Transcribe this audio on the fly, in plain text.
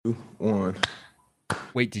one.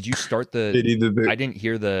 Wait, did you start the? I didn't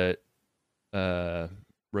hear the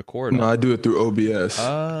record. No, I do it through OBS.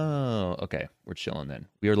 Oh, okay. We're chilling then.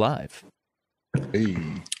 We are live. Hey.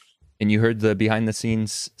 And you heard the behind the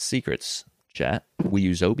scenes secrets, chat. We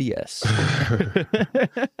use OBS.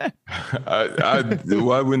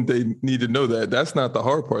 Why wouldn't they need to know that? That's not the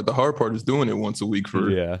hard part. The hard part is doing it once a week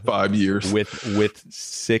for 5 years. With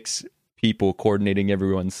 6 people coordinating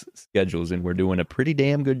everyone's schedules, and we're doing a pretty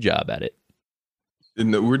damn good job at it.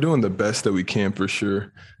 And we're doing the best that we can for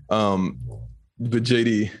sure. But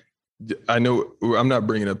JD, I know I'm not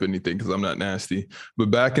bringing up anything because I'm not nasty, but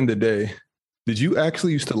back in the day, did you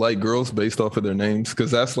actually used to like girls based off of their names?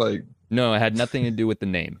 Because that's like... No, it had nothing to do with the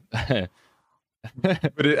name. But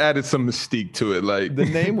it added some mystique to it. Like the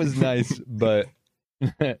name was nice, but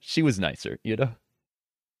she was nicer, you know?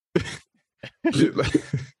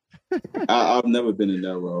 I've never been in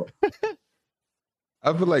that role.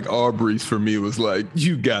 I feel like Aubrey's for me was like,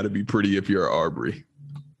 you got to be pretty if you're Aubrey.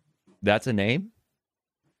 That's a name?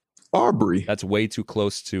 Aubrey. That's way too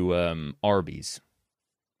close to Arby's.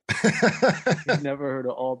 You've never heard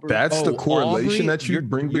of Aubrey? That's the correlation Aubrey? that you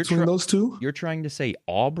bring between those two? You're trying to say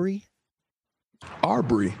Aubrey?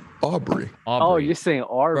 Aubrey. Oh, you're saying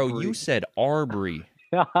Aubrey. Bro, you said Aubrey.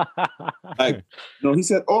 No, he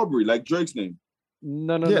said Aubrey, like Drake's name.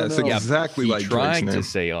 No. It's exactly like Drake's trying name. to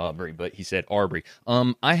say Aubrey, but he said Aubrey.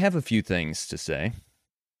 I have a few things to say.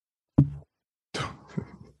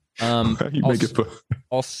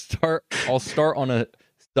 I'll start on a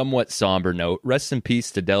somewhat somber note. Rest in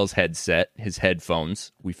peace to Dell's headset, his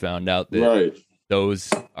headphones. We found out that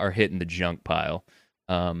those are hitting the junk pile.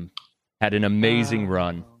 Had an amazing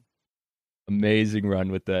run. Amazing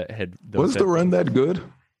run with the head. Was the run that good?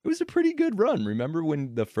 It was a pretty good run. Remember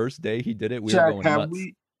when the first day he did it, we Shaq, were going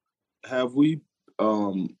nuts. Have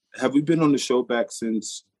we been on the show back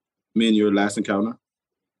since me and your last encounter?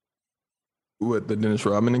 What, the Dennis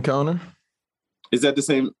Rodman encounter? Is that the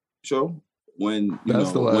same show?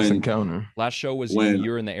 That's the last encounter. Last show was when you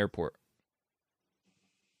were in the airport.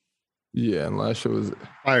 Yeah, and last show was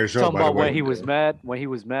fire show. Talking about when he was mad. When he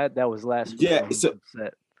was mad, that was last week. Yeah. So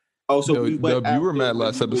you were mad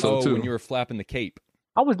last episode too. When you were flapping the cape.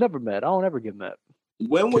 I was never mad. I don't ever get mad.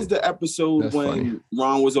 When was the episode when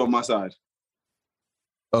Ron was on my side?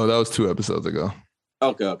 Oh, that was 2 episodes ago.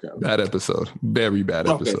 Okay. Bad episode. Very bad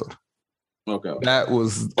episode. Okay. That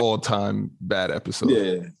was all-time bad episode.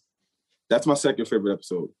 Yeah. That's my second favorite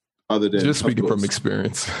episode. Other than just speaking from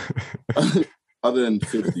experience. Other than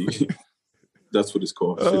 50. That's what it's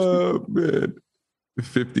called. 50. Oh man.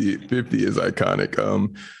 50 is iconic.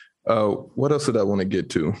 What else did I want to get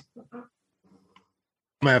to?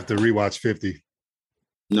 I'm gonna have to rewatch 50.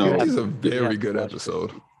 No, it's a very good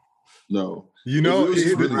episode. No, you know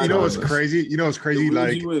what's crazy? You know what's crazy?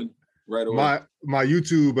 Like right away.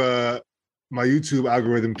 my YouTube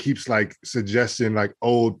algorithm keeps like suggesting like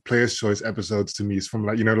old Players Choice episodes to me. It's from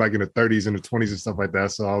like in the 30s and the 20s and stuff like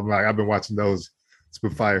that. So I'm like, I've been watching those. It's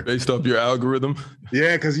been fire. Based off your algorithm?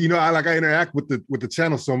 Yeah, because I interact with the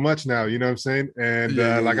channel so much now. You know what I'm saying? And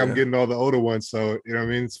I'm getting all the older ones. So you know what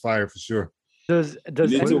I mean? It's fire for sure. Does you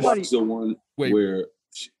need to watch the one where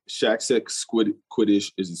Shaq said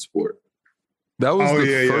Quidditch is a sport? That was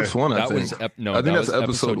the first one. I think that's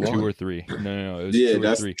episode 2 or 3. No, it was 2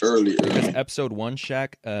 or 3. Early. Because episode 1,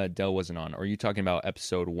 Shaq, Dell wasn't on. Or are you talking about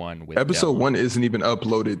episode 1 with episode Dell 1 isn't even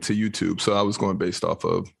uploaded to YouTube, so I was going based off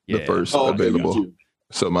of the first available. YouTube.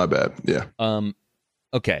 So my bad. Yeah.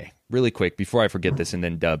 Okay, really quick before I forget this, and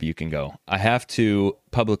then Dub, you can go. I have to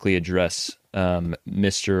publicly address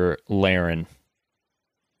Mr. Laren,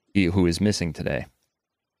 who is missing today.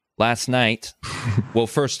 Last night, well,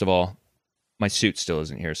 first of all, my suit still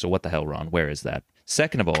isn't here, so what the hell, Ron? Where is that?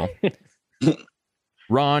 Second of all,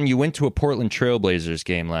 Ron, you went to a Portland Trailblazers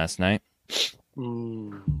game last night,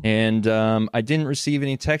 and I didn't receive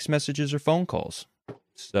any text messages or phone calls.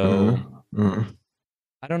 So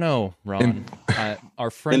I don't know, Ron.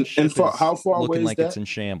 Our friendship is how far away looking is like that? It's in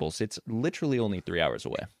shambles. It's literally only 3 hours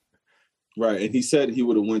away. Right, and he said he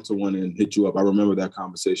would have went to one and hit you up. I remember that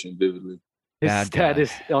conversation vividly. His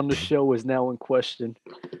status on the show is now in question.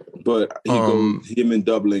 But him and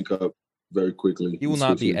Dub link up very quickly. He will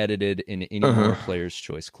not be edited in any more Players'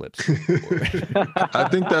 Choice clips. I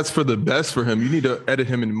think that's for the best for him. You need to edit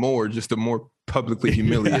him in more, just to more publicly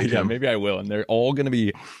humiliate him. Maybe I will, and they're all going to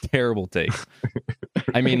be terrible takes.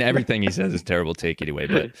 I mean, everything he says is terrible take anyway.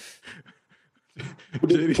 But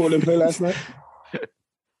did Portland play last night?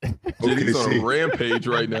 JD's on a rampage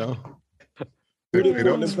right now.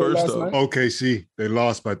 OKC, they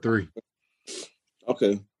lost by 3.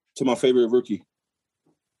 Okay, to my favorite rookie.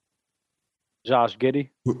 Josh Giddey.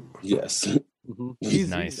 Yes. Mhm. He's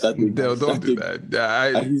nice. Don't do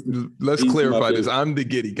that. Let's he's clarify my this. favorite. I'm the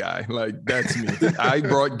Giddy guy. Like, that's me. I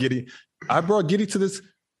brought Giddy to this.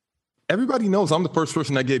 Everybody knows I'm the first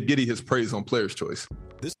person that gave Giddy his praise on Player's Choice.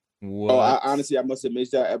 What? Oh, I must have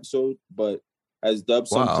missed that episode, but as Dub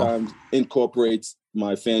Wow. sometimes incorporates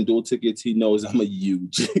my FanDuel tickets, he knows I'm a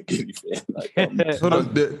huge Giddy fan. Like, Hold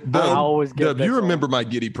on. I always get Dub, you bets on. remember my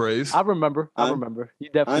Giddy praise? I remember. You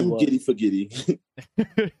definitely I'm was. Giddy for Giddy.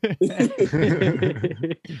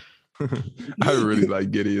 I really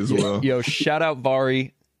like Giddy as well. Yo, shout out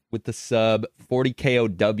Vari with the sub, 40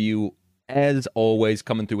 KOW, as always,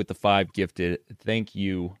 coming through with the 5 gifted. Thank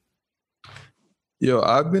you. Yo,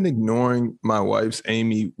 I've been ignoring my wife's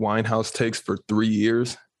Amy Winehouse takes for 3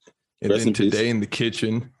 years. And Rest then in peace. today in the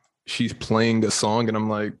kitchen, she's playing a song and I'm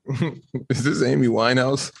like, is this Amy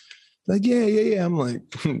Winehouse? Like, yeah. I'm like,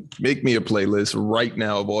 make me a playlist right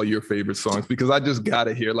now of all your favorite songs because I just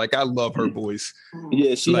gotta hear. Like, I love her voice.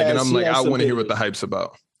 Yeah, she Like, has, and I'm she like, has I some want to hear what the haters. hype's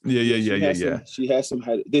about. Yeah. She has some.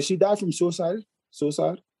 Did she die from suicide?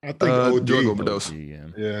 I think OD. Drug overdose. Yeah.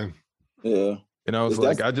 Yeah. And I was Is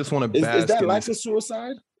like, that- I just want to Is bask that in like this. a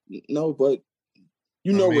suicide? No, but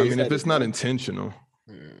you know I where I it's mean, if headed, it's not right? intentional,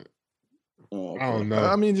 Oh, okay. I don't know.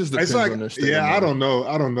 I mean, just It's depends like, on their state of yeah, I mind. don't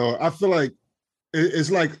know. I feel like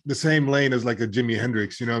it's like the same lane as like a Jimi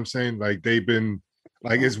Hendrix. You know what I'm saying? Like they've been,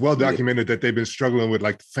 like it's well documented that they've been struggling with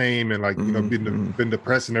like fame and like been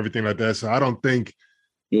depressed and everything like that. So I don't think.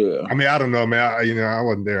 Yeah. I mean, I don't know, man. I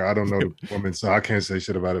wasn't there. I don't know the woman, so I can't say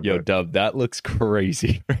shit about it. Yo, but Dub, that looks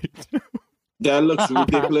crazy. That looks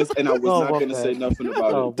ridiculous, and I was Oh, not my going to say bad. nothing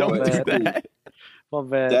about Oh, it. Don't but do it's cool. that. My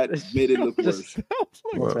bad. That made it look Just- worse.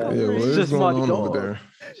 What bad. is It's just going my on dog. over there?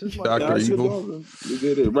 It's just my Dr. That's your Evil. dog. You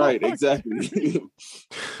did it right, exactly.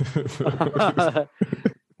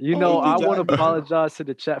 You know, Oh, I did want y'all- to apologize to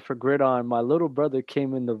the chat for Gridiron. My little brother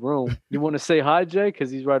came in the room. You want to say hi, Jay? Because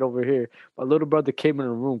he's right over here. My little brother came in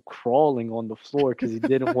the room crawling on the floor because he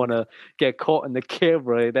didn't want to get caught in the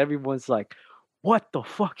camera. And everyone's like, what the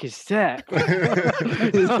fuck is that?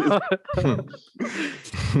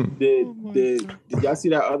 Did y'all see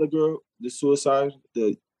that other girl, the suicide,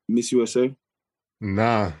 the Miss USA?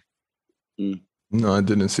 nah. No, I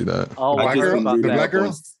didn't see that. Oh, Black I girl? heard been about reading The black up that. girl?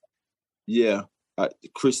 on- Yeah.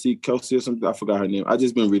 Christy Kelsey or something. I forgot her name. I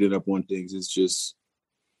just been reading up on things. It's just,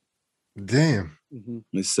 Damn. Mhm.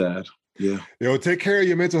 it's sad. Yeah. Yo, take care of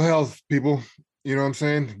your mental health, people. You know what I'm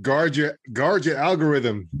saying? Guard your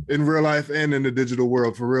algorithm in real life and in the digital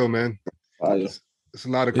world, for real, man. Fire. It's a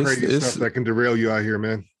lot of It's- crazy it's- stuff that can derail you out here,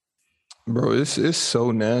 man. Bro, it's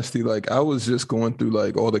so nasty. Like I was just going through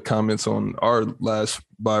like all the comments on our last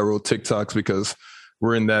viral TikToks because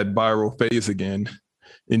we're in that viral phase again.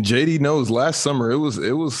 And JD knows last summer it was a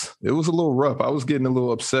little rough. I was getting a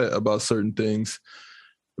little upset about certain things.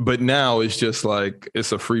 But now it's just like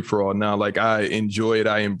it's a free for all now. Like I enjoy it,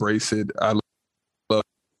 I embrace it. I love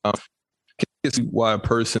can't see why a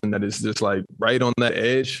person that is just like right on that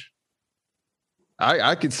edge.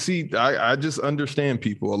 I could see. I just understand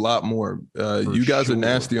people a lot more. You guys are sure.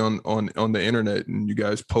 nasty on the internet, and you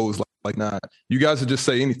guys pose like not. You guys will just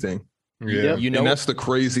say anything, Yeah. You know, and that's the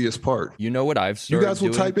craziest part. you know what I've You started guys will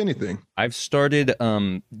doing? type anything. I've started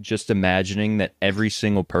just imagining that every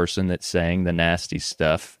single person that's saying the nasty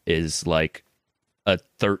stuff is like a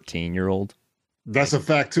 13-year-old. That's a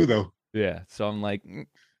fact too, though. Yeah. So I'm like,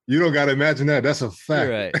 You don't got to imagine that. That's a fact.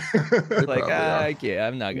 you're right. They Like, probably are. I can't.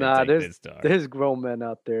 I'm not Nah, gonna take this dark. There's grown men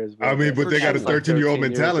out there as well. I mean, that but they got a act like 13-year-old 13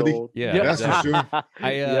 years mentality. old. Yeah, Yep. that's for sure.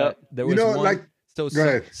 There You was know, one, like, so go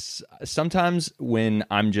ahead. sometimes when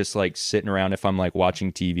I'm just like sitting around, if I'm like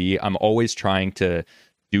watching TV, I'm always trying to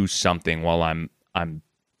do something while I'm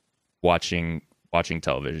watching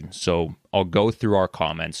television. So I'll go through our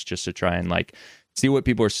comments just to try and like see what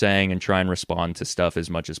people are saying and try and respond to stuff as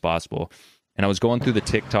much as possible. And I was going through the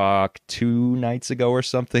TikTok 2 nights ago or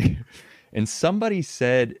something, and somebody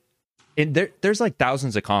said, and there's like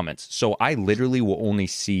thousands of comments. So I literally will only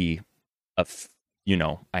see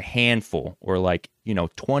a handful or like,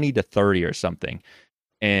 20 to 30 or something.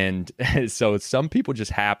 And so some people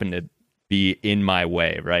just happen to be in my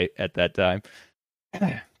way, right, at that time.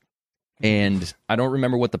 And I don't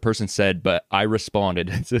remember what the person said, but I responded.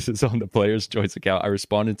 This is on the Player's Choice account. I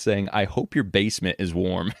responded saying, "I hope your basement is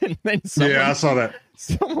warm." And then Yeah, I saw that.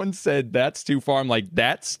 someone said, "That's too far." I'm like,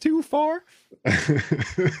 "That's too far."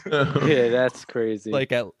 Yeah, that's crazy.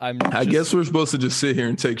 Like I guess we're supposed to just sit here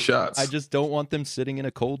and take shots. I just don't want them sitting in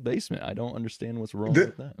a cold basement. I don't understand what's wrong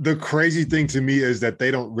with that. The crazy thing to me is that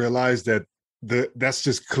they don't realize that that's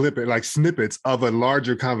just like snippets of a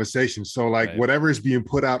larger conversation. So like Right. whatever is being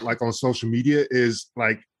put out like on social media is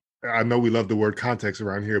like I know we love the word context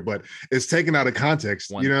around here, but it's taken out of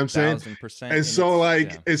context. You know what I'm saying? 1000%. And so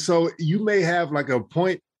and so you may have like a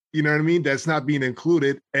point, you know what I mean, that's not being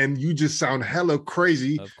included, and you just sound hella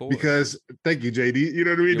crazy because thank you, JD. You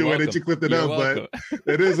know what I mean? The way that you clipped it up, but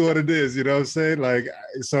it is what it is, you know what I'm saying? Like,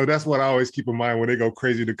 so that's what I always keep in mind when they go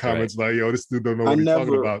crazy in the comments, like, yo, this dude don't know what he's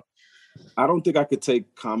talking about. I don't think I could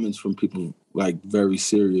take comments from people like very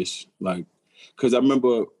serious. Like, because I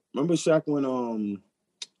remember Shaq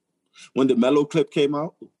when the Mellow clip came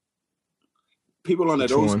out, people on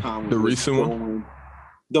those comments. The recent one?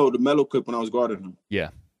 No, the Mellow clip when I was guarding him. Yeah.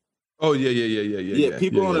 Oh, yeah.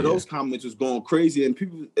 People on those comments was going crazy. And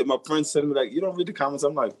my friends said to me, like, you don't read the comments?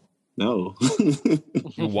 I'm like, no.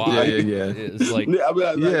 Why? Yeah. It's like,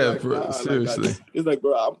 seriously. It's like,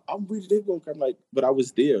 bro, I'm reading this book. I'm like, but I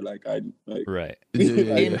was there. Like, right.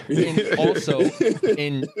 Yeah. And also,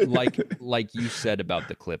 in like you said about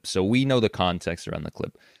the clip, so we know the context around the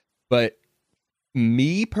clip. But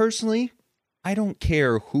me personally, I don't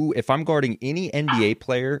care who, if I'm guarding any NBA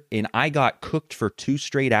player and I got cooked for 2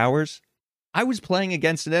 straight hours, I was playing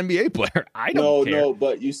against an NBA player. I don't care. No,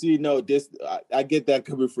 but you see, I get that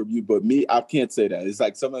coming from you, but me, I can't say that. It's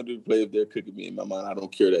like some other player, if they're cooking me in my mind, I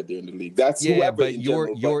don't care that they're in the league. That's whoever but in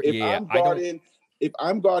general. But if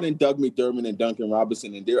I'm guarding Doug McDermott and Duncan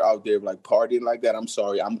Robinson and they're out there like partying like that, I'm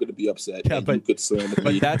sorry, I'm going to be upset. Yeah, but you could slander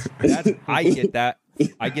me. But that's I get that.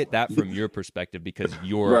 I get that from your perspective because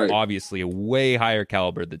you're obviously a way higher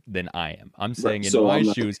caliber than I am. I'm saying in my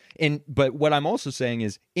shoes, but what I'm also saying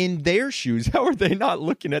is in their shoes, how are they not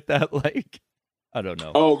looking at that like? I don't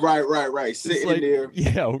know. Oh, right. Sitting there.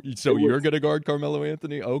 Yeah. So you're going to guard Carmelo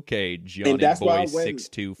Anthony? Okay, Johnny Boy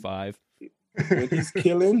 6'2", 5". When he's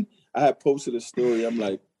killing, I had posted a story. I'm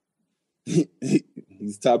like,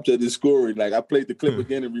 he's top 10 in scoring. Like I played the clip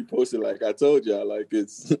again and reposted. Like I told y'all, like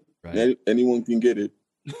it's anyone can get it.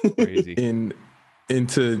 Crazy.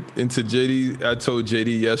 Into JD, I told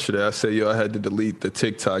JD yesterday. I said, I had to delete the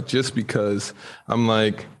TikTok just because I'm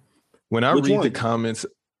like, when I read the comments.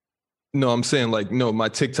 No, I'm saying my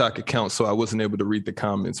TikTok account. So I wasn't able to read the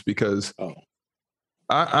comments because.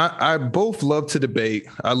 I both love to debate.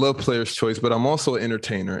 I love Player's Choice, but I'm also an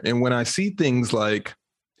entertainer. And when I see things like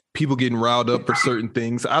people getting riled up for certain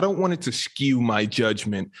things, I don't want it to skew my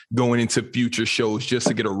judgment going into future shows just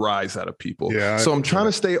to get a rise out of people. Yeah, so I'm trying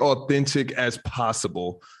to stay authentic as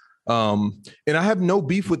possible. And I have no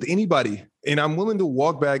beef with anybody. And I'm willing to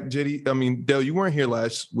walk back, JD. I mean, Dale, you weren't here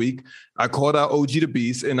last week. I called out OG the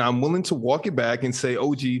Beast, and I'm willing to walk it back and say,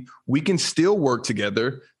 OG, we can still work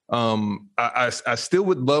together. I still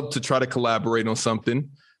would love to try to collaborate on something.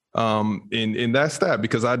 And that's that,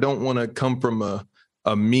 because I don't want to come from a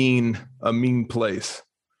mean place.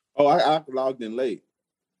 Oh, I logged in late,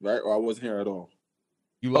 right? Or I wasn't here at all.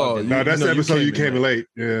 You logged in. No, that's the episode you came in late.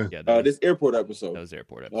 Yeah. This airport episode. That was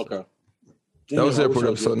airport episode. Okay. That was airport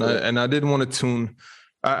episode. And I didn't want to tune.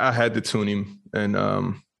 I had to tune him. And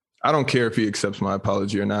I don't care if he accepts my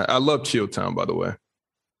apology or not. I love Chill Town, by the way.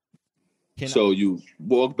 So you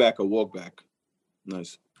walk back.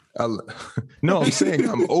 Nice. No, I'm saying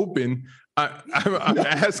I'm open. I'm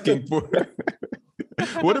asking for.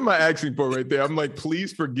 What am I asking for right there? I'm like,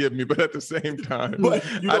 please forgive me, but at the same time, I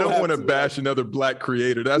don't want to bash another Black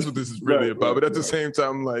creator. That's what this is really about. But at the same time,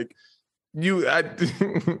 I'm like, you're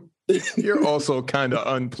also kind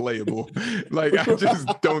of unplayable. Like I just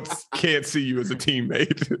can't see you as a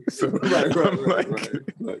teammate. So I'm like,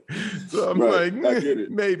 I get it.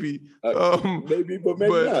 Maybe, maybe, but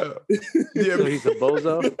maybe not. Yeah, so he's a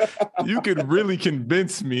bozo. You could really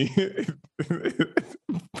convince me.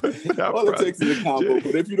 All it takes is a combo.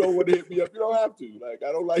 But if you don't want to hit me up, you don't have to. Like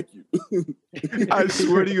I don't like you. I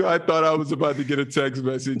swear to you, I thought I was about to get a text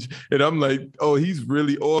message, and I'm like, oh, he's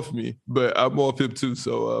really off me, but I'm off him too.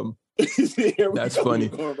 So that's funny.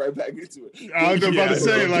 Going right back into it. I was about to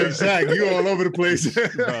say, like, Shaq, you all over the place.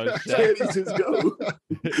 Just go.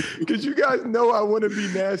 Because you guys know I want to be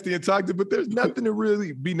nasty and talk to, but there's nothing to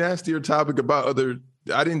really be nasty or topic about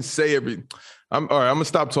I didn't say every. I'm all right. I'm gonna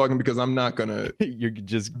stop talking because I'm not gonna. You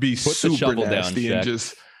just be super nasty down, and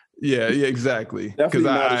just. Yeah, exactly. Because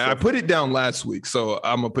I put it down last week, so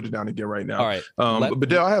I'm gonna put it down again right now. All right. But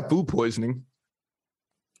Dale, I have food poisoning.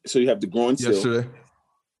 So you have the groin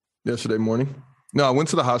yesterday morning. No, I went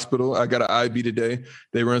to the hospital. I got an IV today.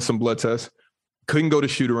 They ran some blood tests. Couldn't go to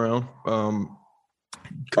shoot around.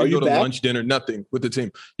 Couldn't go to lunch, dinner, nothing with the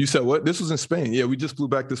team. You said what? This was in Spain. Yeah, we just flew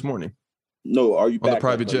back this morning. No, are you on back the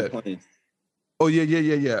private jet? Oh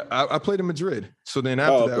yeah. I played in Madrid. So then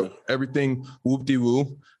after that, everything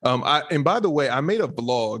whoop-de-woo. And by the way, I made a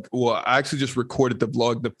vlog. Well, I actually just recorded the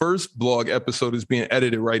vlog. The first vlog episode is being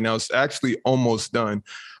edited right now. It's actually almost done.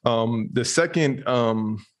 The second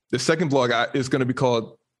vlog is going to be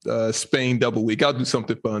called Spain Double Week. I'll do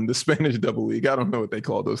something fun. The Spanish Double Week. I don't know what they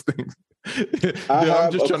call those things.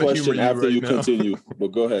 I'm just trying to humor you after you continue. But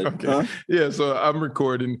go ahead. Okay. Huh? Yeah, so I'm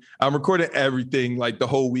recording everything, like the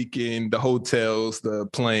whole weekend, the hotels, the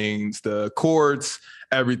planes, the courts,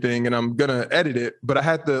 everything, and I'm gonna edit it. But I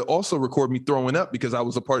had to also record me throwing up because I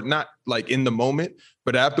was a part, not like in the moment,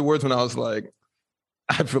 but afterwards when I was like,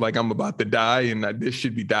 I feel like I'm about to die, and this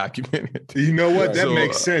should be documented. You know what? That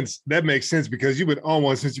makes sense. That makes sense because you've been on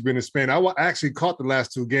one since you've been in Spain. I actually caught the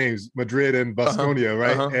last two games, Madrid and Baskonia,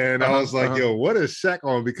 right? And I was like, yo, what is Shaq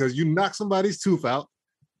on? Because you knocked somebody's tooth out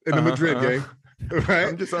in the Madrid game. Right?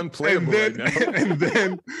 I'm just unplayable right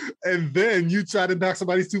now. and then you try to knock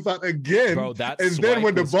somebody's tooth out again. Bro, and then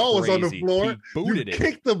when the ball was on the floor, you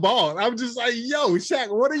kicked kicked the ball. I'm just like, yo, Shaq,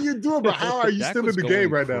 what are you doing? But how are you still in the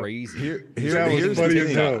game right now? Here's the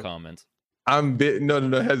TikTok comments. No,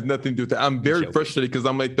 it has nothing to do with that. I'm very frustrated because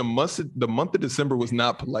I'm like, the month of December was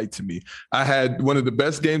not polite to me. I had one of the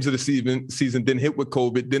best games of the season, then hit with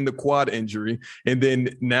COVID, then the quad injury, and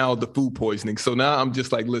then now the food poisoning. So now I'm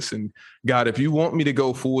just like, listen, God, if you want me to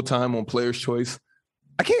go full time on Player's Choice,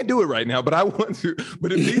 I can't do it right now, but I want to.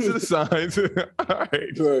 But if these are the signs, all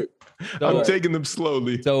right. I'm taking them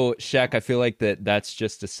slowly. So, Shaq, I feel like that's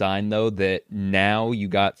just a sign, though, that now you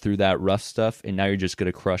got through that rough stuff, and now you're just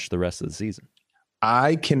going to crush the rest of the season.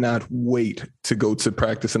 I cannot wait to go to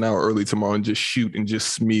practice an hour early tomorrow and just shoot and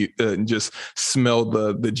just smell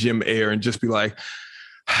the gym air and just be like,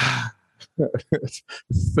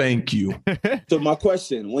 thank you. So my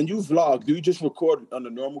question, when you vlog, do you just record on the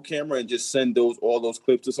normal camera and just send all those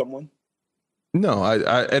clips to someone? No,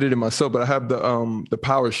 I edited myself, but I have the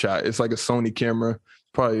power shot. It's like a Sony camera.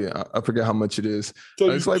 Probably, I forget how much it is. So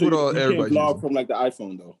it's like what everybody can't vlog from like the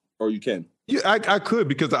iPhone though, or you can? Yeah, I could,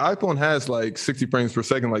 because the iPhone has like 60 frames per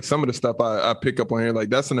second. Like some of the stuff I pick up on here, like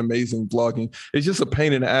that's an amazing vlogging. It's just a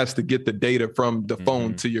pain in the ass to get the data from the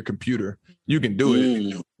phone to your computer. You can do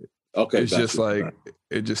it. Okay, it's just like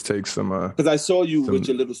it just takes some. Because I saw you with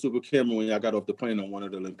your little super camera when I got off the plane on one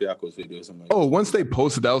of the Olympiacos videos. I'm like, once they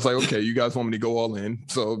posted that, I was like, okay, you guys want me to go all in.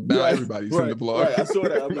 So now everybody's in the blog. Right. I saw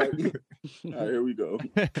that. I'm like, all right, here we go.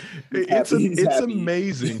 It's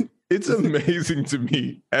amazing. It's amazing to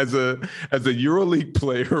me as a EuroLeague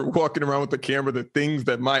player walking around with a camera, the things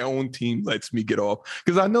that my own team lets me get off.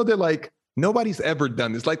 Because I know they're like, nobody's ever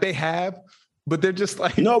done this. Like they have, but they're just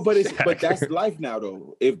like, no, but that's life now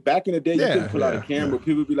though. If back in the day you could pull out a camera,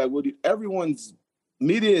 people would be like, well, everyone's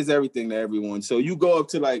media is everything to everyone. So you go up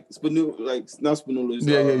to like Spinula, like not Spinula,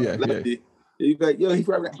 you're like, yo, he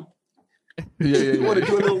probably you want to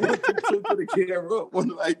do a little trip to the camera, want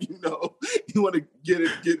to like, you want to get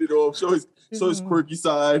it off, show his quirky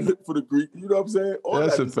side for the Greek, you know what I'm saying? All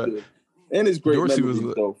that's that a fact. Good. And it's great Dorsey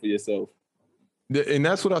memories though for yourself. And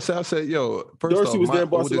that's what I said. I said, yo, first Dorsey off,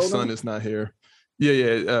 my oldest son is not here.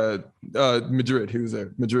 Yeah. Madrid. He was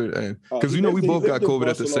there. Madrid. Because we both got COVID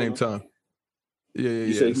at the same time.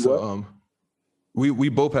 Yeah. So we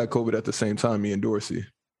both had COVID at the same time, me and Dorsey.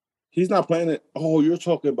 He's not playing it. Oh, you're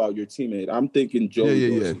talking about your teammate. I'm thinking Joey.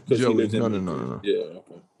 Yeah. Joey. No. Yeah.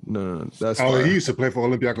 Okay. No. That's he used to play for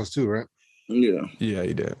Olympiacos too, right? Yeah. Yeah,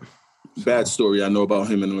 he did. Bad story I know about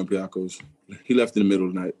him and Olympiacos. He left in the middle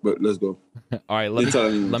of the night, but let's go. All right,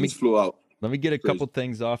 let me flew out. Let me get a couple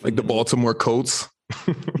things off. Like the Baltimore Colts.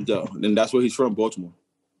 Yeah, and that's where he's from, Baltimore.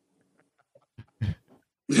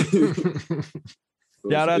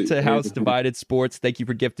 Shout out to House Divided Sports. Thank you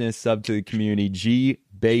for gifting a sub to the community. G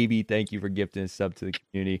Baby, thank you for gifting a sub to the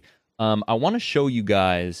community. I want to show you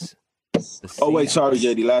guys. Oh wait, sorry,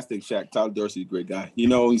 JD. Last thing, Shaq. Tyler Dorsey's a great guy.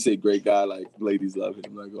 When you say great guy, like ladies love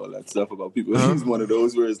him, like all that stuff about people. He's one of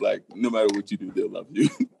those where it's like, no matter what you do, they'll love you.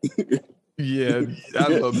 Yeah, I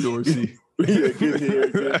love Dorsey. Yeah, good hair,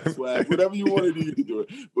 good swag, whatever you want to do, you can do it.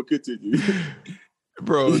 But continue.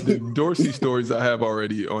 Bro, the Dorsey stories I have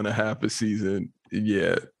already on a half a season.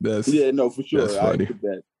 Yeah, for sure. That's funny.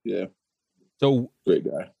 Yeah. So great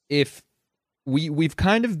guy. If we've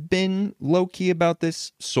kind of been low key about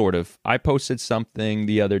this, sort of. I posted something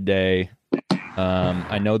the other day.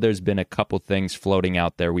 I know there's been a couple things floating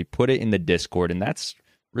out there. We put it in the Discord, and that's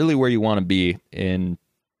really where you want to be.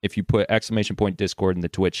 If you put ! Discord in the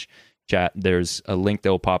Twitch chat, there's a link that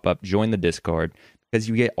will pop up. Join the Discord, because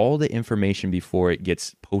you get all the information before it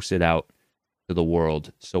gets posted out to the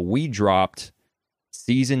world. So we dropped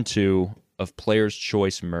season 2 of Player's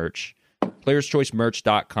Choice merch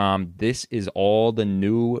playerschoicemerch.com. This is all the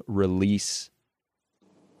new release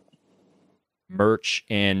merch,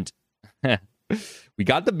 and we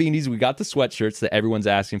got the beanies, we got the sweatshirts that everyone's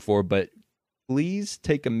asking for, but please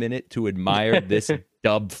take a minute to admire this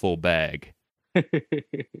dubful bag.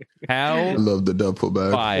 How I love the duffel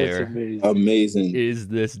bag. fire Amazing. is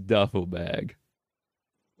this duffel bag?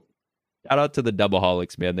 Shout out to the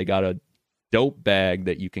Doubleholics, man. They got a dope bag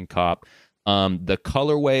that you can cop. The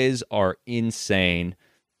colorways are insane.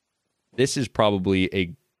 This is probably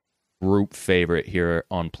a group favorite here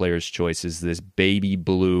on Player's Choice, is this baby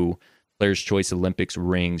blue Player's Choice Olympics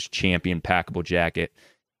rings champion packable jacket.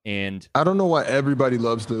 And I don't know why everybody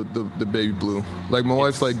loves the baby blue. Like my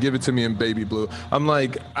wife's like, give it to me in baby blue. I'm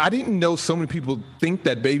like, I didn't know so many people think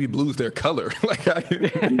that baby blue is their color. Like,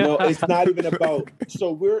 No, it's not even about.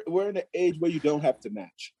 So we're in an age where you don't have to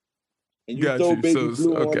match, and you throw baby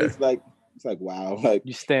blue on. It's like wow. Like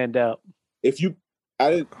You stand out. if you,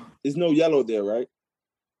 there's no yellow there, right?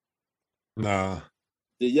 Nah.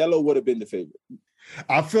 The yellow would have been the favorite.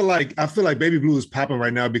 I feel like baby blue is popping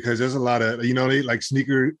right now because there's a lot of, like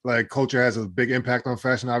sneaker like culture has a big impact on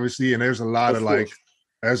fashion, obviously, and there's a lot of UNC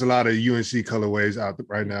colorways out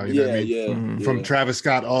right now. You know what I mean? From Travis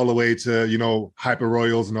Scott all the way to Hyper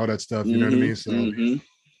Royals and all that stuff. You know what I mean? So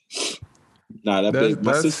Nah,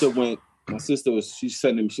 my sister she's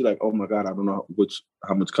sending me. She's like, oh my god, I don't know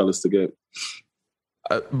how much colors to get.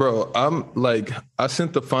 Bro, I'm like, I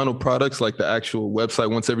sent the final products, like the actual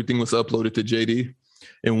website, once everything was uploaded to JD.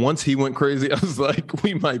 And once he went crazy, I was like,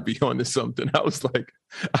 we might be onto something. I was like,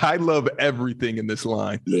 I love everything in this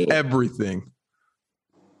line. Yeah. Everything.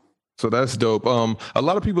 So that's dope. A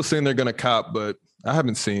lot of people saying they're gonna cop, but I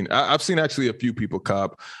haven't seen. I've seen actually a few people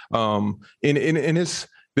cop. And it's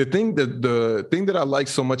the thing that I like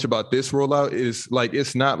so much about this rollout is like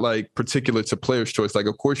it's not like particular to Player's Choice. Like,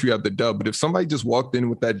 of course you have the dub, but if somebody just walked in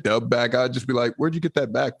with that dub bag, I'd just be like, "Where'd you get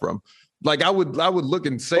that bag from?" Like I would look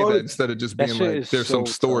and say that instead of just being like, "There's some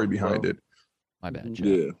story behind it." My bad.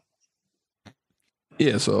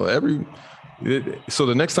 Yeah. So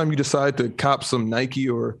the next time you decide to cop some Nike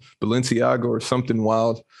or Balenciaga or something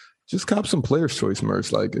wild, just cop some Player's Choice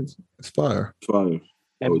merch. Like it's fire. Fire.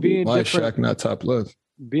 And being Why different. is Shaq not top left?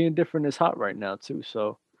 Being different is hot right now too,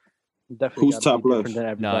 so definitely who's top left than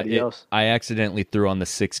everybody else. I accidentally threw on the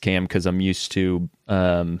 6 cam because I'm used to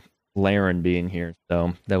Laren being here,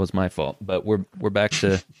 so that was my fault. But we're back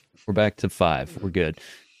to 5. We're good.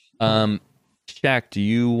 Shaq, do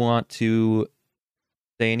you want to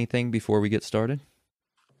say anything before we get started?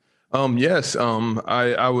 Yes.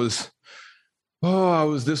 I was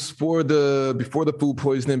before the food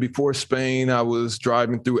poisoning, before Spain. I was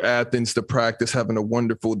driving through Athens to practice, having a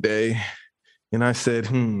wonderful day. And I said,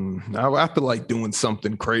 I feel like doing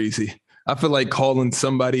something crazy. I feel like calling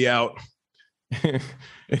somebody out.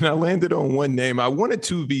 And I landed on one name. I wanted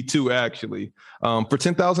 2v2 actually, for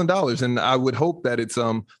 $10,000. And I would hope that it's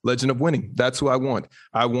Legend of Winning. That's who I want.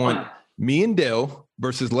 I want me and Dale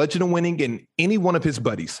versus Legend of Winning and any one of his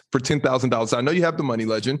buddies for $10,000. I know you have the money,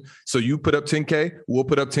 Legend. So you put up 10K, we'll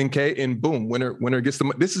put up 10K, and boom, winner gets the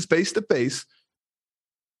money. This is face to face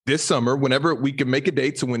this summer, whenever we can make a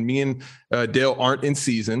date. So when me and Dale aren't in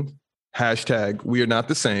season, # we are not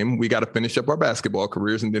the same. We got to finish up our basketball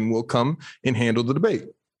careers, and then we'll come and handle the debate.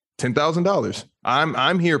 $10,000.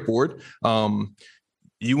 I'm here for it.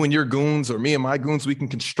 You and your goons, or me and my goons, we can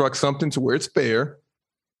construct something to where it's fair.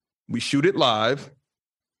 We shoot it live.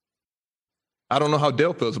 I don't know how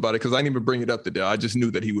Dale feels about it because I didn't even bring it up to Dale. I just knew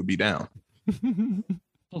that he would be down.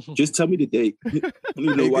 Just tell me the date. I don't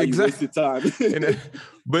even know why you wasted time.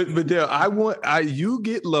 But Dale, you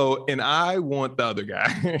get low, and I want the other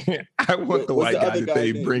guy. I want the white guy that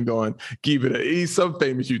they bring on. He's some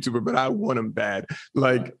famous YouTuber, but I want him bad.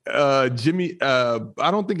 Like Jimmy. I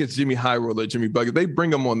don't think it's Jimmy High Roller or Jimmy Bucket. They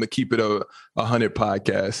bring him on the Keep It 100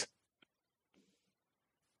 podcast.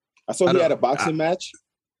 I saw he had a boxing match.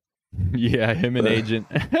 Yeah, him and Agent.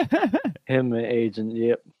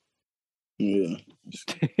 Yep. Yeah.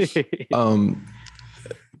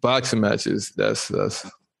 Boxing matches. That's.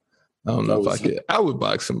 I don't know if I could. I would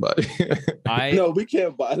box somebody. No, we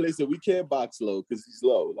can't box. Listen, we can't box low because he's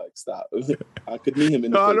low. Like, stop. I could meet him in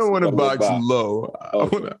the face. I don't want to box low.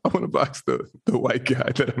 Okay. I want to box the white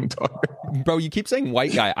guy that I'm talking. Bro, you keep saying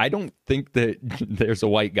white guy. I don't think that there's a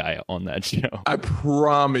white guy on that show. I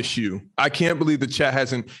promise you. I can't believe the chat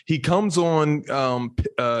hasn't. He comes on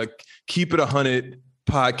Keep It 100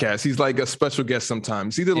 podcast. He's like a special guest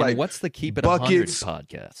sometimes. Either like what's the Keep It 100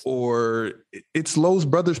 podcast, or it's Lowe's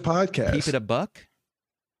Brothers podcast. Keep It a Buck.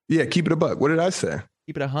 Yeah, Keep It a Buck. What did I say?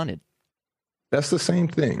 Keep It 100. That's the same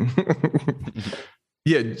thing.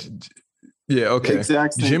 Yeah, Yeah, okay.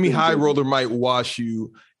 Exact same Jimmy thing, High JD. Roller might wash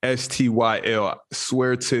you STYL.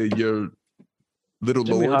 Swear to your little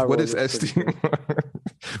Jimmy lords. High What is Roller's ST? pretty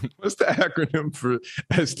What's the acronym for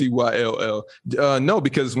STYLL? No,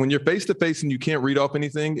 because when you're face to face and you can't read off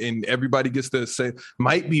anything, and everybody gets to say,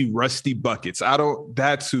 might be Rusty Buckets.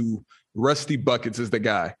 That's who. Rusty Buckets is the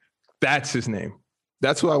guy. That's his name.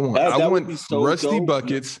 That's who I want. That I would want be so Rusty dope.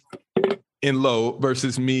 Buckets in Low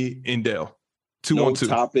versus me and Dale. 2-on-2.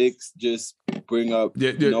 Topics, just bring up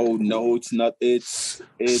no notes, nothing. It's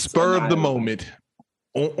spur of the moment.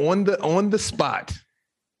 On the spot.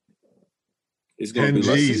 It's gonna be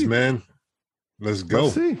G's, man. Let's go.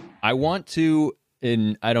 Let's see. I want to,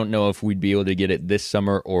 and I don't know if we'd be able to get it this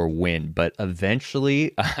summer or when, but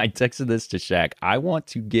eventually, I texted this to Shaq. I want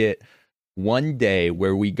to get one day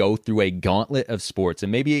where we go through a gauntlet of sports,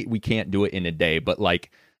 and maybe we can't do it in a day, but like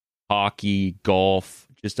hockey, golf,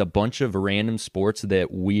 just a bunch of random sports that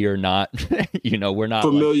we are not, we're not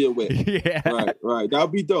familiar with. Yeah. Right.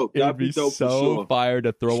 That'd be dope. That'd be dope so for sure. fire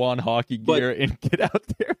to throw on hockey gear and get out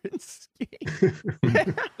there and skate.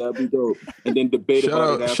 That'd be dope. And then debate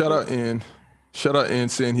about it after. Shout out Ian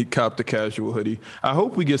saying he copped the casual hoodie. I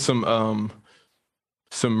hope we get some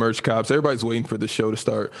merch cops. Everybody's waiting for the show to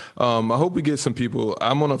start. I hope we get some people.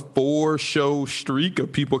 I'm on a 4-show streak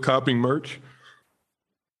of people copying merch.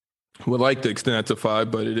 Would like to extend that to 5,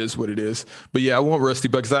 but it is what it is. But yeah, I want Rusty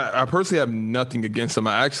Buckets. I personally have nothing against him.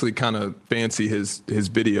 I actually kind of fancy his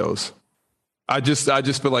videos. I just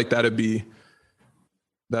feel like that'd be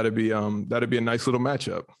a nice little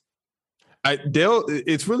matchup. Dale,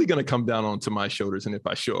 it's really going to come down onto my shoulders and if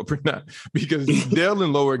I show up or not, because Dale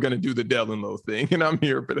and Low are going to do the Dale and Low thing, and I'm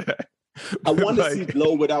here for that. I want to see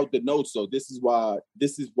Low without the notes, so this is why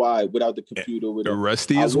without the computer, with the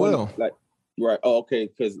Rusty as well. Right. Oh, okay.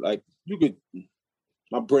 Because you could,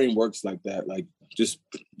 my brain works like that. Like just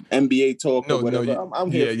NBA talk or whatever.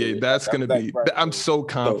 I'm here. Yeah. That's gonna be. I'm so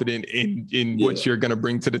confident in what you're gonna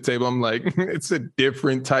bring to the table. I'm like, it's a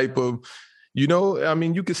different type of. You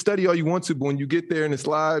can study all you want to, but when you get there and it's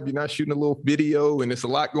live, you're not shooting a little video, and it's a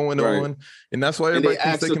lot going on, and that's why everybody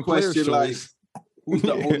thinks they can play choice. Like, who's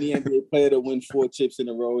the only NBA player to win 4 chips in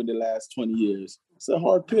a row in the last 20 years? It's a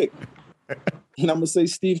hard pick. And I'm going to say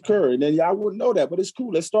Steve Kerr. And then y'all wouldn't know that, but it's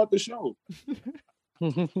cool. Let's start the show.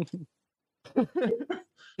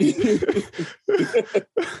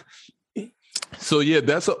 So, yeah,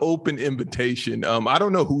 that's an open invitation. I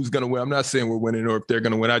don't know who's going to win. I'm not saying we're winning or if they're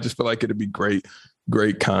going to win. I just feel like it'd be great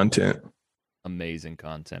content. Amazing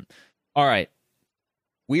content. All right.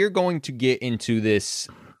 We are going to get into this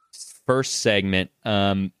first segment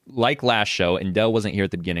like last show, and Dell wasn't here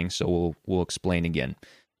at the beginning, so we'll explain again.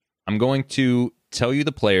 I'm going to tell you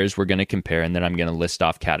the players we're going to compare, and then I'm going to list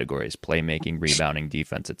off categories: playmaking, rebounding,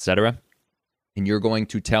 defense, etc. And you're going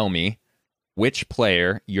to tell me which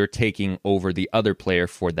player you're taking over the other player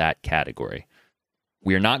for that category.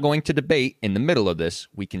 We are not going to debate in the middle of this.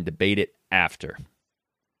 We can debate it after.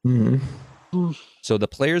 Mm-hmm. So the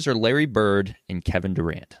players are Larry Bird and Kevin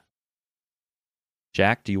Durant.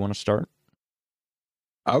 Jack, do you want to start?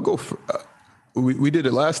 I'll go for. We did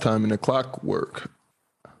it last time in the clockwork.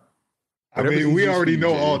 We already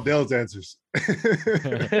know all Dell's answers.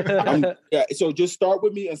 So just start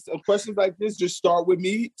with me. And questions like this, just start with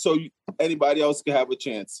me so anybody else can have a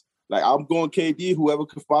chance. Like, I'm going KD, whoever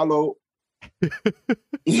can follow.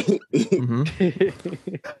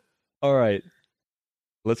 Mm-hmm. All right.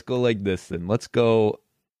 Let's go like this then. Let's go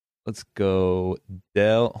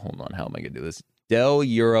Dell. Hold on. How am I going to do this? Dell,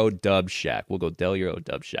 Euro, Dub, Shaq. We'll go Dell, Euro,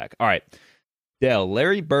 Dub, Shaq. All right. Dell,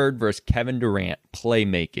 Larry Bird versus Kevin Durant.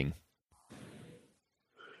 Playmaking.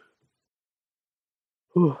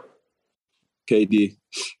 KD.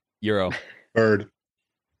 Euro. Bird.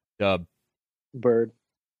 Dub. Bird.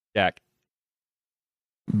 Jack.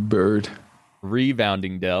 Bird.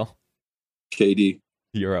 Rebounding, Dell. KD.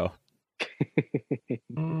 Euro.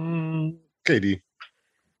 KD.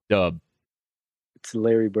 Dub. It's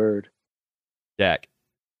Larry Bird. Jack.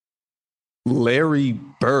 Larry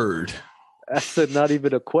Bird. That's not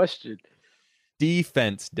even a question.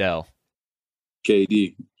 Defense, Dell.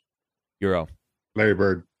 KD. Euro. Larry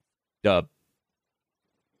Bird. Dub.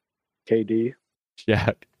 KD.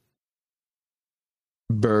 Jack.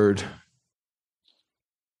 Bird.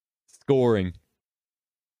 Scoring.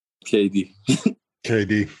 KD.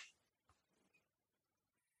 KD.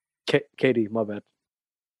 KD, my bad.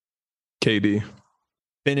 KD.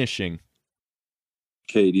 Finishing.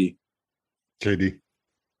 KD. KD.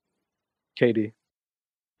 KD.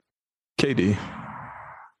 KD.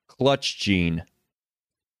 Clutch gene.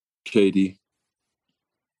 KD.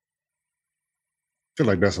 I feel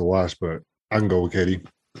like that's a wash, but I can go with KD.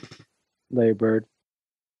 Larry Bird.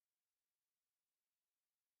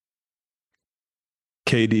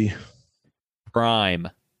 KD. Prime.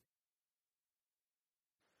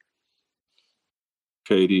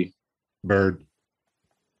 KD. Bird.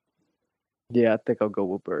 Yeah, I think I'll go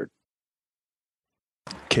with Bird.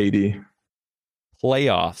 KD.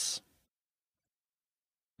 Playoffs.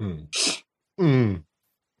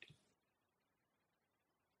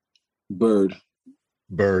 Bird.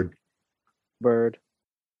 Bird. Bird.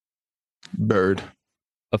 Bird.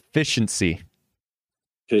 Efficiency.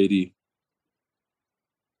 KD.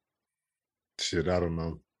 Shit, I don't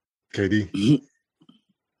know. KD.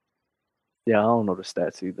 Yeah, I don't know the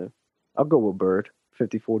stats either. I'll go with Bird.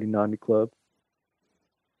 50, 40, 90 club.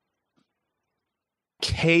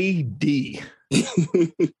 KD.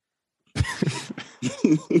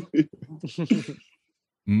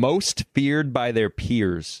 Most feared by their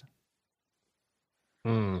peers.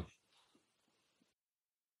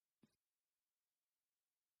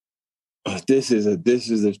 This is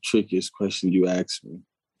the trickiest question you asked me.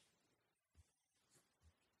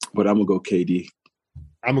 But I'm gonna go KD.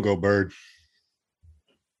 I'm gonna go Bird.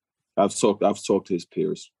 I've talked to his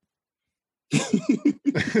peers. Sorry,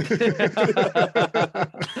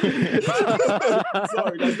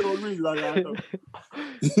 that's the only reason I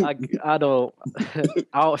don't.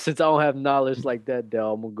 Since I don't have knowledge like that,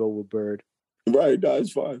 Dell, I'm gonna go with Bird. Right, no,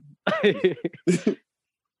 it's fine.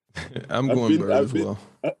 I'm going Bird as well.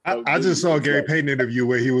 I just saw a Gary Payton interview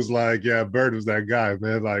where he was like, "Yeah, Bird was that guy,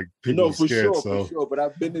 man. Like people were scared." For sure. But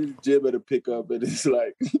I've been in the gym at a pickup, and it's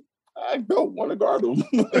like I don't want to guard him.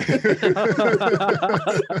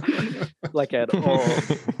 Like at all.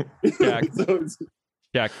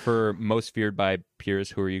 Shaq, for most feared by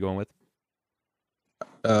peers, who are you going with?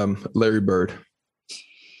 Larry Bird.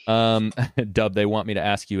 Dub, they want me to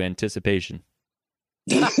ask you anticipation.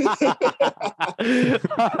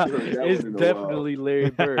 It's definitely Larry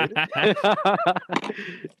Bird.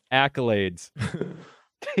 Accolades.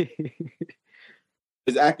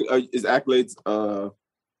 Is accolades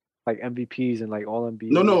like MVPs and like all NBA?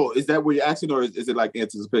 No. Is that what you're asking, or is it like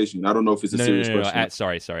anticipation? I don't know if it's a serious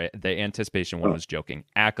question. Sorry. The anticipation one was joking.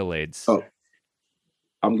 Accolades. Oh,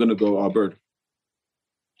 I'm gonna go Bird.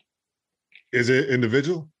 Is it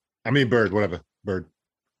individual? I mean, Bird. Whatever. Bird.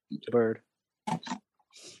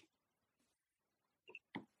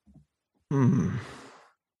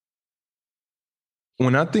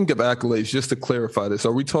 When I think of accolades, just to clarify this,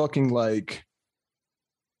 are we talking like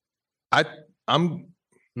I'm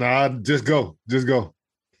Nah, just go.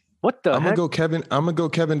 What the I'm heck? gonna go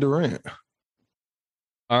Kevin Durant.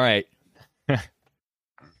 All right.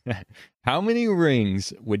 How many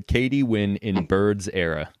rings would KD win in Bird's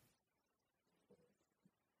era?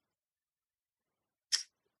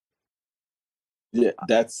 Yeah,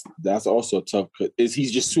 that's also tough. Is he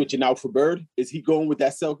just switching out for Bird? Is he going with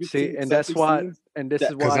that Celtics? See, and that's why. And this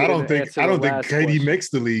is why I don't think KD question. makes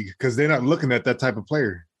the league because they're not looking at that type of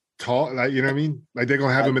player. Tall, like you know what I mean? Like they're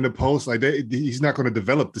gonna have him in the post. Like he's not going to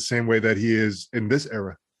develop the same way that he is in this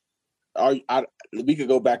era. We could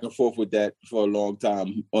go back and forth with that for a long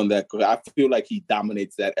time on that. I feel like he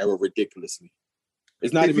dominates that era ridiculously.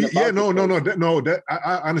 It's not even. I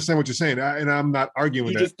understand what you're saying, and I'm not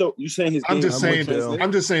arguing that. You saying his? I'm just saying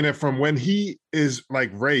that from when he is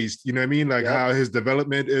like raised, you know what I mean, like how his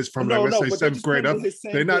development is from let's say seventh grade up.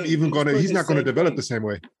 They're not even gonna. He's not going to develop the same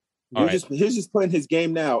way. He's just playing his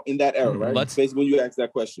game now in that era, right? Basically, when you ask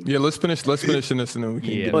that question. Yeah, let's finish in this, and then we can.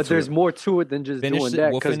 Yeah. Get But there's it. more to it than just doing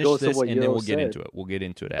that. We'll finish this, and then we'll get into it. We'll get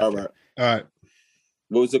into it after. All right.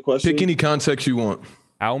 What was the question? Pick any context you want.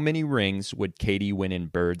 How many rings would KD win in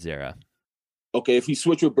Bird's era? Okay, if he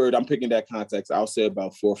switch with Bird, I'm picking that context. I'll say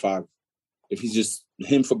about 4 or 5. If he's just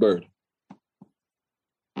him for Bird,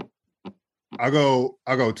 I'll go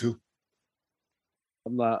 2.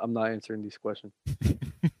 I'm not answering these questions.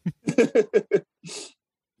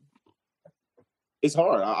 It's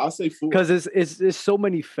hard. I'll say 4 because it's so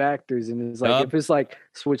many factors, and it's like if it's like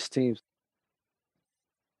switch teams.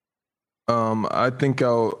 I think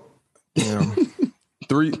I'll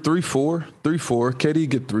 3-4. KD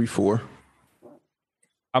get 3-4.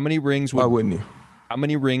 How many rings? Why wouldn't you? How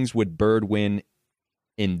many rings would Bird win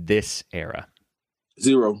in this era?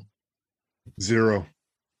 0.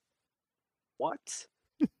 What?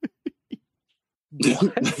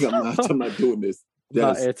 I'm not doing this. I'm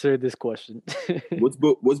not answering this question.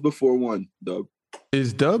 What's before 1, Dub?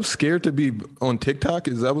 Is Dub scared to be on TikTok?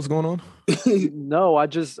 Is that what's going on? No,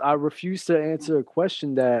 I refuse to answer a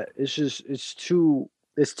question that it's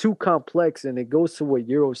too complex, and it goes to what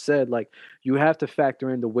Euro said. Like you have to factor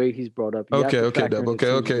in the way he's brought up. Okay, Dub.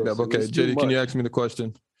 Okay, Dub. Okay, JD, can you ask me the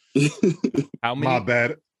question? How many? My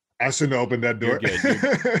bad. I shouldn't have opened that door. You're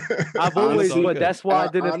good. I've always, Honestly, but that's why I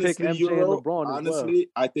didn't pick honestly, MJ Euro, and LeBron. Honestly,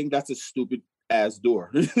 I think that's a stupid ass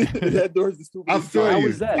door. That door is the stupid. I feel How you.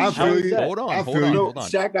 is that? I How feel is you. that? Hold on, I hold feel on, you. hold on.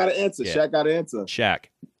 Shaq got to answer. Yeah. Shaq got to answer. Shaq,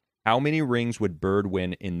 how many rings would Bird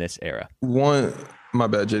win in this era? One, my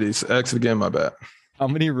bad, JD. Ask it again, my bad. How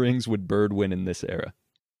many rings would Bird win in this era?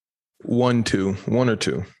 1, 2, 1 or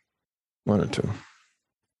 2. 1 or 2.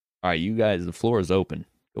 All right, you guys, the floor is open.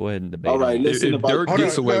 Go ahead and debate. All right, on it. listen If about Dirk Hold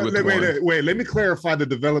gets on, away with wait, let me clarify the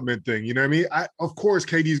development thing. You know what I mean? Of course,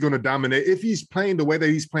 KD's going to dominate. If he's playing the way that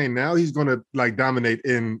he's playing now, he's going to like dominate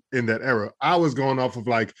in that era. I was going off of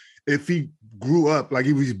like if he grew up like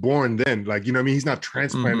he was born then, like you know what I mean. He's not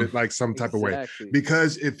transplanted like some type of way.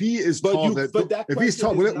 Because if he is tall, if he's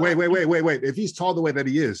tall, wait, if he's tall the way that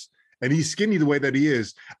he is, and he's skinny the way that he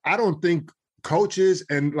is, I don't think coaches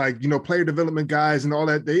and like, you know, player development guys and all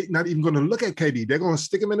that, they not even going to look at KD. They're going to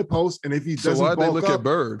stick him in the post. And if he doesn't, so why they look up, at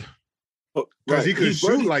Bird? Because he could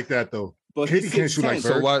shoot like that though. But KD can't shoot like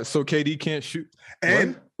Bird. So KD can't shoot.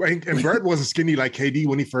 And Bird wasn't skinny like KD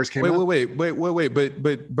when he first came out. Wait.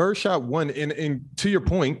 But Bird shot one. And to your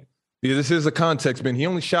point, this is a context, man. He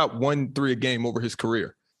only shot 1 3 a game over his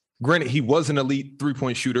career. Granted, he was an elite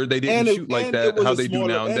 3-point shooter. They didn't shoot like that, how they do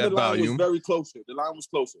now in that volume. The line was very closer. The line was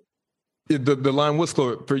closer. The line was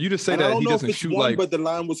closer. For you to say that he doesn't shoot like, but the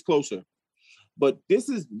line was closer. But this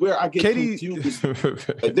is where I get confused.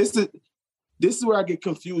 This is where I get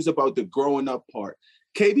confused about the growing up part.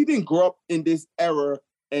 KD didn't grow up in this era,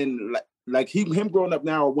 and like him growing up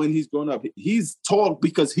now, or when he's growing up, he's tall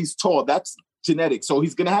because he's tall. That's genetic. So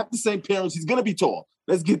he's gonna have the same parents. He's gonna be tall.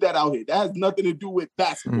 Let's get that out here. That has nothing to do with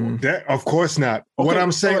basketball. That, of course not. Okay, what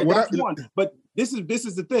I'm saying, but this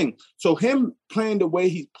is the thing. So him playing the way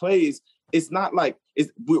he plays, it's not like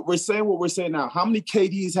we're saying what we're saying now. How many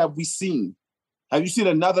KDs have we seen? Have you seen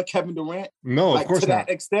another Kevin Durant? No, of course to not.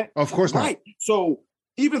 That extent, of course not. Right. So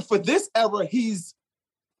even for this era, he's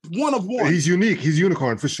one of one. He's unique. He's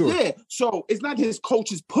unicorn for sure. Yeah. So it's not his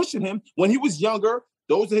coaches pushing him. When he was younger,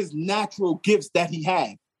 those are his natural gifts that he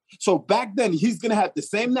had. So back then, he's going to have the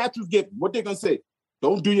same natural gift. What they're going to say,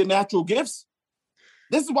 don't do your natural gifts?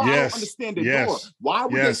 This is why I don't understand the door. Why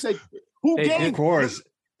would they say, who gave? Of course.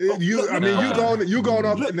 You going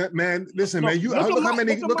off, man. Listen, man. Look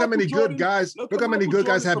how many good guys. Look how many good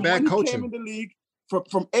guys have bad coaching. Came in the league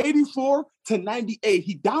from 84 to 98.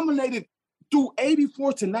 He dominated through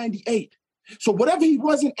 84 to 98. So whatever he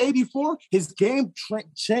was in 84, his game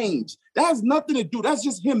changed. That has nothing to do. That's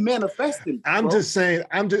just him manifesting. I'm just saying.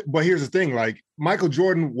 But here's the thing: like Michael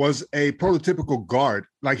Jordan was a prototypical guard.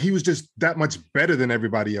 Like he was just that much better than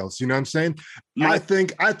everybody else. You know what I'm saying? I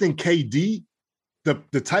think KD,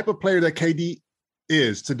 the type of player that KD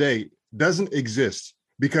is today, doesn't exist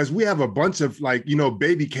because we have a bunch of like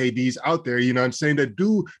baby KDs out there. You know what I'm saying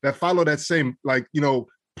that follow that same like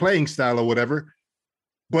playing style or whatever.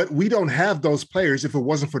 But we don't have those players if it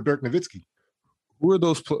wasn't for Dirk Nowitzki. Who are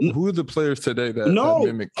those? Who are the players today that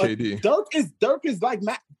mimic KD? Dirk is like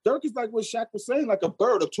what Shaq was saying, like a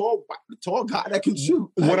bird, a tall guy that can shoot.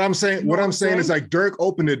 Like, what I'm saying is like Dirk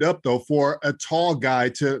opened it up though for a tall guy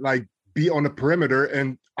to like be on the perimeter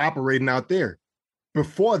and operating out there.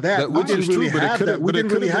 Before that, we didn't really have that. We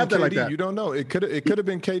didn't really have that like that. You don't know. It could have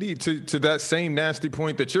been KD to that same nasty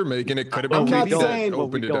point that you're making. It could have been KD that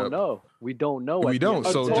opened it up. We don't know. We don't.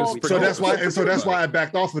 So that's why I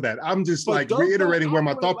backed off of that. I'm just like reiterating where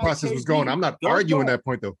my thought process was going. I'm not arguing that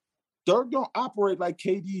point though. Dirk don't operate like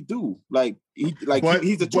KD do.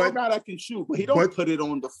 He's a tall guy that can shoot, but he don't put it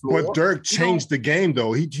on the floor. But Dirk changed the game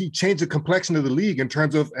though. He changed the complexion of the league in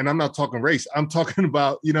terms of, and I'm not talking race. I'm talking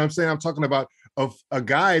about, what I'm saying? I'm talking about of a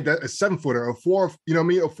guy that a 7-footer, a 4,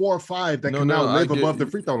 a 4 or 5 that can now live above the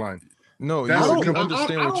free throw line. No, I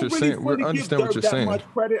understand what you're saying. We understand what you're saying. Much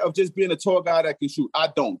credit of just being a tall guy that can shoot. I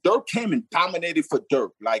don't. Dirk came and dominated for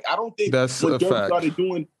Dirk. Like I don't think that's when a Dirk fact. started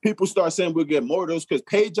doing, people start saying we'll get more of those because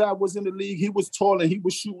Pajab was in the league. He was tall and he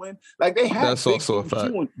was shooting. Like they had. That's also a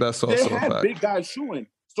fact. That's also a fact. They had big guys shooting.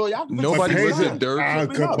 So y'all nobody was at Dirk.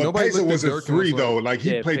 Nobody was a 3 though. Like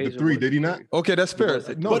he played the 3, did he not? Okay, that's fair.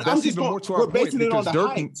 No, that's even more to our point. We're basing it on the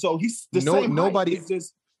height. So he's the same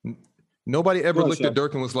height. Nobody ever looked at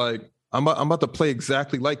Dirk and was like, I'm about to play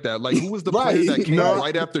exactly like that. Like, who was the player that came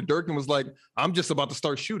right after Dirk and was like, I'm just about to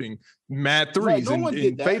start shooting mad threes and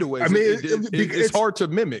fadeaways? I mean, it's hard to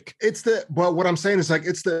mimic. But what I'm saying is like,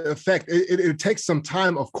 it's the effect. It takes some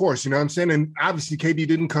time, of course, you know what I'm saying? And obviously KD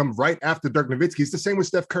didn't come right after Dirk Nowitzki. It's the same with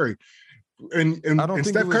Steph Curry. And I don't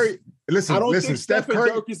think Steph Curry, listen, Steph Curry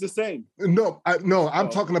and Dirk is the same. I'm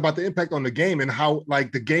talking about the impact on the game and how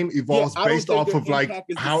like the game evolves based off of like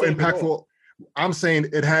how impactful. I'm saying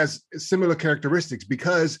it has similar characteristics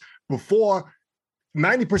because before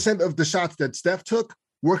 90% of the shots that Steph took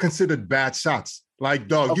were considered bad shots. Like,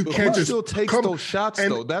 dog, you can't just still takes those shots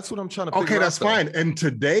though. That's what I'm trying to figure out. Okay, that's fine. And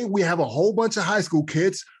today we have a whole bunch of high school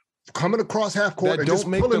kids coming across half court and just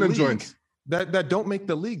pulling them joints. That don't make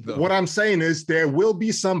the league though. What I'm saying is there will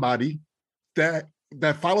be somebody that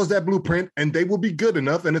follows that blueprint and they will be good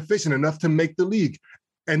enough and efficient enough to make the league.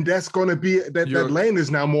 And that's going to be that lane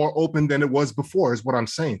is now more open than it was before, is what I'm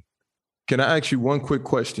saying. Can I ask you one quick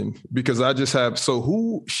question? Because I just have, so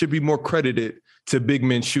who should be more credited to big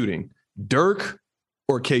men shooting, Dirk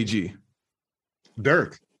or KG?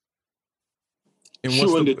 Dirk. And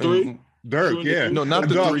shooting the three? Dirk, yeah. No, not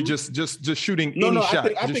the three, just shooting any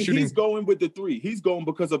shot. I think he's going with the three. He's going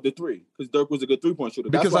because of the three, because Dirk was a good three-point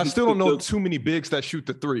shooter. Because I still don't know too many bigs that shoot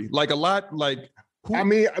the three. Like a lot, like who, I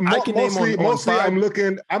mean, mostly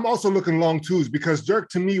I'm also looking long twos because Dirk,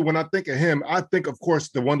 to me, when I think of him, I think, of course,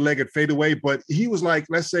 the one-legged fadeaway, but he was like,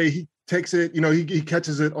 let's say he takes it, he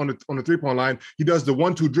catches it on the three-point line. He does the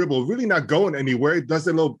 1-2 dribble, really not going anywhere. He does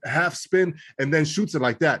a little half spin and then shoots it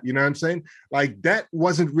like that. You know what I'm saying? Like that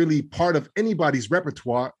wasn't really part of anybody's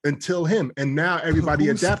repertoire until him. And now everybody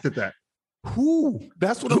adapted that. Who?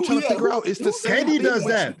 That's what I'm trying to figure out. It's the same thing. KD does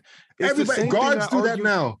that. Everybody guards do that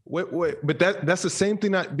now. Wait, but that's the same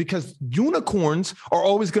thing because unicorns are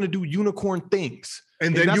always going to do unicorn things.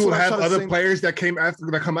 And then you will have other players that come after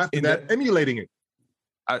that emulating it.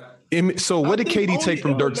 So what did KD take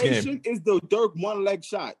from Dirk's game? Is the Dirk one leg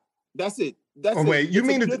shot. That's it. You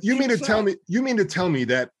mean to tell me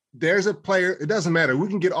that there's a player, it doesn't matter. We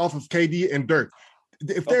can get off of KD and Dirk.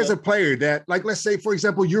 If there's a player that, like, let's say, for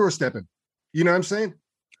example, Eurostepping, you know what I'm saying?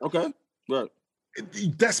 Okay. Right.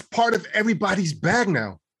 That's part of everybody's bag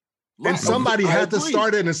now. Right. And somebody had to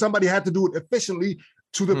start it and somebody had to do it efficiently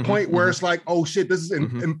to the point where it's like, oh shit, this is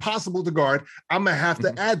impossible to guard. I'm going to have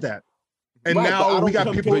to add that. And now we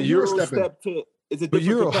got people Eurostepping. But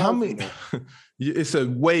Euro, how many? It's a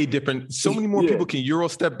way different. So many more people can Euro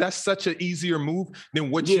step. That's such an easier move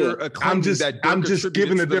than what you're claiming. I'm just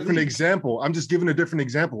giving a different example. I'm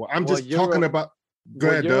just talking about. Go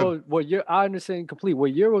ahead, Doug. I understand completely.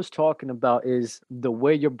 What Euro's talking about is the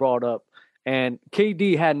way you're brought up. And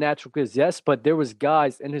KD had natural skills, yes, but there was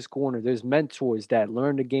guys in his corner. There's mentors that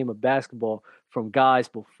learned the game of basketball from guys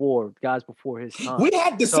before his time. We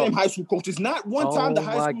had the same high school coaches. Not one time the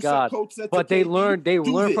high school coach said, but they learned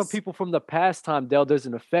from people from the past time. Dell, there's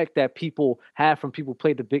an effect that people have from people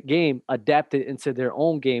played the big game, adapted into their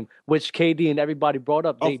own game, which KD and everybody brought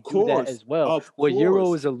up. They do that as well. What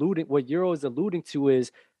Euro is alluding to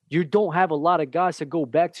is you don't have a lot of guys to go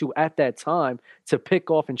back to at that time to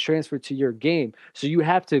pick off and transfer to your game. So you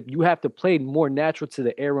have to play more natural to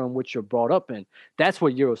the era in which you're brought up in. That's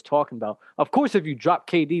what Euro's talking about. Of course, if you drop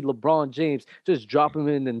KD, LeBron James, just drop him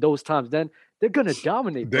in those times, then they're gonna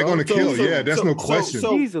dominate. They're gonna kill. That's no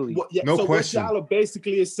question. Easily. No question. What y'all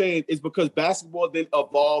basically is saying is because basketball then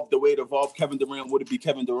evolved the way it evolved. Kevin Durant, would it be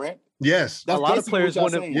Kevin Durant? Yes. A lot of players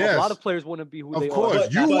want to. Yes. A lot of players want to be who they are. Of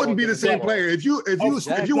course, you wouldn't be the same player if you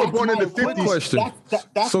were born in the 50s.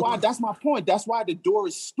 That's my point. That's why the door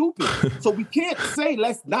is stupid. So we can't say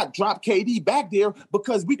let's not drop KD back there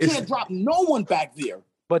because we can't drop no one back there.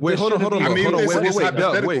 But wait, hold on.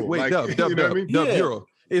 Wait, Dub, Euro.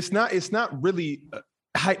 It's not really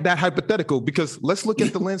that hypothetical because let's look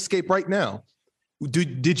at the landscape right now.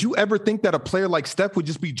 Did you ever think that a player like Steph would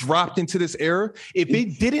just be dropped into this era? If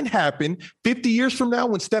it didn't happen 50 years from now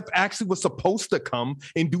when Steph actually was supposed to come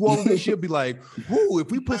and do all of this, you'd be like, whoo,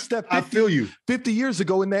 if we put Steph 50 years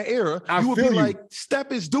ago in that era, you would be like,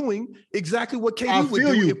 Steph is doing exactly what KD would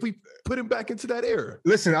do if we put him back into that era.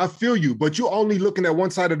 Listen, I feel you, but you're only looking at one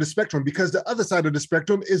side of the spectrum because the other side of the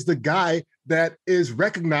spectrum is the guy that is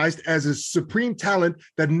recognized as a supreme talent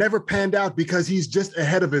that never panned out because he's just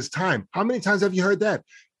ahead of his time. How many times have you heard that?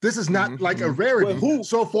 This is not like a rarity. Well,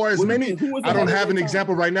 so far as many, I don't have an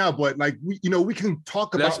example right now, but like we can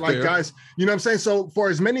talk about like guys, you know what I'm saying? So for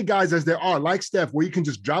as many guys as there are, like Steph, where you can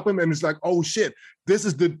just drop him and it's like, oh shit, this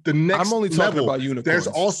is the next. I'm only talking about unicorns. There's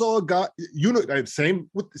also a guy, same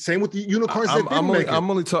with the unicorns. I'm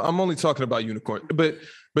only talking about unicorn. But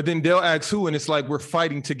then they'll ask who, and it's like we're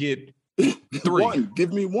fighting to get 3.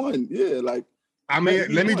 Give me one. Yeah, like I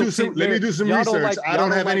mean, let me do some research. I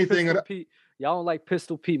don't have anything. Y'all don't like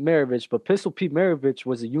Pistol Pete Maravich, but Pistol Pete Maravich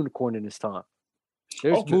was a unicorn in his time.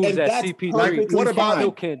 There's moves that CP3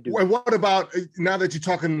 still can't do. And what about, now that you're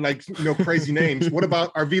talking like, crazy names, what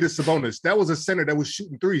about Arvydas Sabonis? That was a center that was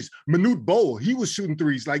shooting threes. Manute Bol, he was shooting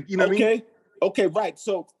threes. Like, you know what I mean? Okay, right.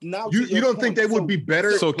 So now you don't think they would be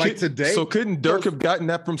better today? So couldn't Dirk have gotten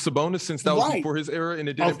that from Sabonis since that was before his era and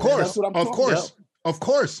it didn't? Of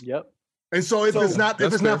course. Yep. And so if it's not for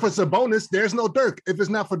Sabonis, there's no Dirk. If it's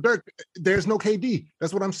not for Dirk, there's no KD.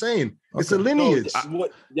 That's what I'm saying. Okay. It's a lineage.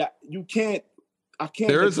 You can't. I can't.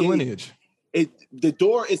 There is a lineage. The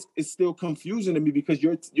door is still confusing to me because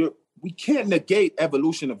we can't negate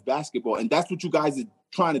evolution of basketball, and that's what you guys are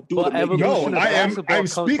trying to do. But I'm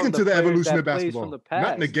speaking to the evolution of basketball,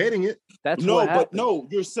 not negating it.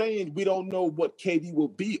 You're saying we don't know what KD will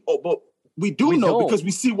be. But we know because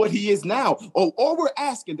we see what he is now. All we're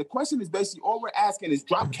asking, the question is basically all we're asking is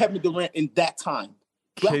drop Kevin Durant in that time.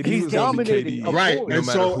 He's dominating, right? And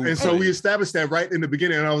so we established that right in the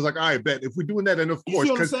beginning, and I was like, all right, bet if we doing that, then of course,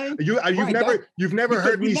 because you've never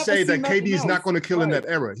heard me say that KD is not going to kill in that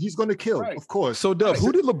era. He's going to kill, of course. So, Dub,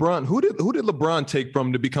 who did LeBron take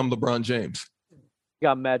from to become LeBron James? You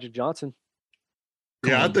got Magic Johnson.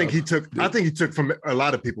 I think he took from a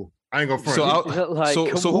lot of people. I ain't gonna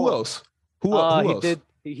front. So who else? Who else?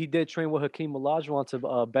 He did train with Hakeem Olajuwon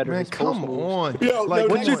to better his post come moves. on.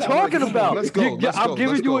 What you talking about? Let's go. I'm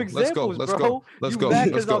giving you examples, bro. Let's go.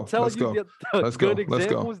 I'm telling you good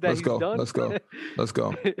examples that he's done. Let's go.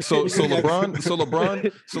 So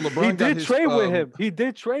LeBron. He did train with him. He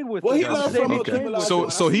did train with him. Well, he learned from Hakeem.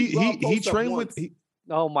 So he trained with.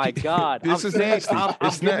 Oh my God! This is nasty. I'm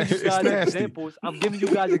giving you guys examples. I'm giving you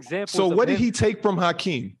guys examples. So what did he take from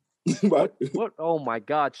Hakeem? What? Oh my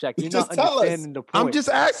God, Shaq! You're just not understanding the point. I'm just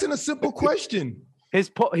asking a simple question.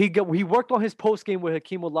 He worked on his post game with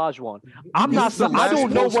Hakeem Olajuwon. I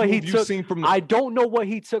don't know what he took. I don't know what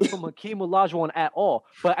he took from Hakeem Olajuwon at all.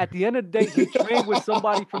 But at the end of the day, he trained with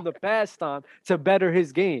somebody from the past time to better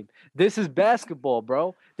his game. This is basketball,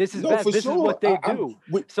 bro. This is is what they do.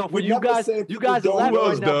 So for you guys laugh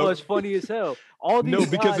right now, but it's funny as hell.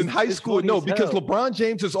 Because in high school, because LeBron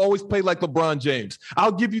James has always played like LeBron James.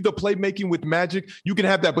 I'll give you the playmaking with Magic. You can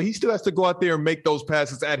have that, but he still has to go out there and make those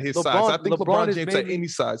passes at his size. I think LeBron James at any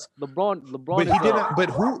size. LeBron. But he didn't. But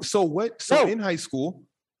who? So what? So in high school.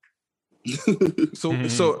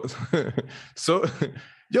 So.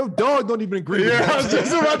 Yo, dog don't even agree with I was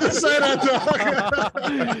just about to say that,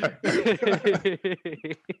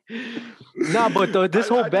 dog. But this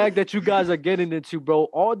whole bag that you guys are getting into, bro,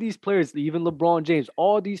 all these players, even LeBron James,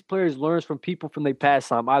 all these players learn from people from their past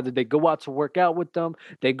time. Either they go out to work out with them,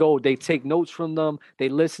 they take notes from them, they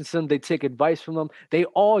listen to them, they take advice from them. They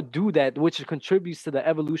all do that, which contributes to the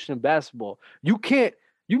evolution of basketball. You're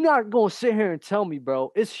not going to sit here and tell me,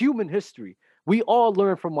 bro, it's human history. We all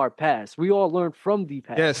learn from our past. We all learn from the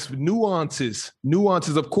past. Yes, nuances.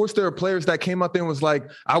 Of course, there are players that came out there and was like,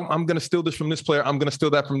 I'm going to steal this from this player. I'm going to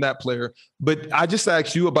steal that from that player. But I just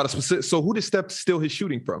asked you about a specific. So who did Steph steal his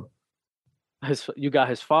shooting from? You got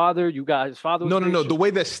his father. No. The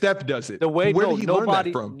way that Steph does it. Where did he learn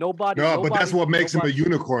that from? But that's what makes him a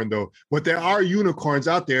unicorn, though. But there are unicorns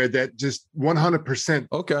out there that just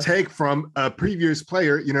 100% take from a previous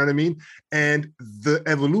player. You know what I mean? And the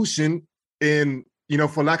evolution in,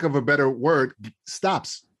 for lack of a better word,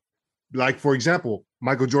 stops. Like, for example,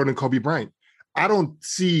 Michael Jordan, Kobe Bryant. I don't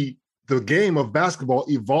see the game of basketball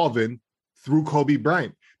evolving through Kobe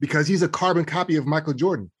Bryant because he's a carbon copy of Michael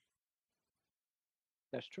Jordan.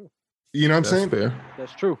 That's true. You know what I'm saying? Fair.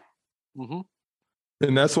 That's true. Mm-hmm.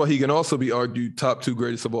 And that's why he can also be argued top 2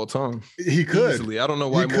 greatest of all time. He could. Easily. I don't know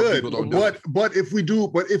why more people don't do it. But if we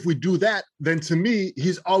do that, then to me,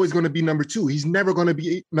 he's always going to be number 2. He's never going to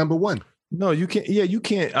be number 1. No, you can't. Yeah, you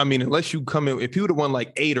can't. I mean, unless you come in, if he would have won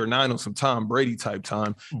like 8 or 9 on some Tom Brady type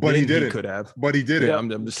time, but he didn't. He coid have. But he did it. I'm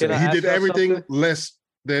just saying. He did everything less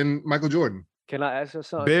than Michael Jordan. Can I ask you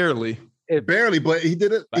something? Barely, but he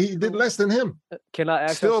did it. He did less than him. Can I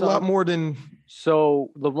ask? Still a lot more than.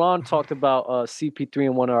 So LeBron talked about CP3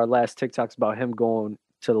 in one of our last TikToks about him going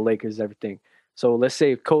to the Lakers, everything. So let's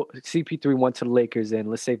say if CP3 went to the Lakers and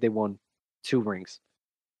let's say they won 2 rings.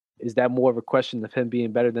 Is that more of a question of him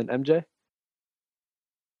being better than MJ?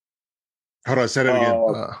 Hold on, say that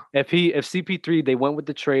again. If CP3 they went with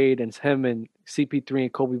the trade and him and CP3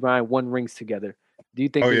 and Kobe Bryant won rings together, do you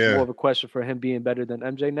think there's more of a question for him being better than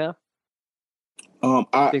MJ now?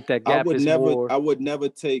 I think that gap is more. I would never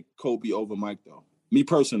take Kobe over Mike though. Me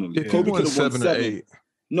personally, yeah, Kobe could have won 7 or 8.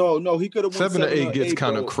 No, he could have won 7 or 8 gets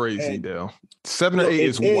kind of crazy, though. 7 or 8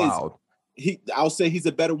 is wild. I'll say he's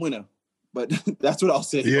a better winner, but that's what I'll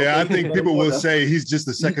say. Yeah, I think people will say he's just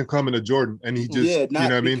the second coming of Jordan, and he just you know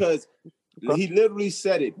what I mean? Because he literally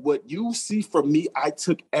said it. What you see from me, I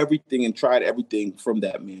took everything and tried everything from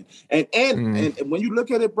that man. And when you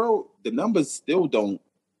look at it, bro, the numbers still don't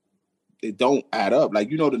add up. Like,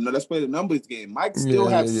 let's play the numbers game. Mike still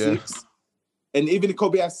has 6. And even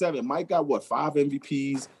Kobe had 7. Mike got what, 5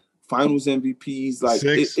 MVPs, Finals MVPs. Like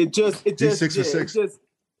 6. It just 6 for 6.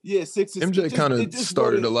 6. MJ kind of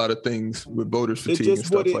started a lot of things with voters fatigue and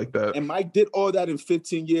stuff like that. And Mike did all that in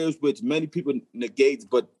 15 years, which many people negate,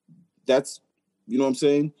 but that's, you know what I'm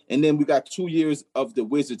saying? And then we got 2 years of the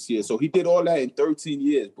Wizards here. So he did all that in 13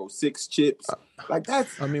 years, bro. 6 chips. Like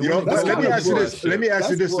that's, I mean, let me ask you this. Let me ask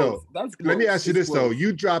you this though. Let me ask you this though.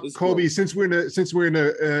 You dropped Kobe since we're in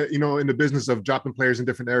the business of dropping players in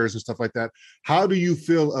different eras and stuff like that. How do you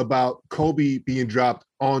feel about Kobe being dropped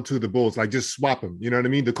onto the Bulls? Like just swap him. You know what I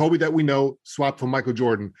mean? The Kobe that we know, swap for Michael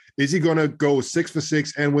Jordan. Is he gonna go 6 for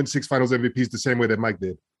 6 and win 6 Finals MVPs the same way that Mike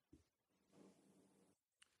did?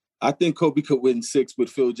 I think Kobe could win 6 with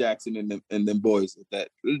Phil Jackson and them boys.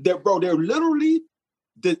 They're literally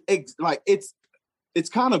it's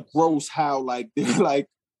kind of gross how like they're like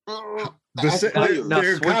it's a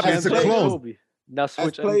clone. Now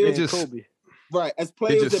switch MJ and Kobe. Right, as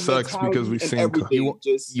players, it just sucks because we've seen.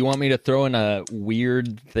 You want me to throw in a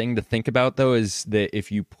weird thing to think about though? Is that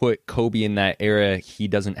if you put Kobe in that era, he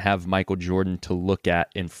doesn't have Michael Jordan to look at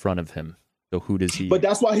in front of him. So who does he? But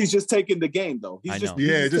that's why he's just taking the game, though. He's just the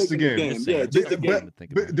game. Yeah, just the game.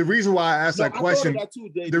 But the reason why I asked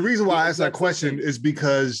that question, is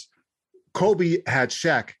because Kobe had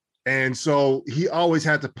Shaq, and so he always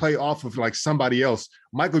had to play off of like somebody else.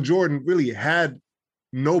 Michael Jordan really had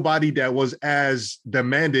nobody that was as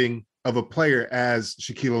demanding of a player as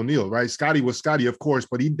Shaquille O'Neal, right? Scotty was Scotty, of course,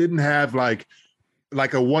 but he didn't have like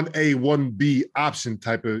a 1A, 1B option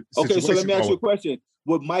type of situation. Okay, so let me ask you a question.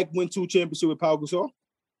 Would Mike win 2 championships with Pau Gasol?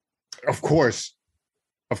 Of course.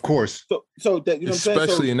 So that, you know,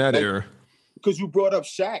 especially in that era, because you brought up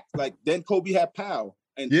Shaq. Like then Kobe had Pau.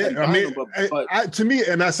 To me,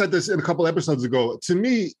 and I said this in a couple episodes ago. To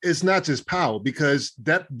me, it's not just Pau because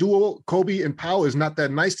that duo, Kobe and Pau, is not that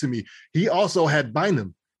nice to me. He also had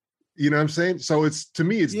Bynum. You know what I'm saying? So it's them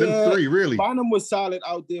 3 really. Bynum was solid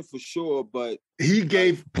out there for sure, but he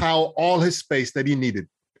gave Pau all his space that he needed.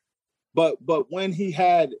 But when he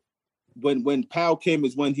had when Powell came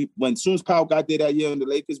is when soon as Powell got there that year in the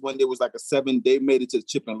Lakers, when there was like a 7, they made it to the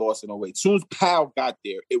chip and loss in 08. Soon as Powell got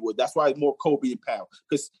there, that's why it's more Kobe and Powell.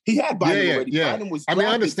 Because he had Bynum already. Yeah. Bynum was I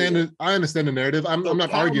understand the narrative. I'm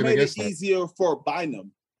not arguing against that. It easier for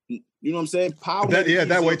Bynum. You know what I'm saying? Powell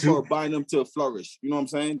that way too. For Bynum to flourish. You know what I'm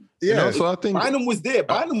saying? Yeah. So I think Bynum was there.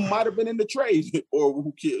 Bynum might have been in the trade or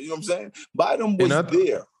who cares? You know what I'm saying? Bynum was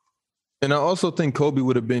there. And I also think Kobe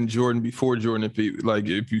would have been Jordan before Jordan if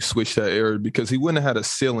you switch that era, because he wouldn't have had a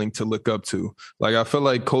ceiling to look up to. Like I feel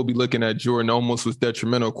like Kobe looking at Jordan almost was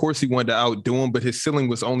detrimental. Of course, he wanted to outdo him, but his ceiling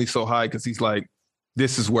was only so high because he's like,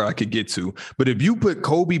 this is where I could get to. But if you put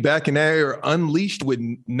Kobe back in that era unleashed with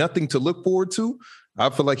nothing to look forward to, I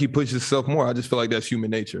feel like he pushes himself more. I just feel like that's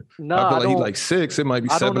human nature. No, I feel like he's like 6. It might be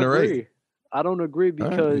 7 or 8. I don't agree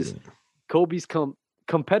because Kobe's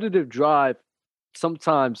competitive drive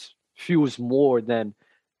sometimes fuels more than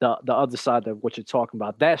the other side of what you're talking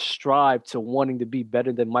about. That strive to wanting to be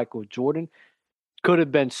better than Michael Jordan could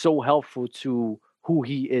have been so helpful to who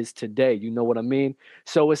he is today. You know what I mean?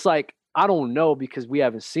 So it's like, I don't know because we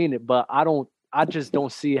haven't seen it, but I just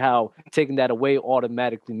don't see how taking that away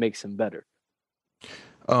automatically makes him better.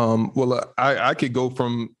 Well, I could go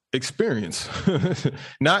from experience,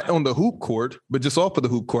 not on the hoop court, but just off of the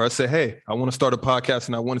hoop court. I said, hey, I want to start a podcast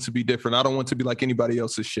and I want it to be different. I don't want it to be like anybody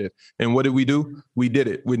else's shit. And what did we do? We did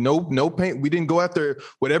it with no paint. We didn't go after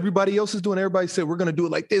what everybody else is doing. Everybody said, we're going to do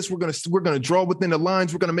it like this. We're going to draw within the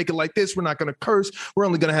lines. We're going to make it like this. We're not going to curse. We're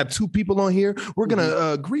only going to have 2 people on here. We're going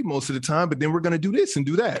to agree most of the time, but then we're going to do this and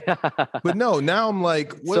do that. But no, now I'm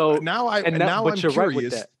like, what? So, now I'm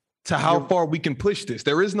curious. Right to how far we can push this.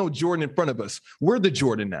 There is no Jordan in front of us. We're the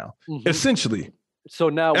Jordan now, essentially. So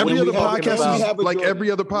now every other podcast is like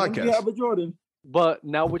every other podcast. We have a Jordan. But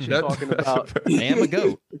now what you're talking about, damn a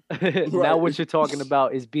goat. Now what you're talking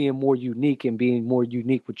about is being more unique and being more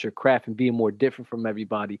unique with your craft and being more different from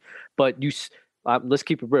everybody. But let's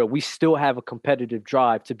keep it real. We still have a competitive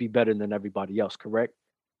drive to be better than everybody else, correct?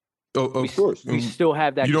 Oh, of course. We still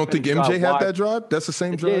have that. You don't think MJ had that drive? That's the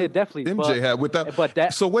same drive? Yeah, definitely. MJ had with that. But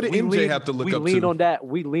that. So what did MJ have to look up to?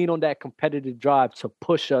 We lean on that competitive drive to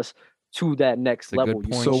push us to that next level.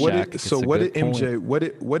 Point, so what did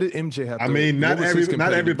MJ have? I mean, not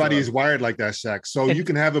everybody is wired like that, Shaq. So you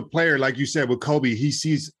can have a player like you said with Kobe. He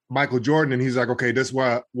sees Michael Jordan and he's like, okay, this is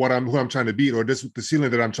who I'm trying to beat, or this is the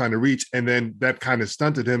ceiling that I'm trying to reach. And then that kind of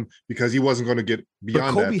stunted him because he wasn't going to get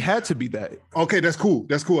beyond that. But Kobe had to be that. Okay, that's cool.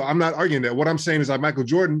 I'm not arguing that. What I'm saying is like Michael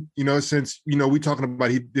Jordan, since we talking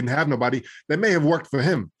about he didn't have nobody, that may have worked for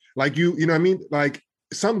him. Like you know what I mean? Like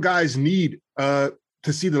some guys need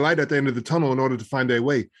to see the light at the end of the tunnel in order to find their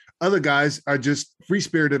way. Other guys are just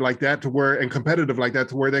free-spirited like that and competitive like that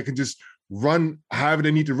to where they can just run however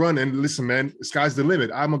they need to run. And listen, man, sky's the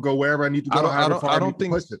limit. I'm gonna go wherever I need to go. I don't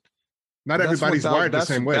think push it. Not everybody's wired the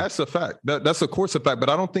same way. That's a fact. That's of course a fact. But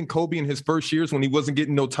I don't think Kobe in his first years when he wasn't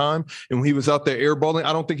getting no time and when he was out there airballing,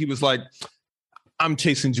 I don't think he was like, I'm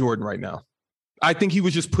chasing Jordan right now. I think he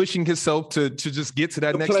was just pushing himself to just get to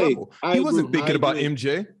that next level. He wasn't thinking about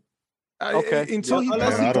MJ. Okay. Until he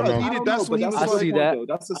needed. That's when he was. I see that.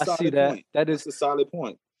 That's a solid point. That is a solid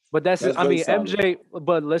point. But MJ.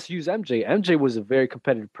 But let's use MJ. MJ was a very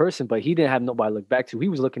competitive person, but he didn't have nobody to look back to. He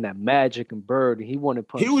was looking at Magic and Bird, and he wanted to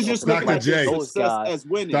punch. He was just looking at those guys as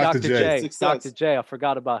winning. Dr. J. I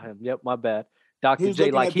forgot about him. Yep, my bad. Dr.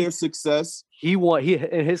 J. Like their success. He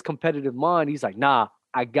in his competitive mind. He's like, nah,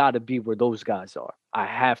 I gotta be where those guys are. I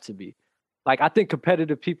have to be. Like, I think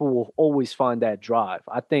competitive people will always find that drive.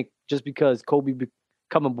 I think just because Kobe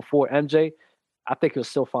coming before MJ, I think he'll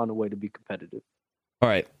still find a way to be competitive. All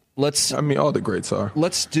right. All the greats are.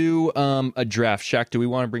 Let's do a draft. Shaq, do we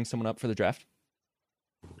want to bring someone up for the draft?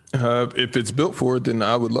 If it's built for it, then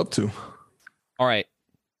I would love to. All right.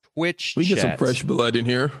 Twitch We get some fresh blood in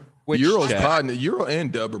here. Euro's podding. Euro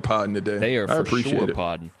and Dub are podding today. They are for sure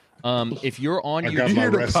podding. If you're on YouTube, you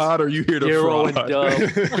hear the pod or you hear the Euro fraud? And Dub.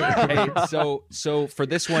 Hey, so for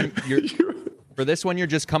this one, you're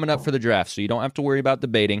just coming up for the draft, so you don't have to worry about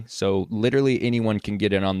debating. So literally anyone can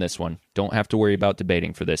get in on this one. Don't have to worry about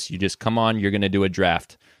debating for this. You just come on. You're going to do a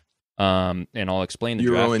draft, and I'll explain the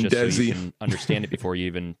Euro draft just Desi. so you can understand it before you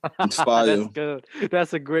even. Inspire. That's good.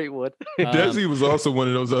 That's a great one. Desi was also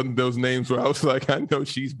one of those names where I was like, I know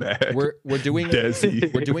she's bad. We're doing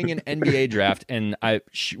Desi. We're doing an NBA draft, and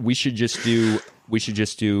we should just do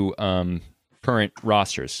current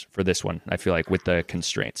rosters for this one. I feel like with the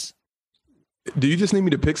constraints. Do you just need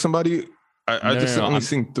me to pick somebody? I just only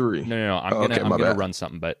seen three. No. I'm gonna run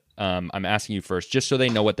something, but I'm asking you first, just so they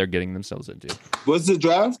know what they're getting themselves into. What's the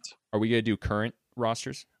draft? Are we gonna do current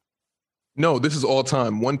rosters? No, this is all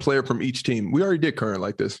time. One player from each team. We already did current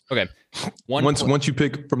like this. Okay. Once you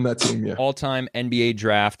pick from that team, yeah. All time NBA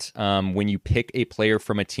draft. When you pick a player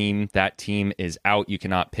from a team, that team is out. You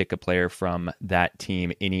cannot pick a player from that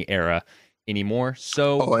team any era anymore.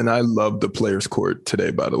 So. And I love the players' court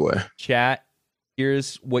today, by the way. Chat.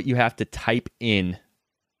 Here's what you have to type in.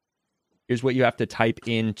 Here's what you have to type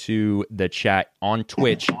into the chat on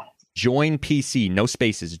Twitch. Join PC, no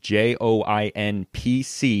spaces,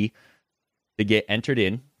 JOIN-PC to get entered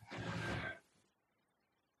in.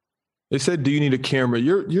 They said, do you need a camera?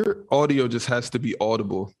 Your audio just has to be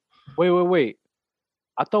audible. Wait.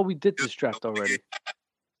 I thought we did this draft already.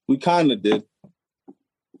 We kind of did.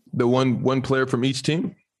 The one player from each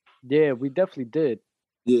team? Yeah, we definitely did.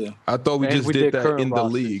 Yeah. I thought we just did that in the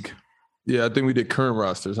rosters. league. Yeah, I think we did current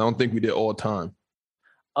rosters. I don't think we did all time.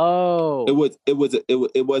 Oh. It wasn't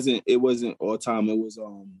all time.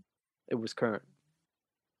 It was current.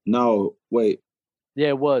 No, wait. Yeah,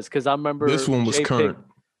 it was, because I remember This one was current.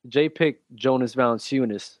 Jay picked Jonas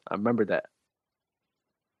Valanciunas. I remember that.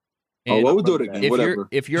 And we'll do it again. Whatever.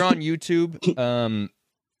 If you're on YouTube,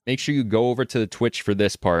 make sure you go over to the Twitch for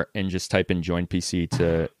this part and just type in join PC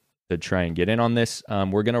to try and get in on this.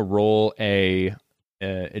 We're gonna roll it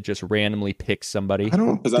just randomly picks somebody. I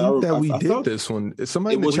don't think that we did this one.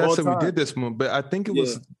 Somebody in the chat said we did this one, but I think it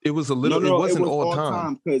was a little. It wasn't all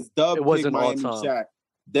time because Dub picked Miami Shaq.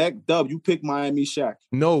 Dub, you picked Miami Shaq.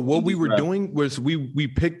 No, what we were doing was we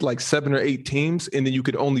picked like 7 or 8 teams, and then you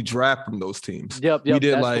could only draft from those teams. Yep. We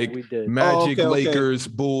did like Magic, Lakers,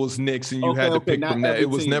 Bulls, Knicks, and you had to pick from that. It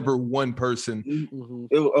was never one person.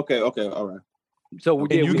 Okay, all right. So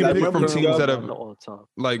you can pick from teams that have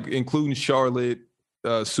like including Charlotte,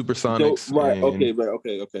 Supersonics. Right. Okay.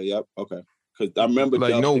 Yep. Okay. Because I remember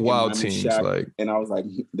like no wild Miami teams, Shaq, like, and I was like,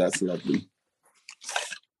 that's lovely.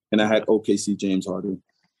 And I had OKC James Harden.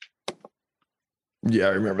 Yeah, I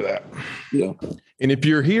remember that. Yeah. And if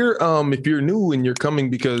you're here, if you're new and you're coming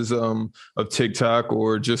because of TikTok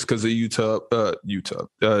or just because of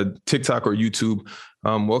TikTok or YouTube,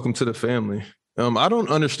 welcome to the family. I don't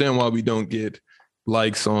understand why we don't get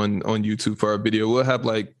likes on YouTube for our video. We'll have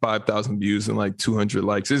like 5,000 views and like 200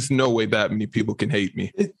 likes. There's no way that many people can hate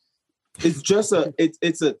me. It's just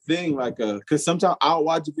it's a thing, like because sometimes I'll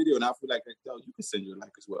watch a video and I feel like, yo, you can send your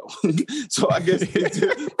like as well. So I guess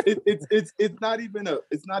it's not even a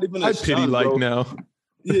I pity like bro. Now.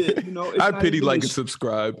 Yeah, I pity like and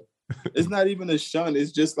subscribe. It's not even a shun.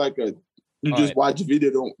 It's just like you just watch a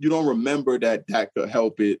video. You don't remember that could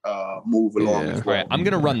help it move along. Yeah. Well. All right, I'm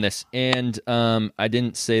gonna run this, and I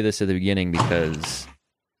didn't say this at the beginning because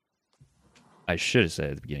I should have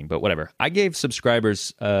said at the beginning, but whatever. I gave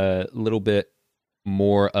subscribers a little bit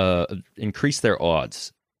more, increase their odds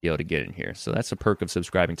to be able to get in here. So that's a perk of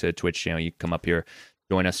subscribing to a Twitch channel. You can come up here,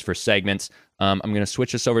 join us for segments. I'm going to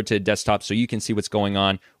switch us over to desktop so you can see what's going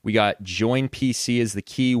on. We got join PC as the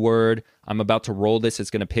keyword. I'm about to roll this.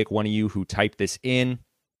 It's going to pick one of you who typed this in.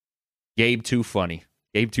 Gabe Too Funny.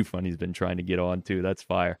 Gabe Too Funny's been trying to get on too. That's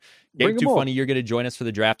fire. Gabe Too Funny, you're going to join us for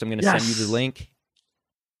the draft. I'm going to send you the link.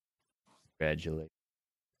 Congratulations.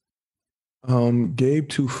 Gabe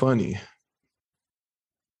Too Funny.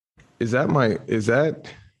 Is that?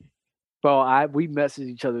 Bro, we message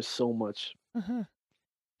each other so much.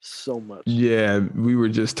 So much. Yeah, we were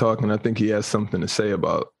just talking. I think he has something to say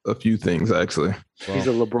about a few things, actually. Well, he's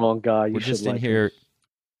a LeBron guy. We're just in here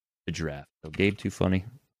to draft. So Gabe Too Funny.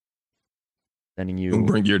 Sending you. Don't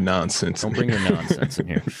bring your nonsense. Don't bring your nonsense in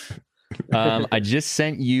here. I just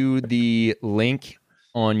sent you the link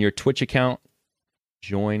on your Twitch account.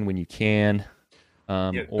 Join when you can.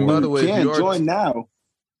 By the way, if you join now.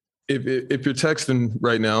 If you're texting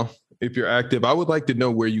right now, if you're active, I would like to know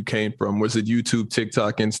where you came from. Was it YouTube,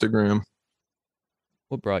 TikTok, Instagram?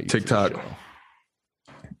 What brought you TikTok? to the show?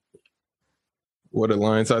 What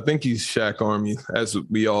alliance? I think he's Shaq Army, as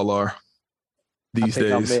we all are these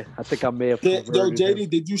days. I think I may have. Yo, JD,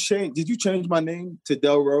 did you change my name to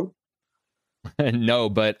Delro? No,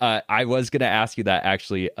 but I was going to ask you that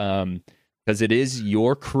actually, because it is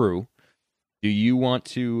your crew. Do you want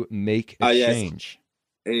to make a change?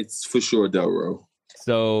 It's for sure Delro.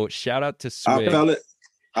 So shout out to Swig.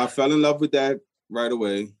 I fell in love with that right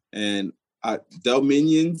away, and Del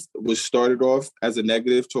Minions was started off as a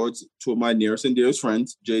negative towards two of my nearest and dearest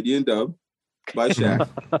friends, JD and Dub, by Shaq,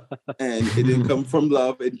 and it didn't come from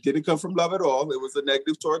love. It didn't come from love at all. It was a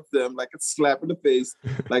negative towards them, like a slap in the face.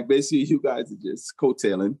 Like basically, you guys are just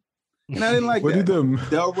coattailing. And I didn't like that.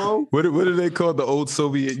 Delro? What do they call the old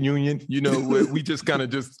Soviet Union? You know, we just kind of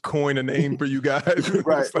just coin a name for you guys.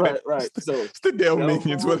 Right. So it's the Del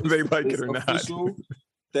Minions, whether they like it or official. not.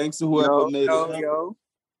 Thanks to whoever made it. Yo.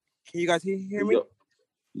 Can you guys hear me?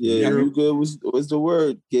 Yeah, you good. What's the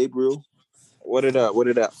word, Gabriel? What it up?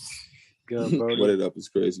 Good, bro. What it up is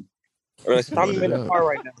crazy. So I'm in the car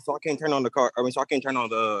right now, so I can't turn on the car. So I can't turn on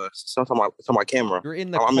the my camera. You're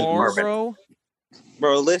in the car, bro.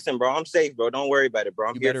 Bro, listen, bro. I'm safe, bro. Don't worry about it, bro.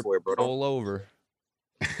 I'm here for it, bro. Pull over.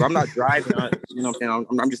 Bro, I'm not driving. You know what I'm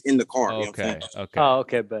saying? I'm just in the car. Okay. You know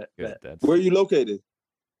Okay. Bet. Where are you located?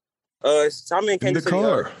 So I'm in Kansas City.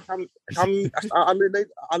 car. I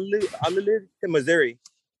live in Missouri.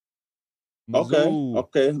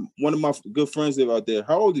 Okay. One of my good friends live out there.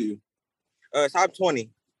 How old are you? So I'm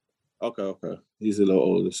 20. Okay. He's a little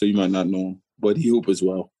older, so you might not know him, but he hoop as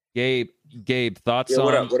well. Gabe, thoughts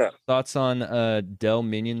what on up? Thoughts on Del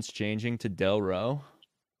Minions changing to Del Row?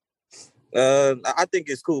 I think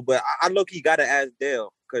it's cool, but I low-key gotta ask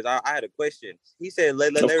Del because I had a question. He said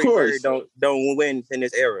Larry Bird don't win in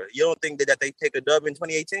this era. You don't think that they take a dub in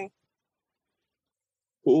 2018?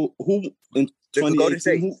 Who in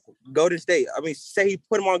 2018? Golden State. I mean, say he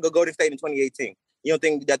put them on Golden State in 2018. You don't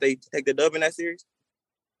think that they take the dub in that series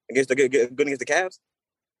against the Cavs?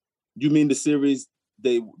 You mean the series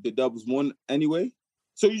the Dubs won anyway?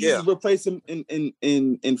 So you just replace him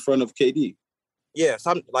in front of KD. Yeah, so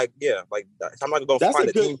I'm not gonna find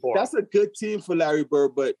a team for him. That's a good team for Larry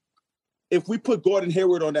Bird, but if we put Gordon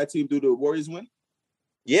Hayward on that team, do the Warriors win?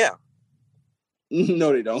 Yeah.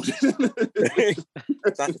 No, they don't. I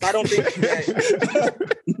don't think that.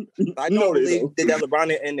 I don't believe that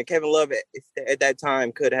LeBron and the Kevin Love at that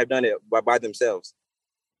time could have done it by themselves.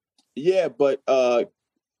 Yeah, but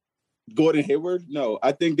Gordon Hayward, no.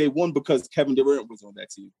 I think they won because Kevin Durant was on that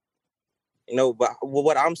team. You know, but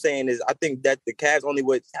what I'm saying is I think that the Cavs only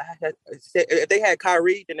would if they had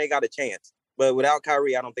Kyrie, then they got a chance. But without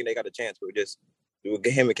Kyrie, I don't think they got a chance. We just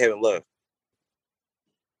him and Kevin Love.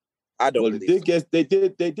 I don't believe they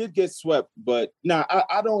did get swept, but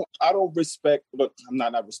I don't respect. Look,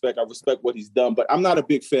 I respect what he's done, but I'm not a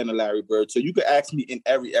big fan of Larry Bird. So you could ask me in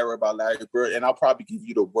every era about Larry Bird, and I'll probably give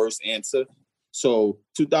you the worst answer. So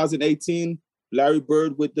 2018, Larry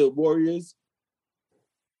Bird with the Warriors.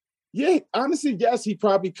 Yeah, honestly, yes, he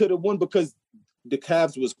probably could have won because the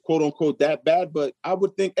Cavs was quote unquote that bad. But I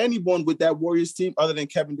would think anyone with that Warriors team, other than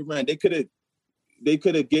Kevin Durant, they could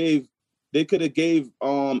have gave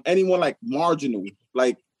anyone like marginal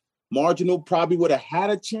probably would have had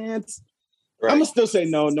a chance. Right. I'm gonna still say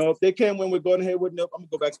no. If they can't win with Gordon Hayward, nope. I'm gonna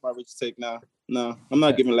go back to my rich take now. No, I'm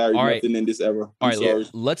not giving Larry nothing in this era. I'm sorry.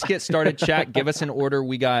 Let's get started. Shaq, give us an order.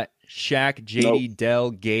 We got Shaq, JD,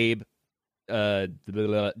 Dell, Gabe,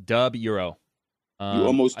 Dub, Euro. You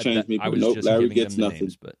almost changed me, but nope. Larry gets nothing.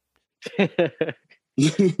 Names, but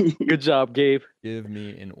Good job, Gabe. Give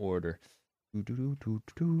me an order. You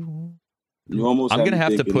almost I'm had gonna me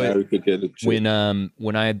have to thinking put Larry could get a chip.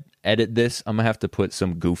 when I edit this, I'm gonna have to put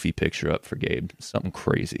some goofy picture up for Gabe. Something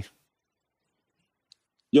crazy.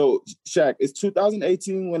 Yo, Shaq, it's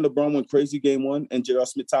 2018 when LeBron went crazy game 1 and J.R.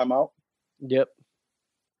 Smith timeout. Yep.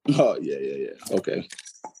 Oh yeah. Okay.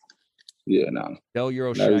 Yeah, nah. Del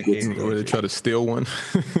Euro Larry Shaq gets Gabe. Where they try to steal one.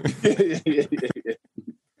 yeah.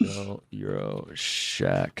 Del Euro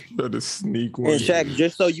Shaq. Try to sneak one. And Shaq,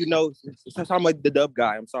 just so you know, since I'm like the dub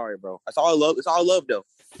guy, I'm sorry, bro. It's all love. It's all love, though.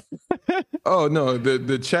 Oh no,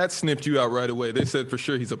 the chat snipped you out right away. They said for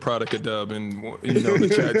sure he's a product of Dub, and you know the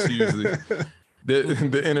chat's usually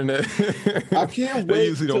the internet. I can't They wait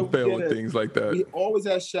usually till don't we fail get with a- things like that. We always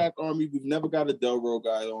had Shaq Army. We've never got a Delro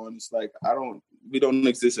guy on. It's like we don't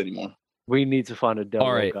exist anymore. We need to find a Delro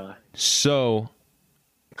All right. guy. So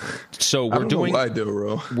I we're don't doing know why,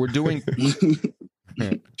 Delro. we're doing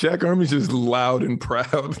Jack Army's just loud and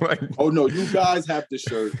proud. Like, Oh no, you guys have the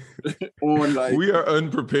shirt on. Like we are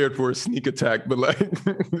unprepared for a sneak attack, but like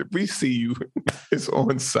if we see you, it's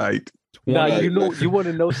on site. Now Like- you want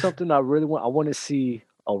to know something I really want. I want to see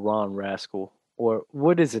a Ron Rascal, or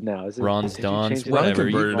what is it now? Is it Ron's did you Dons, change it? whatever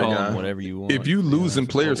you converted it, call yeah. them, whatever you want. If you lose in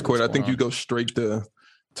Yeah, players' what's court, I going think you on? go straight to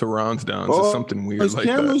rounds down. Oh, It's something weird his like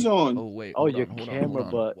camera's that. on. Oh wait. Oh, hold your on, hold on, camera, hold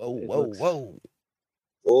on. but Whoa, it whoa, looks- whoa.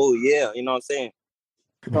 Oh yeah, you know what I'm saying,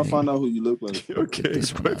 I'll find out who you look like. Okay,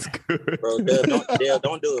 This one that's out. good. bro? Dale,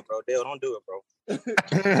 don't do it, bro. Dale, don't do it, bro.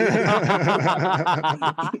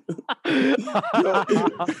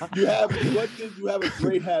 You have one thing. You have a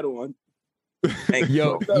great hat on. Thank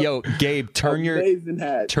you, bro. Yo, Gabe, turn Amazing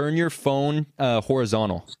hat. your phone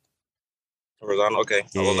horizontal. Rosanna, okay.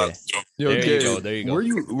 Hold on. Yo, There you Gabe, go, there you go.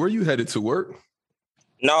 Where you headed to work?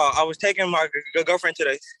 No, I was taking my girlfriend to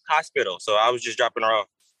the hospital, so I was just dropping her off.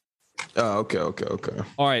 Oh, okay.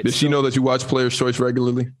 All right. Did she know that you watch Players' Choice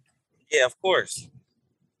regularly? Yeah, of course.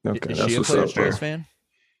 Okay, Is that's she a what's Players' up, bro. Choice fan?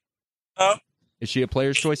 Huh? Is she a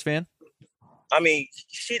Players' Choice fan? I mean,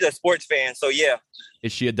 she's a sports fan, so yeah.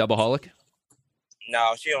 Is she a doubleaholic?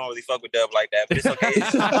 No, she don't really fuck with Dub like that, but it's okay.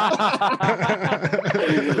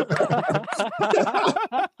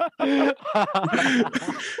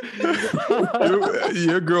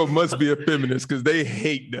 Your girl must be a feminist because they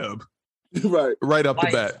hate Dub Right. right off the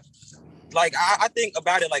Like- bat. Like I think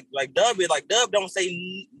about it, like Dub is like Dub don't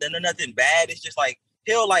say nothing bad. It's just like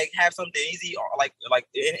he'll like have something easy or like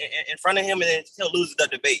in front of him, and then he'll lose the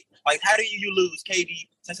debate. Like, how do you lose KD,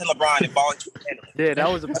 since LeBron and ball? Yeah, that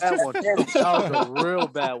was a bad one. That was a real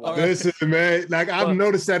bad one. Listen, man, like I've But-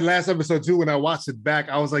 noticed that last episode too. When I watched it back,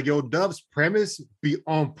 I was like, "Yo, Dub's premise be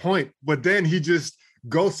on point," but then he just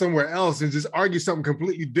goes somewhere else and just argue something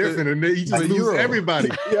completely different, and then he just But loses Euro. everybody.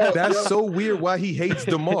 That's so weird why he hates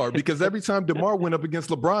DeMar, because every time DeMar went up against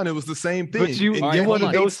LeBron, it was the same thing. But you- And you yet wanna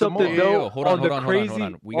he know hates something, DeMar. though? Hold on. On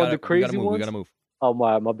the We on gotta the crazy move. We ones? gotta move. Oh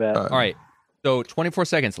my bad. Uh, All right. So 24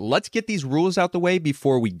 seconds. Let's get these rules out the way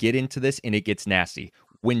before we get into this and it gets nasty.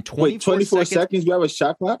 When 24, Wait, 24 seconds, seconds? You have a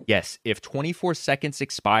shot clock? yes, if 24 seconds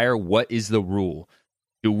expire, what is the rule?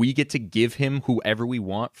 Do we get to give him whoever we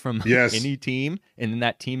want from Yes. any team, and then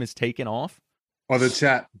that team is taken off? Or the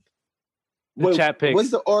chat. The chat picks.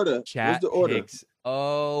 What's the order? Chat What's the order? picks.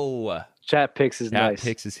 Oh, Chat picks is chat nice.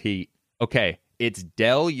 picks is heat. Okay, it's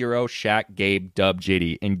Del, Euro, Shaq, Gabe, Dub,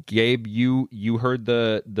 JD, and Gabe. You heard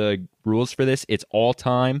the rules for this. It's all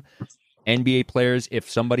time NBA players. If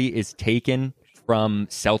somebody is taken from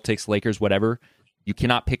Celtics, Lakers, whatever, you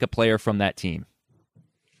cannot pick a player from that team.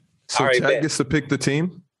 So All right, Chat bet. gets to pick the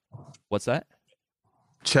team? What's that?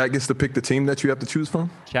 Chat gets to pick the team that you have to choose from?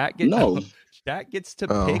 Chat No. Chat gets to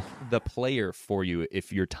Oh. pick the player for you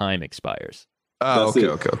if your time expires. Oh, That's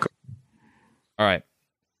okay. it. All right.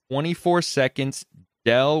 24 seconds.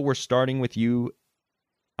 Del, we're starting with you.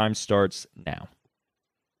 Time starts now.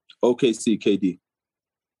 OKC, KD.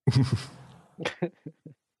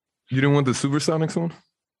 You didn't want the Supersonics one?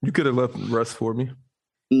 You could have left Russ for me.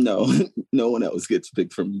 No, no one else gets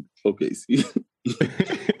picked from OKC.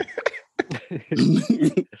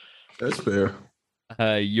 That's fair.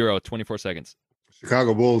 Euro, 24 seconds.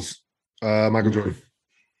 Chicago Bulls. Michael Jordan.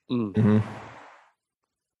 Mm.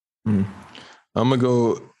 Mm-hmm. I'm gonna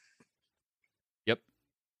go.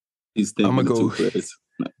 He's thinking I'ma of two go- players,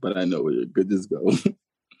 but I know where you're good. Just go.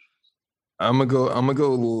 I'm gonna go.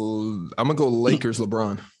 Lakers.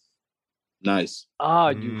 LeBron. Nice.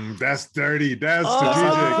 You That's dirty. That's Oh. That's how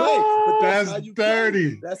you strategic. play. But That's how you dirty.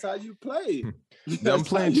 Play. That's how you play. I'm That's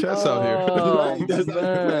playing how you- chess out here. Oh, Right, that's how you play.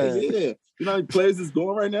 man. Yeah. You know how many players is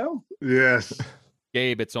going right now? Yes.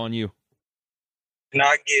 Gabe, it's on you. Can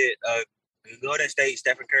I get Golden State,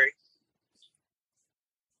 Stephen Curry?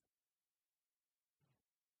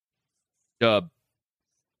 Dub.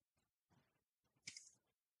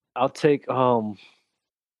 I'll take God.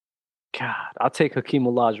 I'll take Hakeem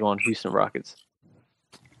Olajuwon, Houston Rockets.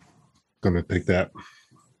 Gonna pick that.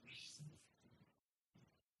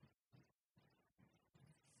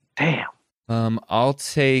 Damn. I'll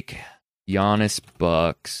take Giannis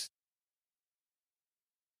Bucks.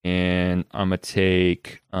 And I'm gonna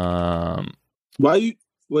take Why you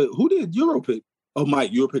wait? Who did Euro pick? Oh,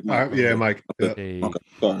 Mike, Euro pick Mike. Yeah, Mike. Yeah. take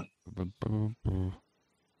Sorry.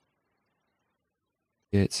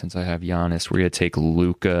 it since I have Giannis. We're gonna take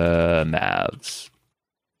Luka Mavs.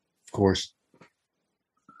 Of course.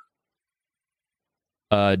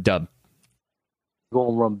 Dub.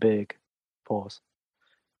 Gonna run big. Pause.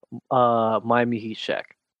 Miami Heat Shaq.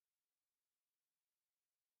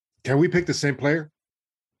 Can we pick the same player?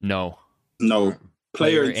 No. No.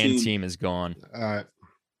 Player and and team. team is gone. All right.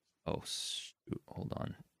 Oh, shoot. Hold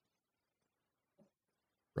on.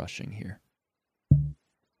 Rushing here.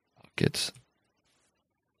 Pockets.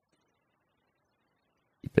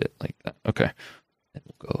 Keep it like that. Okay. And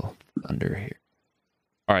we'll go under here.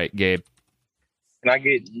 All right, Gabe. Can I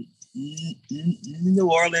get New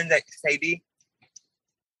Orleans at KD?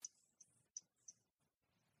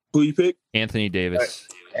 Who you pick? Anthony Davis.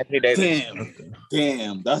 Anthony Davis.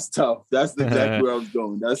 Damn. That's tough. That's exactly where I was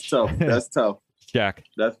going. That's tough. That's tough. Shaq.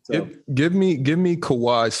 That's tough. Give me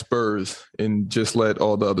Kawhi Spurs and just let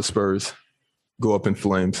all the other Spurs go up in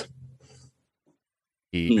flames.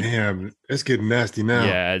 Heat. Damn, it's getting nasty now.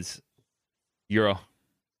 Yeah, it's Euro.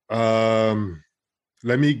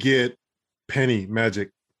 Let me get Penny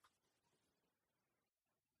Magic.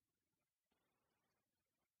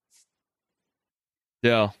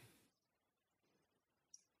 Dell.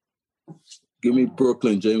 Give me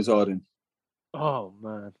Brooklyn, James Harden. Oh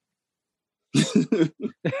man. I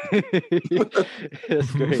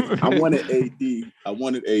That's great.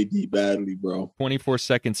 wanted AD badly, bro. 24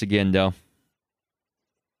 seconds again, Dell.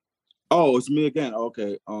 Oh, it's me again.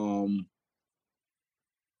 Okay.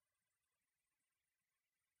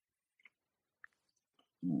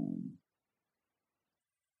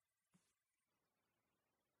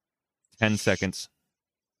 10 seconds. Is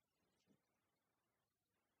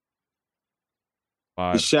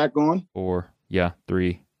 5, Shaq on? 4. Yeah.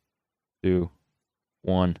 3, 2,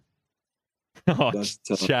 1. Oh, That's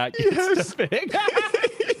tough. Shaq. Yes. Big.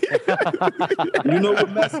 You know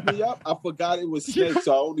what messed me up? I forgot it was Snake,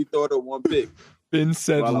 so I only thought of one pick. Finn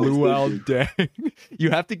said While I was Luau thinking. Dang. You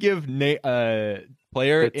have to give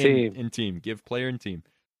player The team. and team. Give player and team.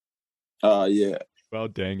 Yeah. Well,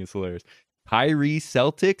 dang, it's hilarious. Kyrie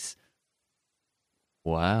Celtics.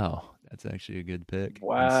 Wow, that's actually a good pick. And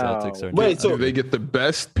Wow. Celtics are Wait, So so- they get the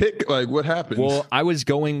best pick? Like, what happens? well, I was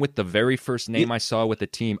going with the very first name I saw with the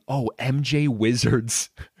team. Oh, MJ Wizards.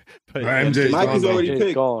 But MJ's Mike is gone, already Jay's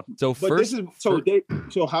picked. gone. so But first, this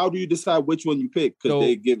is so how do you decide which one you pick? Because So,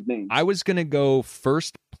 they give names. I was gonna go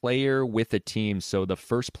first player with a team. So the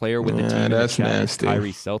first player with a Yeah, team in the that's chat is nasty.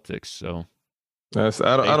 Kyrie Celtics. So I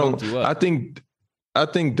They don't. hooked you up. I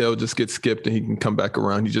think they'll just get skipped and he can come back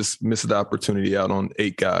around. He just missed the opportunity out on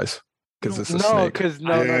 8 guys because it's a No, snake. because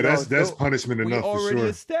Yeah, that's Go, punishment we enough for already sure.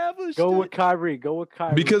 established. go it. with Kyrie. Go with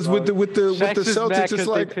Kyrie. Because bro. with the Shaq's just mad Celtics, 'cause it's they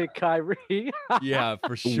like picked Kyrie. Yeah,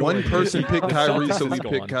 for sure. one person picked The Kyrie, Celtics so is we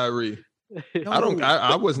gone. picked Kyrie. No,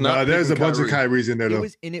 I was not. No, there's a picking bunch of Kyrie. Kyries in there It though.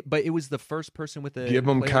 was in it, but it was the first person with a Give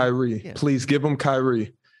him player. Kyrie, Yeah. please. Give him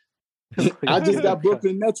Kyrie. I just got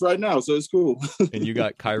Brooklyn Nets right now, so it's cool. And you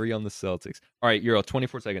got Kyrie on the Celtics. All right, Euro,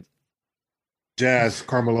 24 seconds. Jazz,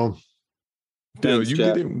 Carmelo. Dude, Thanks, you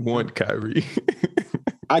Jack. didn't want Kyrie.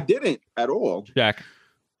 I didn't at all, Shaq.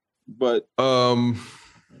 but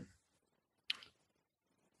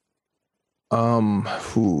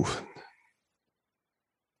whew.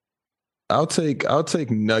 I'll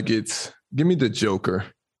take Nuggets. Give me the Joker.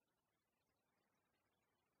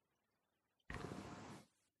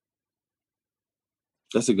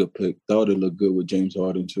 that's a good pick. Thought it looked good with James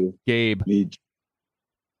Harden too. Gabe. Need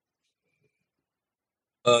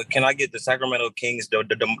Can I get the Sacramento Kings, the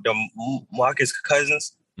Marcus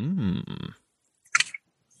Cousins?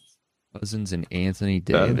 Cousins and Anthony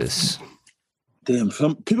Davis. damn.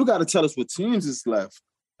 Some people got to tell us what teams is left.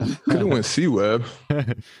 Could have went C-Web.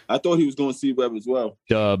 I thought he was going to see Webb as well.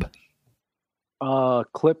 Dub.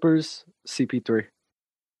 Clippers, CP3.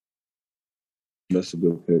 That's a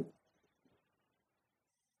good pick.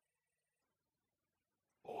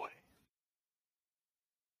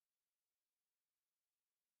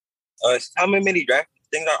 How many draft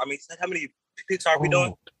things are? I mean, how many picks are we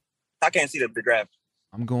doing? I can't see the draft.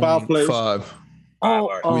 I'm going 5 players. 5. All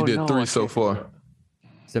right. We did no, 3 I so can't do far. that.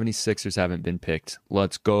 76ers haven't been picked.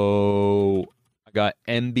 Let's go. I got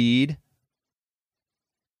Embiid,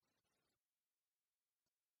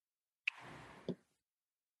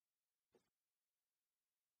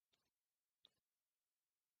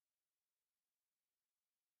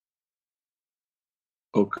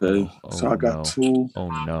 Okay. So I got no. 2. Oh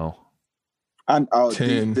no. Oh,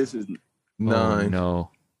 10. this is 9, Oh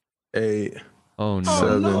no. 8, Oh no.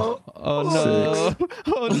 7, Oh no.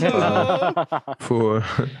 Oh no. 4,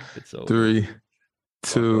 It's over. 3,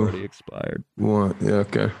 Clock already 2, expired. 1. Yeah,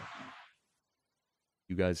 okay.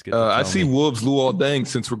 You guys get to I tell see me. Wolves Luol Deng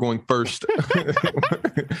since we're going first. Are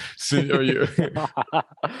you?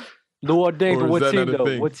 Luol Deng, Or but is what that team not a though?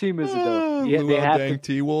 thing? What team is it though? Yeah, they Luol have Deng to.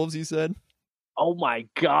 T-Wolves, you said? Oh my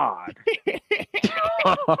god.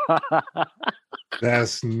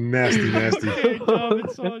 That's nasty. Okay, Dom,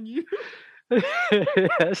 it's on you.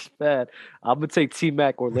 That's bad. I'm gonna take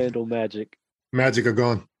T-Mac Orlando Magic. Magic are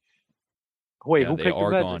gone. Wait, Yeah, who they picked the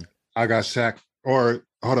are Magic? gone. I got Shaq. Or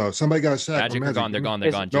hold on, somebody got Shaq. Magic or are Magic. gone. They're gone. They're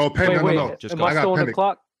It's- gone. No, Just, Penn. Wait, No, wait. no. Just Am go. I I got still on the Pennick.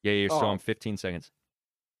 clock? Yeah, you're still Oh. on 15 seconds.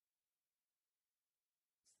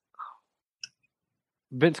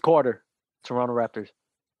 Vince Carter, Toronto Raptors.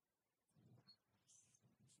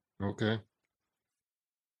 Okay.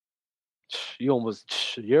 You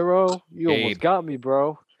almost Euro. You Gabe. almost got me,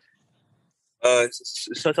 bro.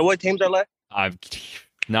 So what teams are left? I've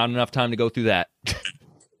not enough time to go through that.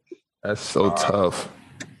 That's so tough.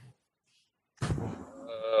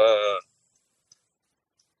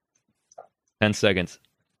 10 seconds.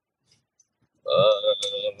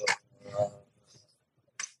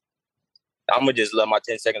 I'm gonna just let my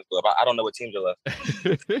 10 seconds go up. I don't know what teams are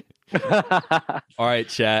left. All right,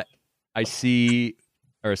 chat. I see,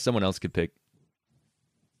 or someone else could pick.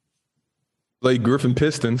 Blake Griffin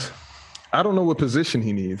Pistons. I don't know what position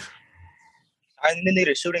he needs. I need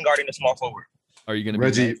a shooting guard and a small forward. Are you going to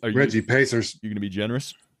Reggie. be Reggie Pacers. You going to be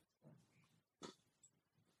generous?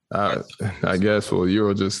 I guess. Well,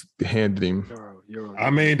 Euro just handed him. Euro. I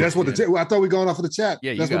mean, that's what the. I thought we going off of the chat.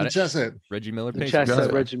 Yeah, you that's got what the it. chat said. Reggie Miller The Pacers. chat Got said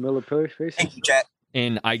it. Reggie Miller Pacers. Thank you, chat.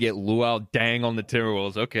 And I get Luau Dang on the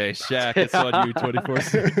Timberwolves. Okay, Shaq, it's on you. 24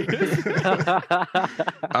 seconds.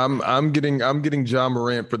 I'm getting John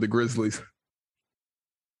Morant for the Grizzlies.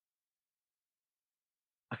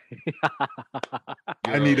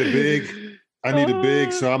 I need a big.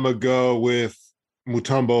 So I'm gonna go with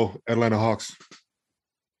Mutombo, Atlanta Hawks.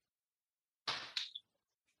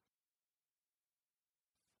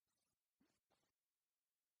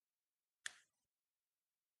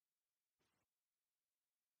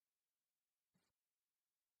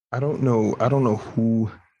 I don't know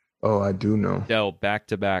who. Oh, I do know. Dell, back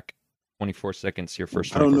to back. 24 seconds. Your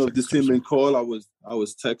first. I don't 24 know if this seconds. team been called. I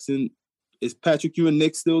was texting. Is Patrick Ewing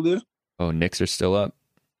Nick still there? Oh, Knicks are still up.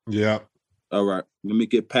 Yeah. All right. Let me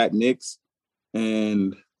get Pat Nix.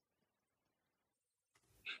 And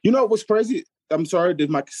you know what's crazy? I'm sorry, did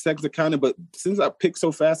my seconds are counted, but since I picked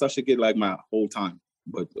so fast, I should get like my whole time.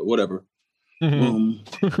 But whatever.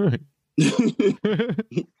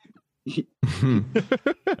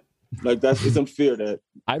 Like it's unfair that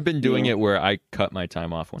I've been doing Yeah. it where I cut my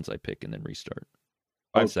time off once I pick and then restart.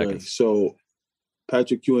 5 seconds. So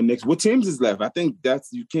Patrick Ewing Nick. What teams is left? I think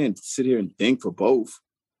you can't sit here and think for both.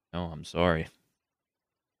 No, I'm sorry.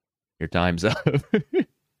 Your time's up. I'm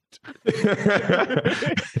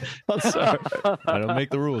sorry. I don't make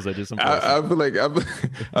the rules. I just enforce I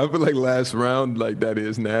feel like last round like that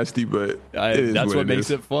is nasty, but them. it is That's what it makes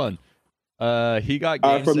is. it fun. He got All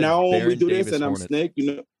game right, from said now on, we Baron do this, Davis and I'm Hornets. Snake.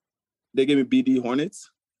 You know, they gave me BD Hornets.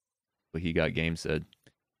 But he got game said.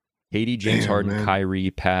 Haiti, James Damn, Harden, man.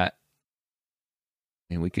 Kyrie, Pat.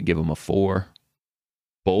 And we could give him a 4.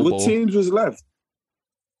 What teams was left?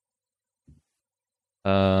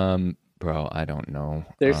 Bro, I don't know.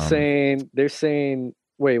 They're saying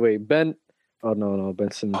wait, Ben. Oh no,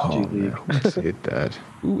 Ben Simmons G Oh, League. man, who said that?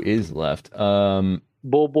 Who is left? Bull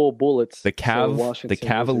Bullets. The So Washington the Wizards.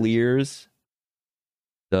 Cavaliers.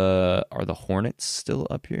 Are the Hornets still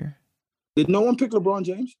up here? Did no one pick LeBron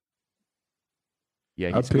James? Yeah,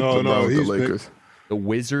 I he's picked No, LeBron with the he's Lakers. the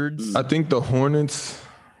Wizards. I think the Hornets.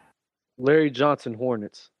 Larry Johnson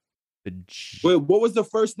Hornets. Wait, what was the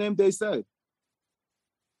first name they said?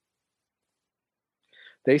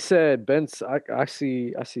 They said Ben. I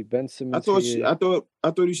see Ben Simmons. I thought here. I thought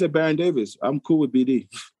you said Baron Davis. I'm cool with BD.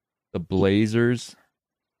 the Blazers.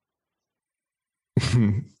 So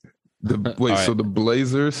right. the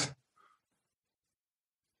Blazers.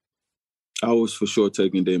 I was for sure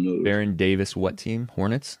taking Dame Lillard. Baron Davis, what team?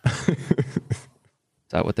 Hornets? Is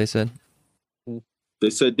that what they said? They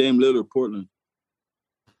said Dame Lillard, Portland.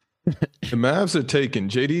 The Mavs are taken.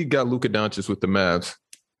 JD got Luka Doncic with the Mavs.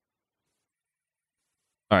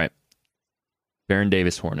 All right. Baron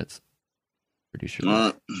Davis, Hornets. Pretty sure. All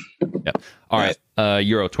right. Yep. All right.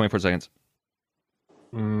 Euro, 24 seconds.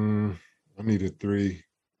 I need a 3.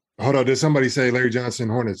 Hold on. Did somebody say Larry Johnson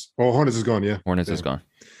Hornets? Oh, Hornets is gone. Yeah. Hornets Yeah. is gone.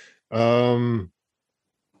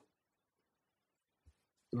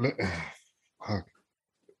 Fuck.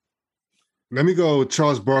 Let me go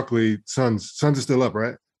Charles Barkley. Suns are still up,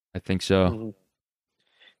 right? I think so. Mhm.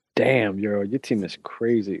 Damn, your team is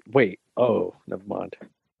crazy. Wait, never mind.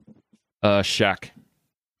 Shaq.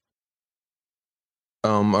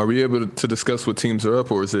 Are we able to discuss what teams are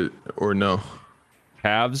up, or no?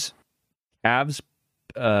 Cavs,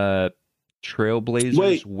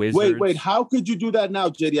 Trailblazers, Wizards. Wait. How could you do that now,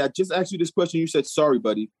 JD? I just asked you this question. You said sorry,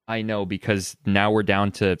 buddy. I know, because now we're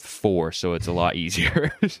down to 4, so it's a lot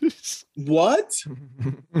easier. What?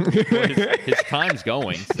 Well, his time's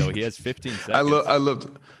going, so he has 15 seconds. I love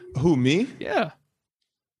who, me? Yeah.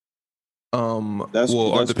 Are That's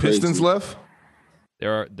the Pistons crazy. left?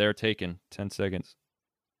 They're taken 10 seconds.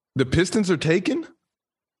 The Pistons are taken?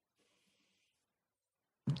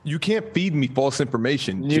 You can't feed me false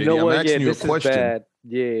information, You JD. know what? I'm asking you a This is question. bad.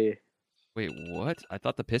 Yeah. Wait, what? I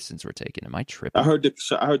thought the Pistons were taken. Am I tripping? I heard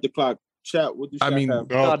the clock. Chat. What do I Shaq mean, have?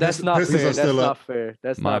 No, that's not Pistons fair. are That's still not up. fair.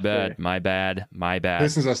 That's My not bad. fair. My bad. My bad.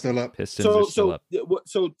 Pistons are still up. Pistons are still up.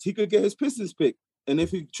 So he could get his Pistons pick, and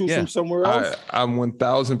if he choose from somewhere else, I'm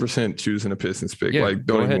 1,000% choosing a Pistons pick. Yeah, Like,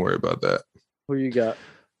 go don't even ahead. worry about that. Who you got?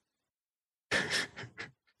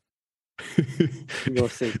 You gonna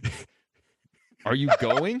say? Are you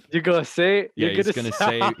going? You gonna say it? Yeah, You're he's gonna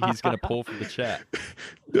say he's gonna pull from the chat.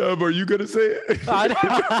 Dub, are you gonna say it?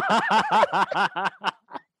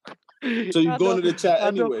 So you're going to the chat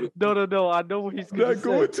anyway. No. I know what he's I'm gonna not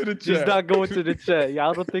going say. to the chat. He's not going to the chat. Yeah,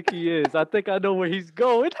 I don't think he is. I think I know where he's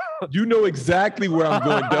going. You know exactly where I'm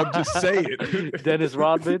going, Dub. Just say it. Dennis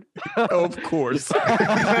Rodman. Of course.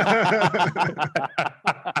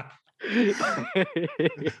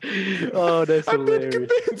 Oh, that's I've been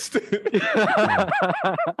hilarious. convinced.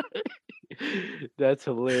 That's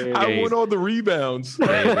hilarious. I want all the rebounds.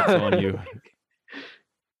 Hey, that's on you.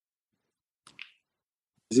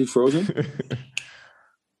 Is he frozen?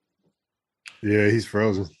 Yeah, he's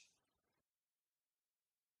frozen.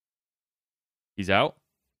 He's out.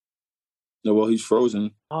 No, well, he's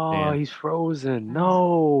frozen. Oh, Damn. he's frozen. No.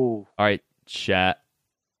 All right, chat.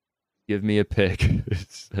 Give me a pick.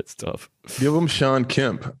 That's tough. Give him Sean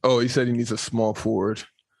Kemp. Oh, he said he needs a small forward.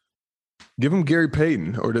 Give him Gary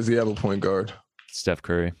Payton, or does he have a point guard? Steph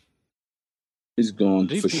Curry. He's gone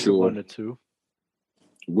for sure. 1 or 2.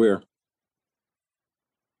 Where?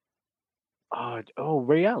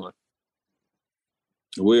 Ray Allen.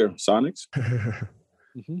 Where? Sonics?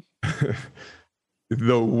 Mhm.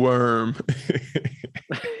 The worm.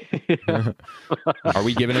 Are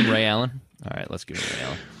we giving him Ray Allen? All right, let's give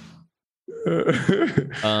him Ray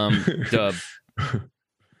Allen. Dub.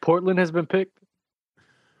 Portland has been picked.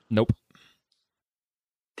 Nope.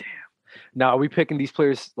 Now, are we picking these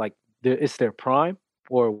players like it's their prime,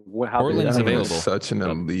 or how? Portland's That available. is such an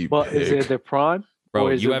elite But pick. is it their prime? Bro,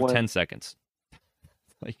 Or is you it have when- 10 seconds.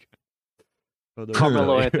 Like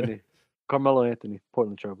Carmelo Anthony. Carmelo Anthony.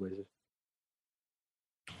 Portland Trailblazers.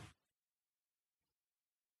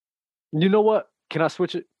 You know what? Can I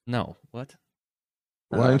switch it? No. What?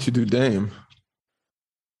 Why didn't you do Dame?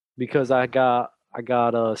 Because I got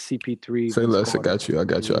CP3. Say Vince less. I Carter.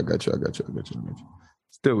 got you.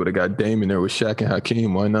 Still would have got Dame in there with Shaq and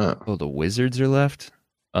Hakeem. Why not? Oh, the Wizards are left?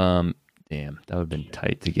 Damn, that would have been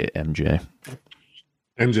tight to get MJ.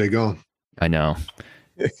 MJ gone. I know.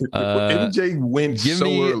 MJ went Give so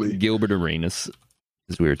me early. Gilbert Arenas,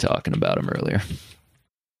 as we were talking about him earlier.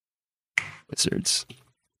 Wizards.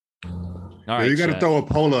 All right, You got to chat. throw a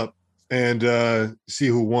poll up and see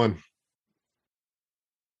who won.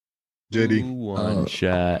 JD. Who won,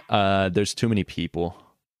 chat? There's too many people.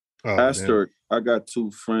 Oh, damn. Asterisk. I got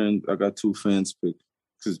two fans picked.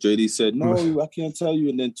 Because JD said, no, I can't tell you.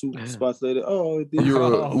 And then 2 spots later, it did.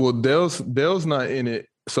 Well, Dell's not in it,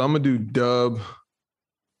 so I'm gonna do Dub.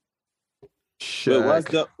 Wait,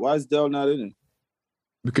 Shaq, why is Dell not in it?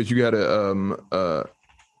 because you got a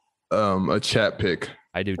chat pick.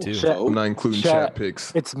 I do too. Shaq- I'm not including Shaq. chat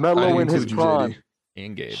picks. It's I Melo didn't in his include you, prime. JD.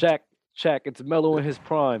 Engage. Shaq, it's Melo in his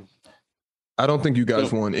prime. I don't think you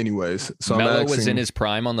guys won anyways. So Melo I'm asking, was in his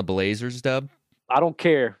prime on the Blazers, Dub. I don't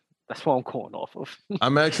care. That's what I'm going off of.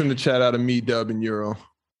 I'm asking the chat out of me, Dub, and Euro.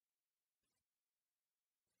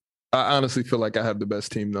 I honestly feel like I have the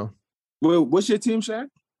best team, though. Well, what's your team, Shaq?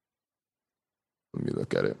 Let me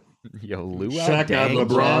look at it. Yo, Lou Shaq had Dang,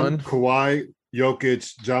 LeBron, Kawhi,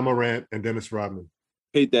 Jokic, John Morant, and Dennis Rodman.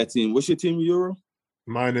 Hate that team. What's your team, Euro?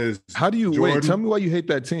 Mine is How do you wait? Jordan. Tell me why you hate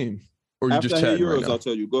that team, or you After just I hear chatting right Euros, now? I'll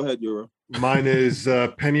tell you. Go ahead, Euro. Mine is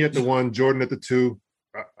Penny at the 1, Jordan at the 2.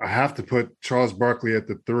 I have to put Charles Barkley at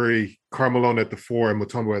the 3, Carmelo at the 4, and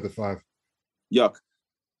Mutombo at the 5. Yuck.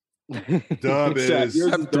 Dub Shaq, is yours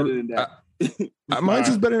is Have better three- than that. Mine's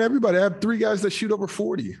is better than everybody. I have 3 guys that shoot over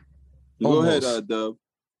 40. Go ahead, Almost. Dub.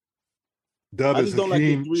 Dub I is just don't like the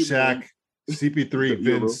Hakeem, three, Shaq, man. CP3,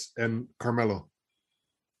 Euro. Vince, and Carmelo.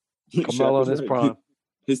 Carmelo in his prime.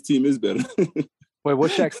 His team is better. Wait,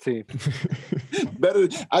 what's Shaq's team? Better.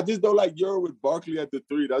 I just don't like Euro with Barkley at the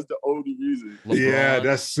 3. That's the only reason. Yeah, LeBron,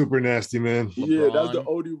 that's super nasty, man. Yeah, that's the LeBron.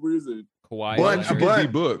 only reason. Kawhi But- Leonard. but-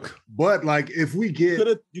 D-Book. But like, if we get,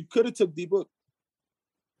 You could have took D-Book.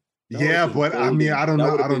 yeah, but I mean, I don't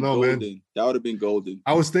know, man. That would have been golden.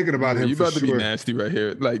 I was thinking about him. You for about to be sure. nasty right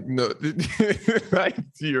here. Like, no, like,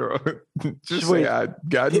 Euro. Just Wait. say I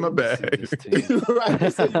got in my This bag. team. Right. You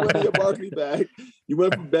said you went your Barkley back. You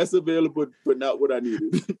went for best available, but not what I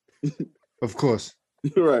needed. Of course.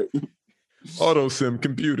 Right. Auto sim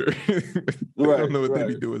computer. They Right, don't know what they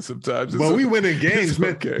be right. doing sometimes. But we winning it's games,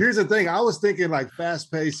 man. okay. Here's the thing. I was thinking like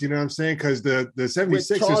fast paced, you know what I'm saying? Because the With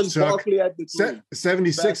 76ers Charles Chuck, Barkley at the 3.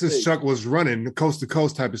 76ers Fast-paced. Chuck was running the coast to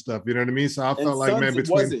coast type of stuff. You know what I mean? So I And felt like, Suns man,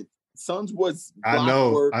 between wasn't. Suns was I block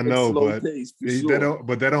know, work I and know, slow but pace for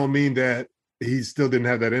that sure. don't mean that he still didn't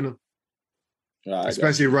have that in him, All right, I got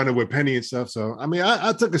especially running with Penny and stuff. So I mean,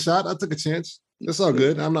 I took a shot, I took a chance. It's all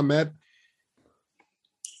good. I'm not mad.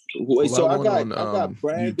 you. Wait, so Well, I I went on, got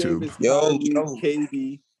Brandon YouTube. Davis, Yo,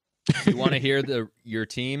 Kyrie, KD. You want to hear your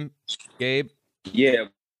team, Gabe? Yeah,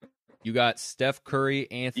 You got Steph Curry,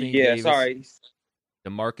 Anthony yeah. Davis, Sorry.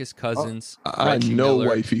 DeMarcus Cousins, I Reggie know Miller,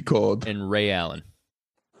 wifey called. and Ray Allen.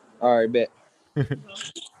 All right, bet.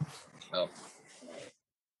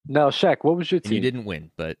 Now, Shaq, what was your And you team? didn't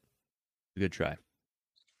win, but a good try.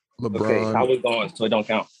 Okay, LeBron, I was going, so it don't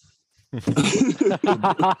count.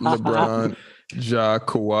 LeBron, Ja,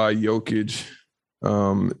 Kawhi, Jokic,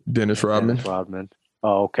 Dennis Rodman. Dennis Rodman.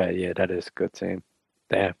 Oh, okay. Yeah, that is a good team.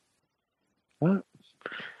 Damn. What?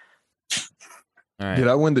 All right. Did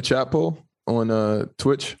I win the chat poll on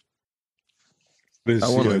Twitch? I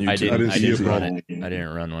won on I YouTube. didn't see run it. it. I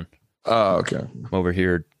didn't run one. Oh, okay. I'm over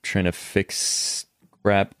here trying to fix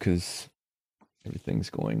crap because everything's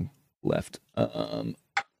going left. All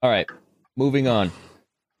right, moving on.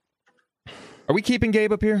 Are we keeping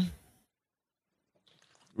Gabe up here?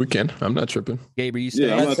 We can. I'm not tripping. Gabe, are you Yeah,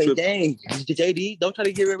 staying? I'm I not say, tripping. dang, JD, don't try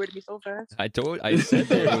to get rid of me so fast. I said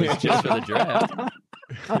that it was just for the draft.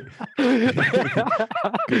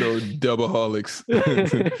 Good old doubleaholics.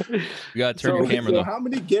 You got to turn your camera so how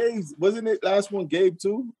many games? Wasn't it last one Gabe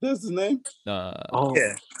too? That's his name? though. Oh,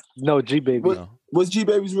 Yeah. no, G Baby. What? No, What's G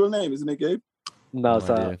Baby's real name? Isn't it Gabe? No, no it's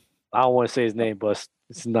not. idea. I don't want to say his name, but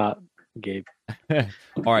it's not Gabe.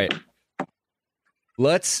 All right.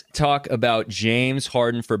 Let's talk about James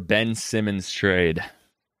Harden for Ben Simmons trade.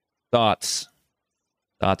 Thoughts,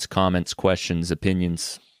 comments, questions,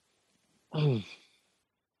 opinions.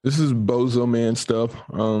 This is bozo man stuff.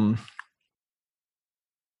 I'll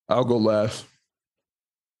go last.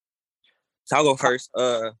 So I'll go first.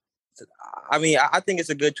 I mean, I think it's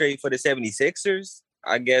a good trade for the 76ers.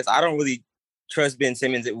 I guess I don't really trust Ben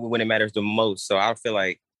Simmons when it matters the most. So I feel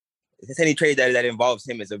like any trade that involves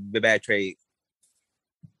him is a bad trade.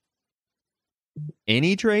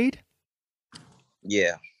 Any trade?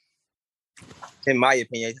 Yeah. In my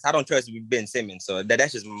opinion, I don't trust Ben Simmons. So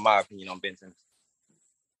that's just my opinion on Ben Simmons.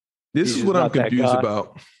 This He's is just what I'm not that confused guy.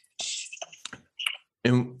 about.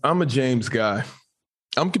 And I'm a James guy.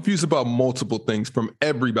 I'm confused about multiple things from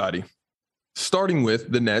everybody, starting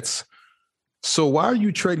with the Nets. So why are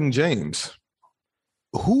you trading James?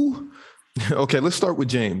 Who? Okay, let's start with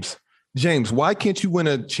James. James, why can't you win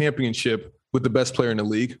a championship with the best player in the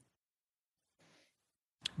league?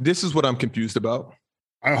 This is what I'm confused about.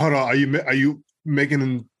 Hold on. Are you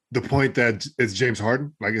making the point that it's James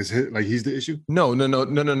Harden? Like he's the issue? No.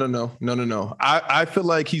 I feel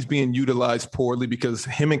like he's being utilized poorly because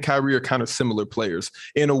him and Kyrie are kind of similar players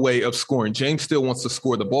in a way of scoring. James still wants to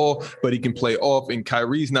score the ball, but he can play off, and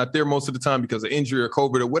Kyrie's not there most of the time because of injury or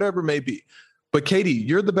COVID or whatever it may be. But KD,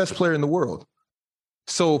 you're the best player in the world.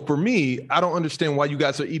 So for me, I don't understand why you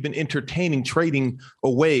guys are even entertaining trading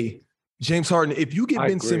away James Harden. If you get I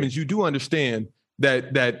Ben agree. Simmons, you do understand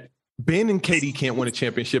that Ben and KD can't win a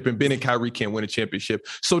championship and Ben and Kyrie can't win a championship.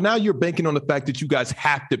 So now you're banking on the fact that you guys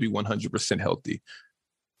have to be 100% healthy.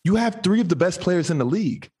 You have 3 of the best players in the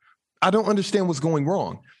league. I don't understand what's going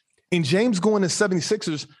wrong. And James going to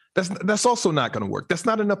 76ers, that's also not going to work. That's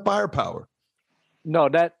not enough firepower. No,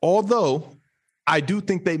 Although I do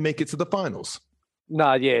think they make it to the finals.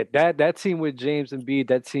 yeah, that team with James and Embiid,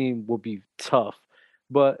 that team will be tough.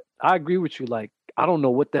 But I agree with you. Like, I don't know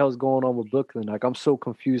what the hell's going on with Brooklyn. Like, I'm so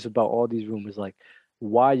confused about all these rumors. Like,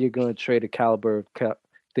 why you're going to trade the caliber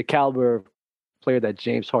of player that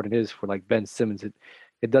James Harden is for like Ben Simmons?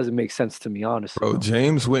 It doesn't make sense to me, honestly. Bro,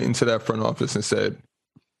 James went into that front office and said,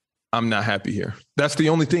 I'm not happy here. That's the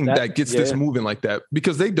only thing that gets this moving like that,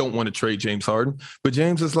 because they don't want to trade James Harden. But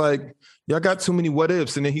James is like, y'all got too many what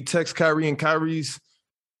ifs. And then he texts Kyrie, and Kyrie's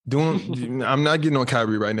doing, I'm not getting on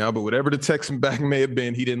Kyrie right now, but whatever the text back may have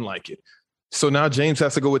been, he didn't like it. So now James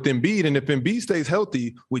has to go with Embiid. And if Embiid stays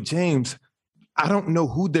healthy with James, I don't know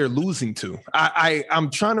who they're losing to. I'm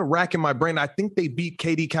trying to rack in my brain. I think they beat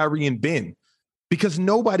KD, Kyrie, and Ben, because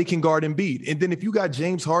nobody can guard Embiid. And then if you got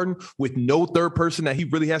James Harden with no third person that he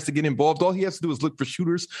really has to get involved, all he has to do is look for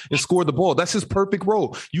shooters and score the ball. That's his perfect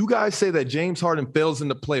role. You guys say that James Harden fails in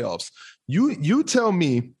the playoffs. You tell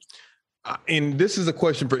me, and this is a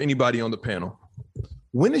question for anybody on the panel.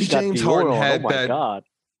 When is James Harden had that? God.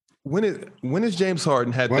 When is James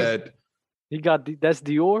Harden had that? He got that's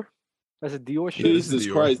Dior. That's a Dior shirt. Jesus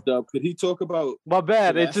Christ, Dub. Could he talk about? My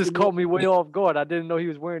bad. It just caught me way off guard. I didn't know he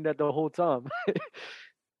was wearing that the whole time.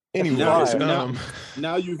 Anyways,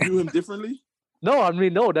 now you view him differently? No, I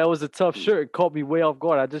mean, no, that was a tough shirt. It caught me way off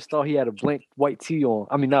guard. I just thought he had a blank white tee on.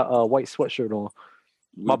 I mean, not white sweatshirt on.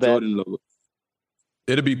 My bad. Jordan logo.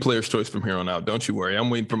 It'll be player's choice from here on out. Don't you worry. I'm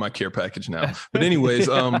waiting for my care package now. But anyways,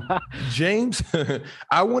 James,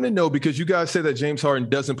 I want to know, because you guys say that James Harden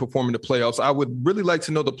doesn't perform in the playoffs. I would really like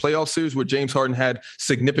to know the playoff series where James Harden had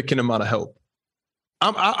significant amount of help.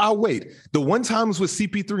 I'll wait. The one time was with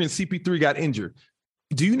CP3 and CP3 got injured.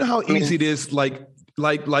 Do you know how easy it is? Like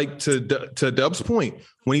to Dub's point,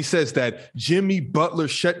 when he says that Jimmy Butler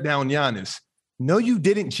shut down Giannis. No, you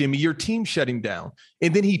didn't, Jimmy. Your team shut him down.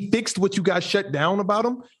 And then he fixed what you guys shut down about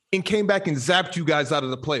him and came back and zapped you guys out of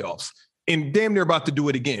the playoffs and damn near about to do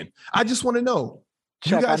it again. I just want to know.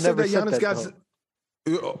 Chuck, you guys said that Giannis got.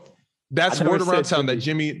 That's word around town that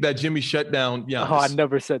Jimmy shut down Giannis. Oh, I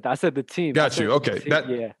never said that. I said the team. Got you. Okay.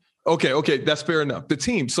 Yeah. Okay, that's fair enough. The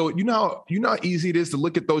team. So you know how easy it is to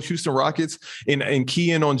look at those Houston Rockets and key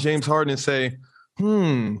in on James Harden and say,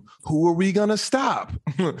 who are we gonna stop?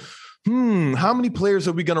 How many players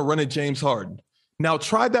are we going to run at James Harden? Now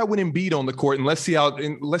try that with Embiid on the court, and let's see how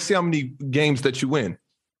many games that you win.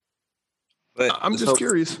 But I'm just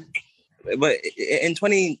curious. But in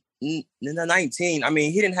 2019, I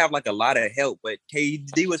mean, he didn't have like a lot of help, but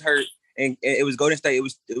KD was hurt, and it was Golden State.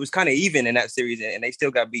 It was kind of even in that series, and they still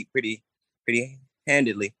got beat pretty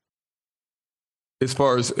handedly. As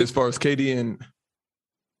far as KD and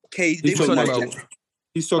KD,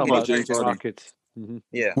 he's talking about James Harden. Mm-hmm.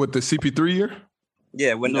 Yeah. With the CP3 year?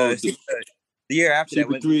 Yeah, when the year after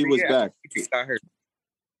CP3 that, when was back. Got hurt.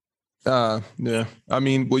 Yeah. I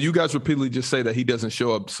mean, well, you guys repeatedly just say that he doesn't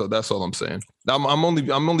show up, so that's all I'm saying. I'm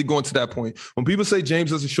only going to that point. When people say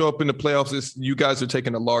James doesn't show up in the playoffs, you guys are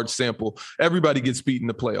taking a large sample. Everybody gets beat in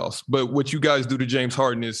the playoffs, but what you guys do to James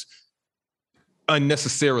Harden is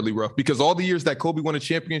unnecessarily rough, because all the years that Kobe won a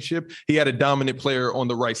championship, he had a dominant player on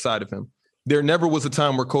the right side of him. There never was a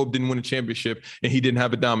time where Kobe didn't win a championship and he didn't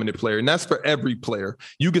have a dominant player. And that's for every player.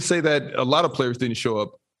 You could say that a lot of players didn't show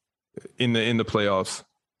up in the playoffs,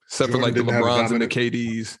 except for like the LeBrons and the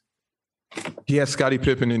KDs. He had Scottie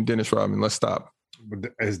Pippen and Dennis Rodman. Let's stop.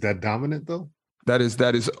 But is that dominant though? That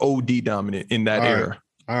is OD dominant in that era.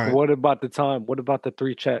 All right. What about the time? What about the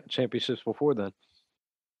 3 championships before then?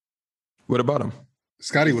 What about him?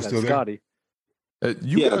 Scottie was still there. Scottie.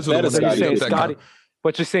 You guys are the ones that saying that Scottie.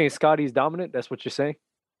 But you're saying Scottie's dominant? That's what you're saying?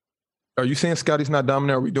 Are you saying Scottie's not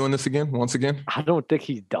dominant? Are we doing this once again? I don't think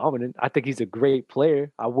he's dominant. I think he's a great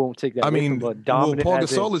player. I won't take that. I mean, but dominant. Paul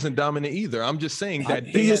Gasol isn't dominant either. I'm just saying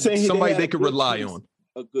that they had somebody they could rely on.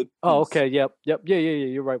 A good piece. Oh, okay. Yep. Yeah.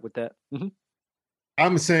 You're right with that. Mm-hmm.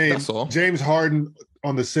 I'm saying James Harden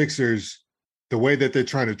on the Sixers, the way that they're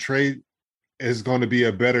trying to trade is going to be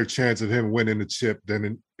a better chance of him winning the chip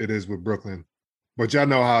than it is with Brooklyn. But y'all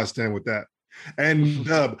know how I stand with that. And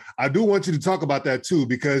Dub, I do want you to talk about that too,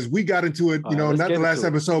 because we got into it, not the last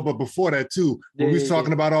episode, but before that too, when we was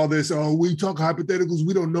talking about all this. Oh, we talk hypotheticals.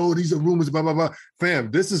 We don't know. These are rumors, blah, blah, blah.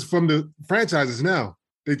 Fam, this is from the franchises now.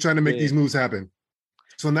 They're trying to make these moves happen.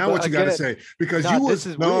 So now what you got to say? Because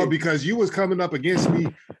because you was coming up against me,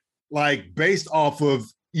 like based off of,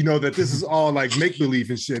 that this is all like make-believe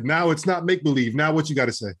and shit. Now it's not make-believe. Now what you got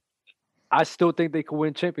to say? I still think they could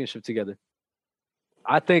win championship together.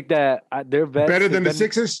 I think that they're better than the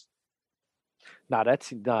Sixers. I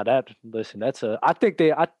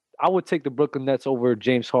would take the Brooklyn Nets over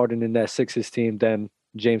James Harden in that Sixers team than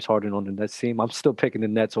James Harden on the Nets team. I'm still picking the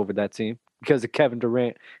Nets over that team because of Kevin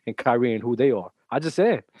Durant and Kyrie and who they are. I just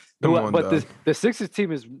said, the Sixers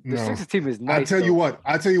team is Sixers team is nice. I tell you what,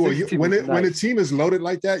 when a team is loaded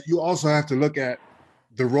like that, you also have to look at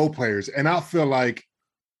the role players, and I feel like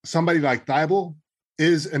somebody like Thibault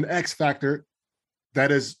is an X factor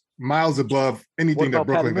that is miles above What anything that about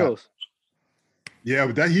Patty Brooklyn got. Mills? Yeah,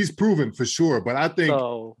 that he's proven for sure. But I think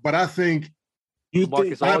You Marcus think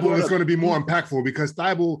Thibault is Aldridge? going to be more impactful because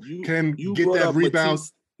Thibault can get brought that up rebound.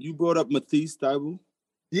 You brought up Matisse Thybulle.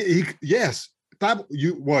 Yeah, yes. Thibault,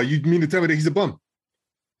 you mean to tell me that he's a bum?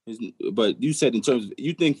 But you said in terms of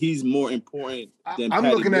you think he's more important than I'm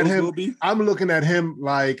Patty looking Mills at him. will be? I'm looking at him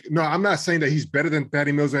like no. I'm not saying that he's better than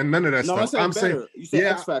Patty Mills and none of that stuff. I'm saying you said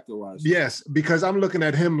X factor wise. Yes, because I'm looking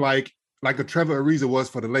at him like a Trevor Ariza was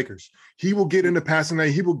for the Lakers. He will get in the passing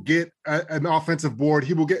lane. He will get an offensive board.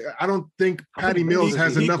 He will get. I don't think Patty Mills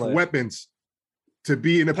has enough weapons to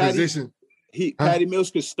be in a position. Patty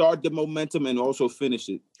Mills could start the momentum and also finish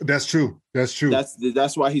it. That's true.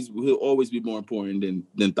 That's why he'll always be more important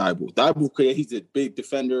than Thibault. Thibault, he's a big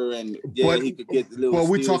defender and he could get little. But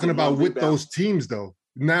we're talking about with those teams though.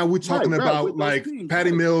 Now we're talking about like teams,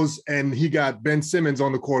 Patty Mills and he got Ben Simmons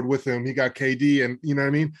on the court with him. He got KD and you know what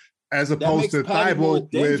I mean? As opposed to Thibault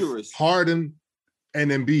with Harden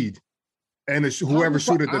and Embiid and whoever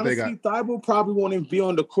shooter that they got. Thibault probably won't even be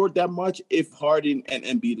on the court that much if Harden and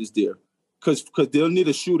Embiid is there. Because they'll need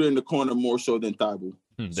a shooter in the corner more so than Thibault.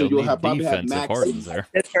 So you'll probably have Max Harden's there.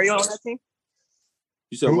 Seth Curry on that team?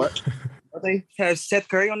 You said what? They have Seth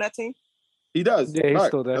Curry on that team? He does. Yeah, he's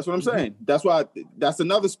still there. That's what I'm saying. That's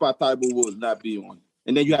another spot Thibault will not be on.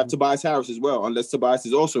 And then you have Tobias Harris as well. Unless Tobias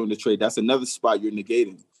is also in the trade, that's another spot you're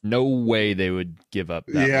negating. No way they would give up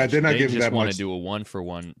that much. They're not giving that much. They just want to do a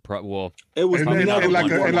 1-for-1. It was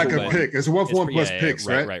like a pick. It's a 1-for-1 plus picks,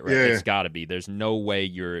 right? Right. Yeah. It's got to be. There's no way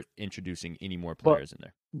you're introducing any more players in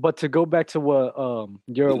there. But to go back to what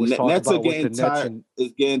Euro was talking about with the Nets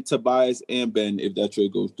is getting Tobias and Ben if that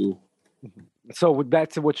trade goes through. So back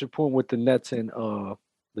to what you're pulling with the Nets and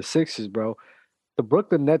the Sixers, bro. The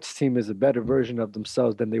Brooklyn Nets team is a better version of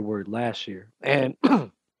themselves than they were last year. And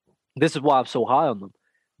this is why I'm so high on them.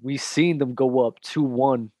 We've seen them go up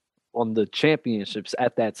 2-1 on the championships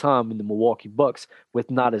at that time in the Milwaukee Bucks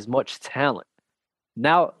with not as much talent.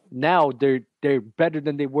 Now they're better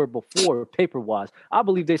than they were before, paper-wise. I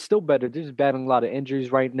believe they're still better. They're just battling a lot of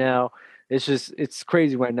injuries right now. It's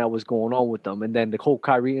crazy right now what's going on with them. And then the whole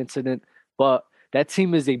Kyrie incident. But that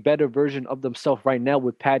team is a better version of themselves right now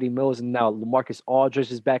with Patty Mills, and now LaMarcus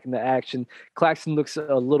Aldridge is back in the action. Claxton looks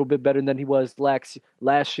a little bit better than he was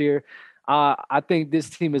last year. I think this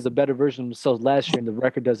team is a better version of themselves last year, and the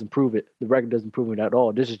record doesn't prove it. The record doesn't prove it at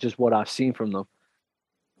all. This is just what I've seen from them.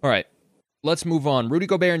 All right, let's move on. Rudy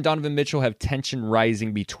Gobert and Donovan Mitchell have tension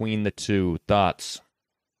rising between the two. Thoughts?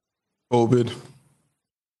 COVID.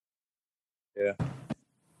 Yeah.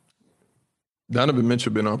 Donovan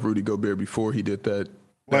Mitchell been off Rudy Gobert before he did that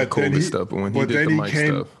COVID stuff. But when he did the mic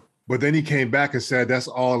stuff. But then he came back and said that's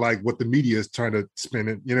all like what the media is trying to spin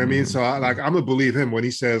it. You know what I mean? So I'm gonna believe him when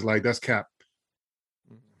he says like that's cap.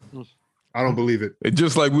 I don't believe it. It's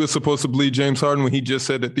just like we were supposed to believe James Harden when he just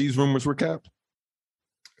said that these rumors were capped.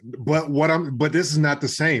 But this is not the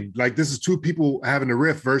same. Like this is two people having a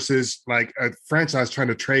riff versus like a franchise trying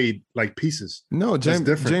to trade like pieces. No,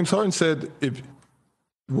 James Harden said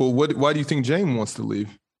why do you think James wants to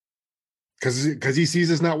leave? Because he sees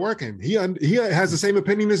it's not working. He has the same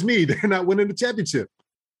opinion as me. They're not winning the championship.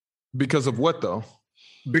 Because of what though?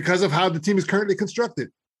 Because of how the team is currently constructed.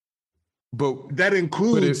 But that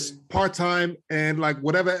includes part-time and like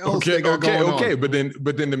whatever else they got going on. Okay, but then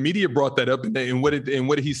the media brought that up and what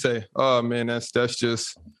did he say? Oh man, that's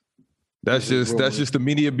just the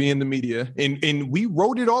media being the media. And we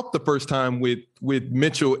wrote it off the first time with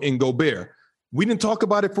Mitchell and Gobert. We didn't talk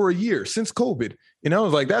about it for a year since COVID. And I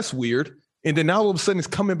was like, that's weird. And then now all of a sudden it's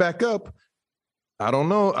coming back up. I don't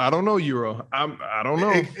know, Euro. I don't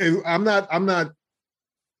know. I'm not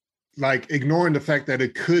like ignoring the fact that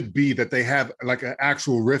it could be that they have like an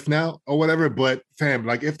actual rift now or whatever. But fam,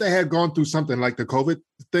 like if they had gone through something like the COVID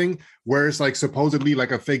thing where it's like supposedly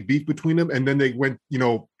like a fake beef between them and then they went,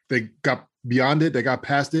 they got beyond it, they got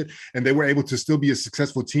past it, and they were able to still be a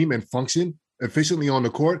successful team and function efficiently on the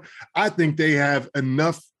court. I think they have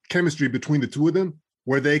enough chemistry between the two of them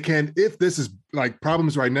where they can, if this is like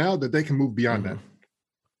problems right now, that they can move beyond that.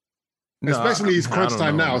 No, especially it's crunch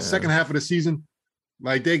time now, man. Second half of the season,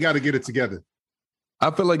 like they got to get it together.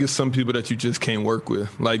 I feel like it's some people that you just can't work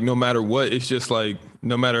with. Like no matter what, it's just like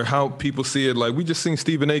no matter how people see it. Like we just seen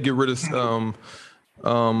Stephen A. get rid of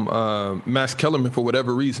Max Kellerman for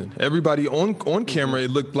whatever reason. Everybody on camera,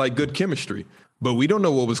 it looked like good chemistry. But we don't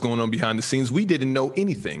know what was going on behind the scenes. We didn't know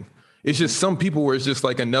anything. It's just some people where it's just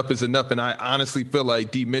like enough is enough. And I honestly feel like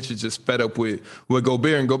D. Mitch is just fed up with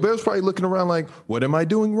Gobert. And Gobert's probably looking around like, what am I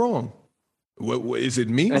doing wrong? What is it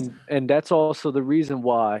me? And that's also the reason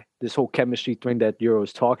why this whole chemistry thing that Euro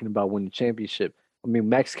is talking about winning the championship. I mean,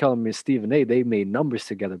 Max Kellerman and Stephen A. They made numbers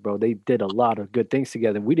together, bro. They did a lot of good things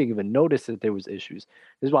together. We didn't even notice that there was issues.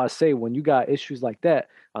 This is why I say when you got issues like that,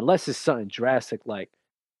 unless it's something drastic, like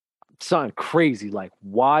something crazy, like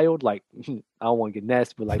wild, like I don't want to get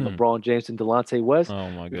nasty, but like LeBron James and Delonte West.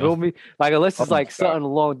 Oh my You feel god. me? Like unless it's Oh my like something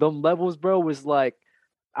along them levels, bro. It's like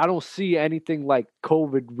I don't see anything like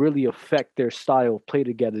COVID really affect their style of play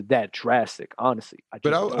together that drastic. Honestly, I just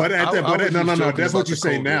But don't. No. That's what you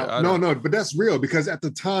say now. No, but that's real because at the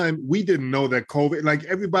time we didn't know that COVID. Like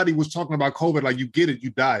everybody was talking about COVID, like you get it,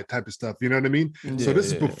 you die, type of stuff. You know what I mean? So this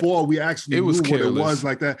is before we actually knew what it was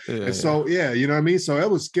like that. Yeah, and so you know what I mean. So it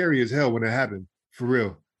was scary as hell when it happened, for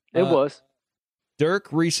real. It was. Dirk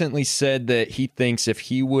recently said that he thinks if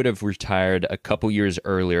he would have retired a couple years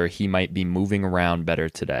earlier, he might be moving around better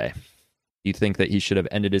today. You think that he should have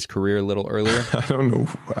ended his career a little earlier? I don't know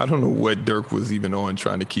what Dirk was even on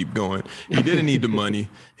trying to keep going. He didn't need the money.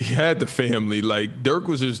 He had the family. Like Dirk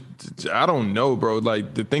was just, I don't know, bro.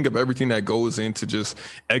 Like to think of everything that goes into just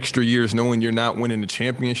extra years, knowing you're not winning the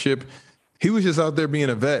championship. He was just out there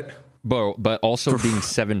being a vet. But also being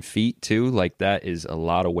 7 feet too, like that is a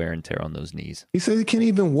lot of wear and tear on those knees. He said he can't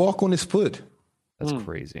even walk on his foot. That's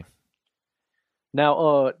crazy.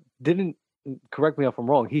 Now, didn't correct me if I'm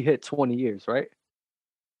wrong. He hit 20 years, right?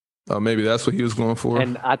 Maybe that's what he was going for.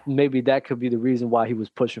 And maybe that could be the reason why he was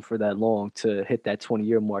pushing for that long to hit that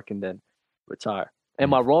 20-year mark and then retire.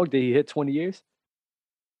 Am I wrong? Did he hit 20 years?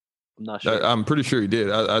 I'm not sure. I'm pretty sure he did.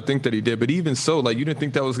 I think that he did. But even so, like you didn't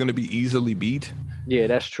think that was going to be easily beat? Yeah,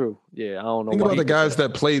 that's true. Yeah, I don't know. Think about the guys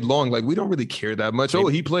that played long. Like we don't really care that much. Maybe. Oh,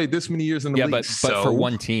 he played this many years in the league. But for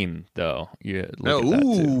one team though, yeah.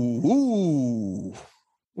 Ooh.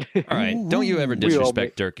 All right, don't you ever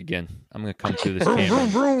disrespect Dirk again. I'm going to come through this camera.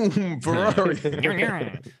 Ferrari.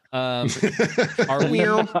 Are we?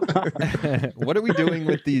 What are we doing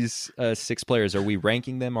with these 6 players? Are we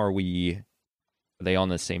ranking them? Are they on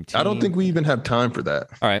the same team? I don't think we even have time for that.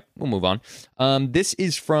 All right, we'll move on. This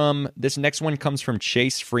next one comes from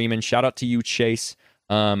Chase Freeman. Shout out to you, Chase.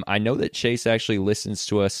 I know that Chase actually listens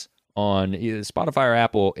to us on either Spotify or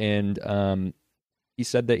Apple, and he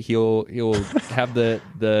said that he'll have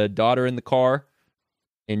the daughter in the car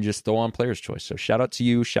and just throw on Player's Choice. So shout out to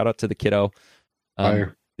you. Shout out to the kiddo.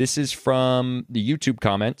 This is from the YouTube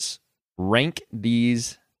comments. Rank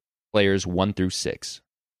these players 1 through 6.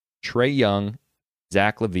 Trae Young,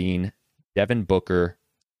 Zach LaVine, Devin Booker,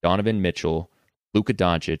 Donovan Mitchell, Luka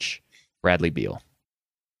Doncic, Bradley Beal.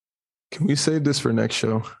 Can we save this for next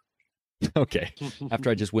show? Okay.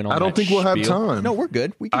 After I just went on, I don't think we'll have time. No, we're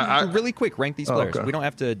good. We can do really quick rank these players. Okay. We don't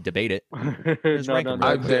have to debate it. That's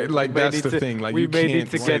the thing. Like we you may can't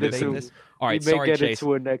need to get into this. All right, we may sorry, get Chase.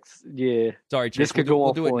 into a next. Yeah, sorry, Chase. This could go on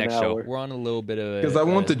we'll do it for next an show. hour. We're on a little bit of because I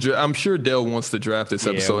want I'm sure Dale wants to draft this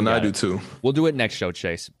episode, and I do too. We'll do it next show,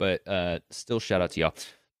 Chase. But still, shout out to y'all.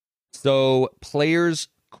 So, Players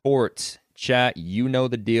Court chat. You know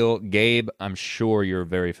the deal, Gabe. I'm sure you're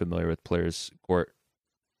very familiar with Players Court.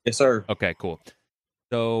 Yes, sir. Okay, cool.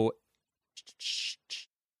 So,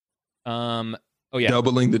 oh yeah,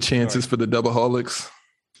 doubling the chances for the Doubleaholics.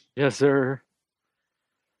 Yes, sir.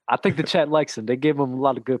 I think the chat likes him. They gave him a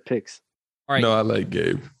lot of good picks. All right. No, I like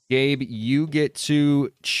Gabe. Gabe, you get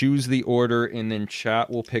to choose the order, and then chat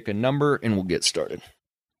will pick a number, and we'll get started.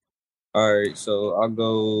 All right, so I'll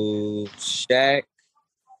go Shaq,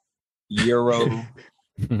 Euro.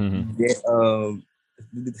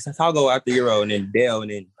 I'll go after Euro, and then Dale,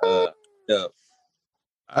 and then Dub.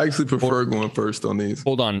 I actually prefer going first on these.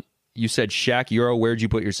 Hold on. You said Shaq, Euro. Where'd you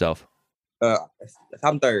put yourself?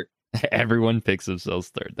 I'm third. Everyone picks themselves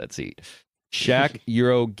third. That's heat. Shaq,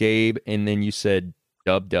 Euro, Gabe, and then you said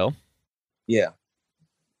Dub, Dell. Yeah.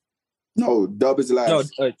 No, Dub is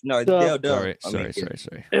last. No, Dub. Sorry.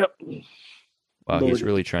 Yep. Wow, he's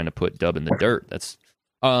really trying to put Dub in the dirt. That's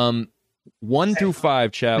 1 through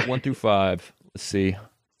 5, chat. 1 through 5. Let's see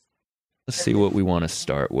what we want to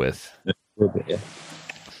start with. Yeah.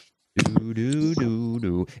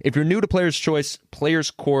 If you're new to Player's Choice, Player's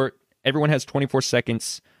Court, everyone has 24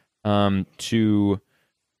 seconds to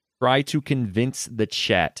try to convince the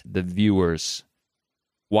chat, the viewers,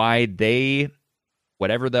 why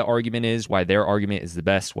whatever the argument is, why their argument is the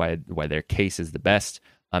best, why their case is the best.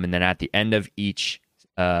 And then at the end of each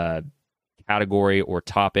category or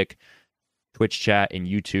topic, Twitch chat and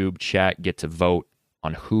YouTube chat get to vote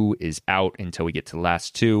on who is out until we get to the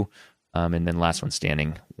last 2. And then last one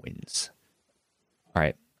standing wins. All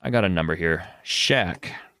right, I got a number here. Shaq,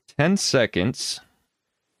 10 seconds.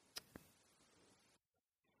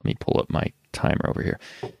 Let me pull up my timer over here.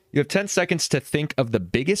 You have 10 seconds to think of the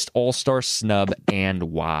biggest all-star snub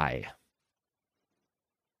and why.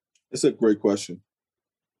 It's a great question.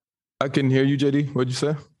 I couldn't hear you, JD. What'd you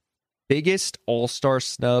say? Biggest All-Star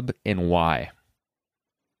snub and why?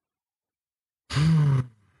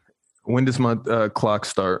 When does my clock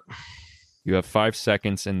start? You have 5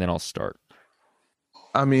 seconds, and then I'll start.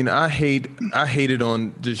 I mean, I hated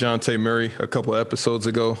on DeJounte Murray a couple of episodes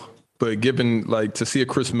ago, but given like to see a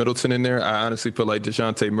Chris Middleton in there, I honestly feel like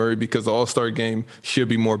DeJounte Murray, because the All-Star game should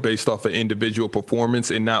be more based off of individual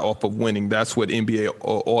performance and not off of winning. That's what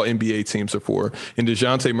all NBA teams are for. And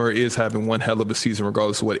DeJounte Murray is having one hell of a season,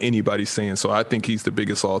 regardless of what anybody's saying. So I think he's the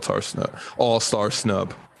biggest All-Star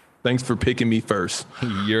snub. Thanks for picking me first.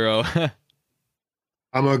 Euro.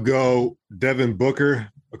 I'm gonna go Devin Booker.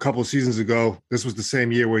 A couple of seasons ago, this was the same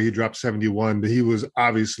year where he dropped 71. He was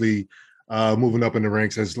obviously moving up in the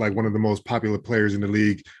ranks as like one of the most popular players in the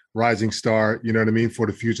league, rising star, you know what I mean, for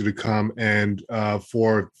the future to come. And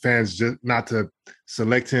for fans just not to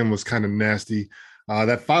select him was kind of nasty.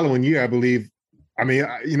 That following year, I believe, they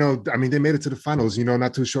made it to the finals,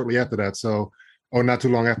 not too shortly after that. So, or not too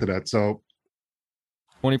long after that. So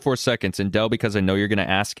 24 seconds. And Del, because I know you're going to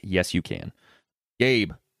ask, yes, you can.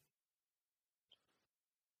 Gabe.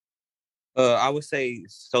 I would say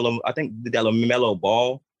I think that LaMelo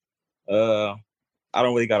Ball. I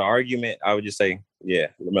don't really got an argument. I would just say, yeah,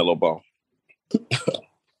 LaMelo Ball.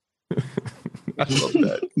 I love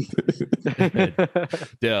that.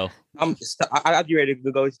 Del. I'd be ready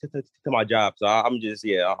to go to my job. So I'm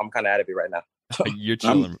kind of out of it right now. You're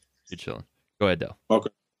chilling. You're chilling. Go ahead, Del. Okay.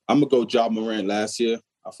 I'm going to go Ja Morant last year.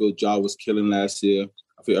 I feel Ja was killing last year.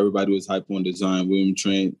 I feel everybody was hyped on the Zion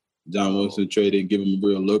John Wilson trade and give him a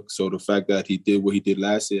real look. So the fact that he did what he did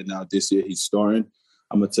last year, now this year he's starring,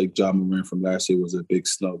 I'm going to take Ja Morant from last year was a big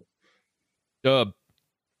snub. Dub.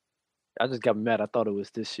 I just got mad. I thought it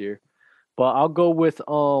was this year. But I'll go with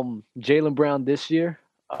Jaylen Brown this year.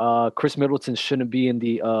 Chris Middleton shouldn't be in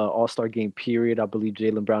the All-Star game, period. I believe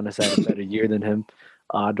Jaylen Brown has had a better year than him.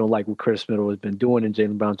 I don't like what Chris Middleton has been doing, and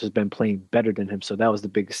Jaylen Brown's just been playing better than him. So that was the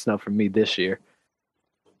biggest snub for me this year.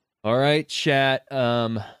 All right, chat.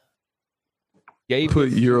 Gabe put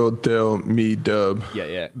Euro, Del, me, Dub.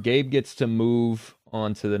 Yeah. Gabe gets to move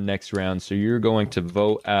on to the next round. So you're going to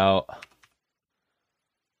vote out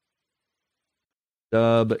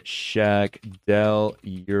Dub, Shaq, Del,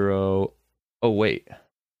 Euro. Oh, wait.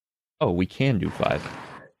 Oh, we can do 5.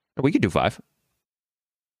 We could do 5.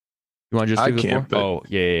 You want to just do the 4? Oh,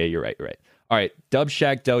 yeah, you're right. All right, Dub,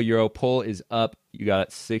 Shaq, Del, Euro. Poll is up. You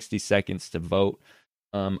got 60 seconds to vote.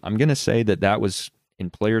 I'm going to say that was in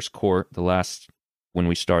Players Court the last... when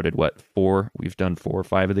we started, 4? We've done 4 or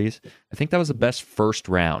 5 of these. I think that was the best first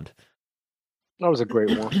round. That was a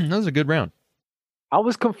great one. That was a good round. I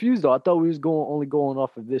was confused, though. I thought we was only going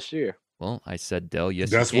off of this year. Well, I said Del, yes,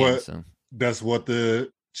 that's you can, what. so. That's what the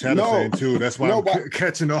chat is saying, too. That's why I'm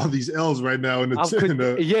catching all these L's right now.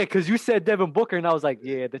 Yeah, because you said Devin Booker, and I was like,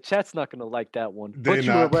 yeah, the chat's not going to like that one. But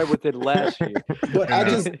you were right with it last year. But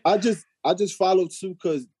I just followed suit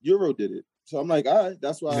because Euro did it. So I'm like, all right,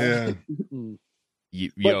 that's why.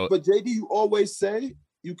 Yeah. But JD, you always say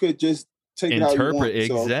you could just take it interpret how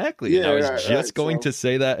you want, exactly. So. And I was just going to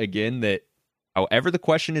say that again. That however the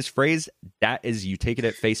question is phrased, that is you take it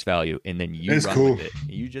at face value, and then you run with it.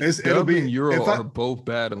 You just Dub and Euro are both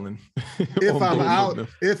battling. If I'm out,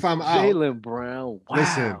 Jaylen Brown. Wow.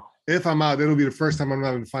 Listen, if I'm out, it'll be the first time I'm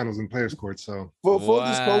not in the finals in Players Court. So full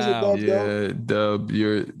disclosure, Dub,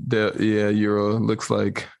 Euro looks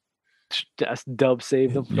like that's Dub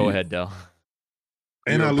saved them. Go ahead, Del.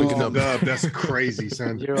 And I lose to Dub. That's crazy,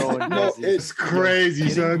 son. It's crazy,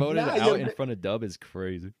 son. Voted out in front of Dub is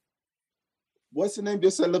crazy. What's the name?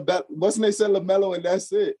 Just said LaMelo, and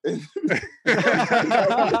that's it.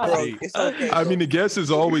 I mean, the guess is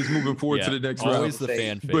always moving forward to the next round. Always the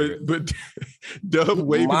fan favorite. But Dub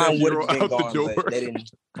waving that Euro out the door.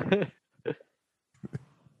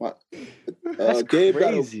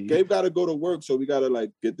 Gabe got to go to work, so we got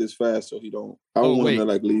to get this fast so he don't. I don't want to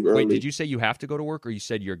leave early. Wait, did you say you have to go to work, or you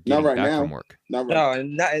said you're getting back from work? Not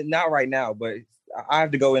right now, but I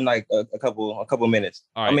have to go in a couple minutes.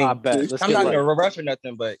 All right. I mean, I'm not in a rush or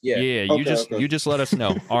nothing, but yeah. Yeah, you just let us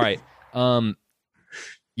know. All right.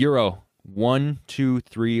 Euro 1, 2,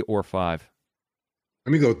 3, or 5.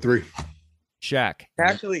 Let me go 3. Shaq.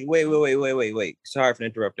 Actually, wait. Sorry for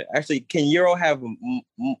interrupting. Actually, can Euro have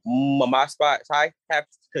my spot? So I have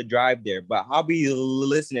to drive there, but I'll be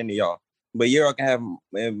listening to y'all. But Euro can have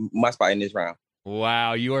my spot in this round.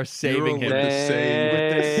 Wow, you are saving him with the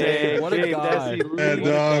same. What a guy. What a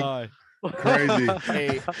guy. Crazy.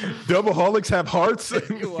 Hey, Double holics have hearts. wow.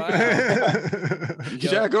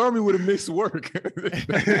 Shaq Army would have missed work.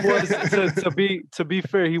 He was, to be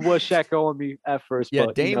fair, he was Shaq on me at first. Yeah,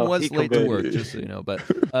 but, Dame was he late to converted. work, just so you know. But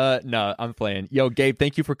no, I'm playing. Yo, Gabe,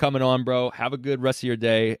 thank you for coming on, bro. Have a good rest of your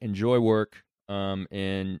day. Enjoy work.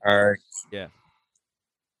 And All right. yeah.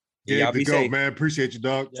 Gabe, Y'all the be GOAT, safe. man. Appreciate you,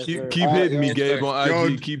 dog. Yes, keep sir. hitting me, yes, Gabe, sir. on Yo,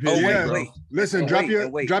 IG. Keep hitting wait, me, yeah. bro. wait. Listen, And drop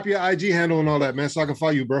wait. your IG handle and all that, man, so I can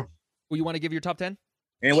follow you, bro. Well, you want to give your top 10?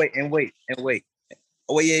 And wait.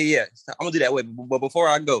 Oh, yeah. I'm gonna do that. Wait, but before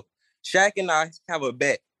I go, Shaq and I have a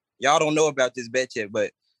bet. Y'all don't know about this bet yet,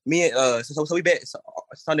 but me and so we bet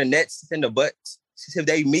on the Nets and the Bucks. If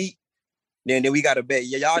they meet, then we got to bet.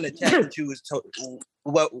 Yeah, y'all in the chat can choose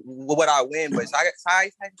what I win. But I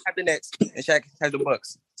have the Nets and Shaq has the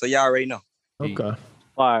Bucks, so y'all already know. Okay.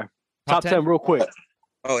 Fire. Top 10 real quick.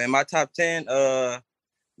 Oh, in my top 10,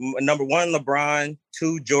 number 1, LeBron,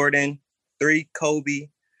 2, Jordan, 3, Kobe,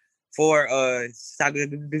 4,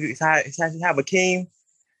 Hakeem.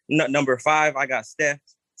 Number 5, I got Steph.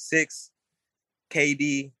 6,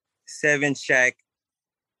 KD. 7, Shaq.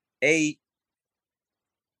 8,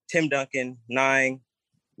 Tim Duncan. 9,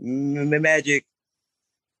 Magic.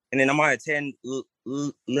 And then I'm on 10,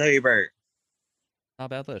 Larry Bird. Not a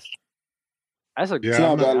bad list. That's a Yeah, It's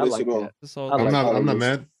not a bad I list like at all. that. That's all. I like I'm not this.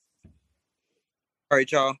 mad. All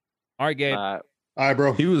right, y'all. All right, Gabe. All right,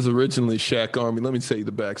 bro. He was originally Shaq Army. Let me tell you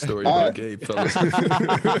the backstory All about right. Gabe, fellas. You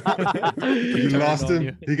Turned lost on him.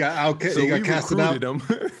 you. He got out. So He got we casted out.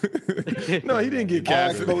 recruited him. No, he didn't get All right,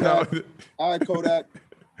 casted Kodak. out. All right, Kodak.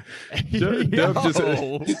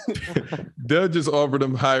 Dev just offered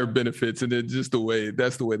him higher benefits, and then just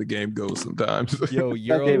that's the way the game goes sometimes. Yo, He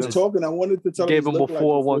Euro, was the, talking. I wanted to tell Gave him him his look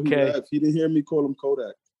before like before 1K. he left. He didn't hear me call him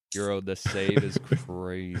Kodak. Euro, the save is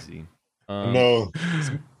crazy. No.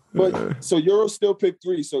 But so Euro still picked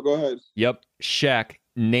 3. So go ahead. Yep. Shaq,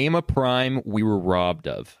 name a prime we were robbed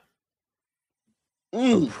of.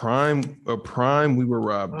 a prime we were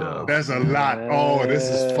robbed of. That's a lot. Oh, this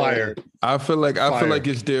is fire. I feel like Fire.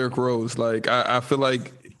 it's Derrick Rose. Like I feel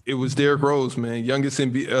like it was Derrick Rose, man. Youngest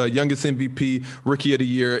MVP, Rookie of the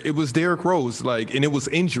Year. It was Derrick Rose. Like, and it was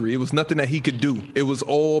injury. It was nothing that he could do. It was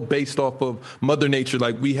all based off of Mother Nature.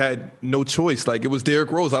 Like, we had no choice. Like, it was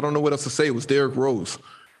Derrick Rose. I don't know what else to say. It was Derrick Rose.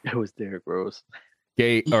 It was Derrick Rose.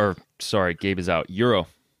 Gabe is out. Euro.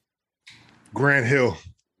 Grant Hill.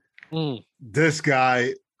 Mm. This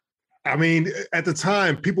guy, I mean, at the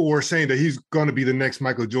time, people were saying that he's going to be the next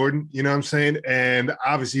Michael Jordan. You know what I'm saying? And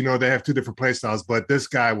obviously, you know, they have 2 different play styles, but this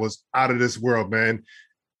guy was out of this world, man.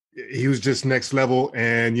 He was just next level.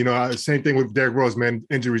 And, you know, same thing with Derrick Rose, man.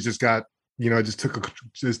 Injuries just got, you know, just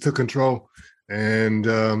took control.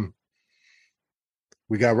 And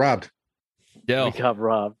we got robbed. Dell. We got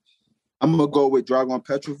robbed. I'm gonna go with Dragan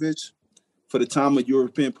Petrovic. For the time a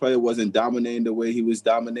European player wasn't dominating the way he was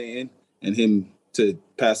dominating, and him to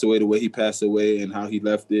pass away the way he passed away and how he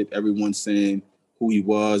left it, everyone's saying who he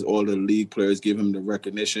was, all the league players give him the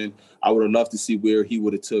recognition. I would have loved to see where he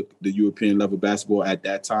would have took the European level basketball at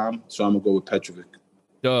that time. So I'm gonna go with Petrovic.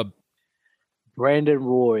 Dub. Brandon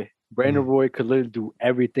Roy. Brandon Roy could literally do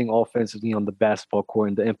everything offensively on the basketball court,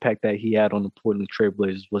 and the impact that he had on the Portland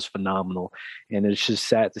Trailblazers was phenomenal. And it's just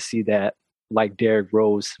sad to see that, like Derrick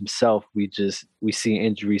Rose himself, we see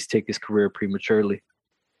injuries take his career prematurely.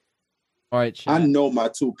 All right. I Shaq. know my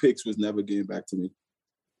 2 picks was never getting back to me.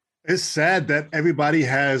 It's sad that everybody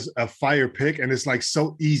has a fire pick and it's like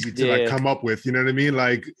so easy to like come up with, you know what I mean?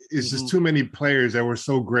 Like it's just too many players that were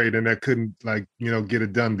so great and that couldn't like, you know, get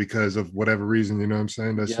it done because of whatever reason, you know what I'm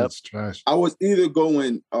saying? That's just trash. I was either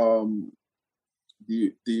going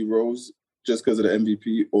D Rose just because of the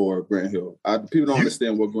MVP or Grant Hill. People don't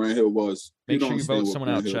understand what Grant Hill was. Make People sure don't you vote understand someone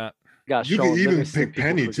what out, Grant chat. You can even pick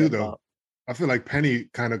Penny too, though. I feel like Penny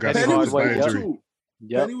kind of got Penny was by good injury. too.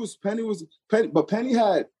 But Penny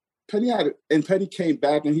came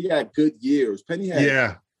back and he had good years. But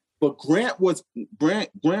Grant was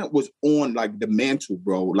on like the mantle,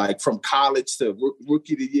 bro. Like from college to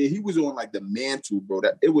rookie of the year, he was on like the mantle, bro.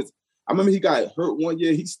 I remember he got hurt one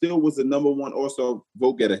year. He still was the number 1 All-Star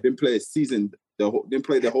vote getter. Didn't play a season. Didn't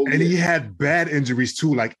play the whole year. And he had bad injuries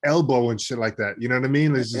too, like elbow and shit like that. You know what I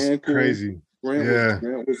mean? It's just Ankle. crazy.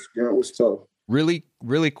 Grant was tough. Really,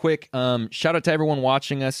 really quick. Shout out to everyone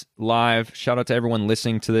watching us live. Shout out to everyone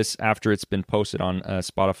listening to this after it's been posted on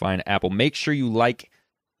Spotify and Apple. Make sure you like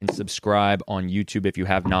and subscribe on YouTube if you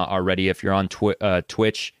have not already. If you're on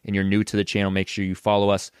Twitch and you're new to the channel, make sure you follow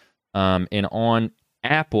us. And on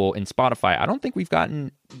Apple and Spotify, I don't think we've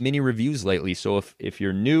gotten many reviews lately. So if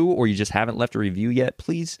you're new or you just haven't left a review yet,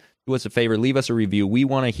 please do us a favor. Leave us a review. We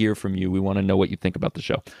want to hear from you. We want to know what you think about the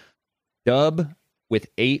show. Dub with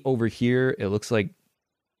 8 over here. It looks like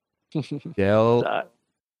Dell.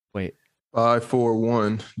 Wait. 5, 4,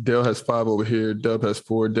 1. Dale has 5 over here. Dub has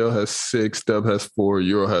 4. Dale has 6. Dub has 4.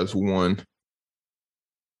 Euro has 1.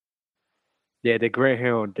 Yeah, the gray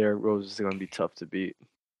hair on Derrick Rose is going to be tough to beat.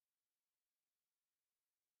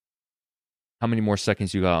 How many more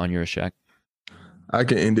seconds you got on your Shaq? I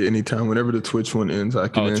can end it anytime. Whenever the Twitch one ends, I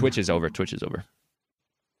can end. Twitch is over. Twitch is over.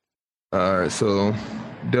 All right, so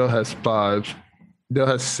Dale has 5. Dale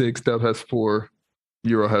has 6. Dub has 4.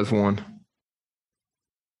 Euro has 1.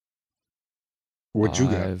 What you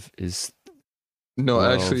got? 5 is No,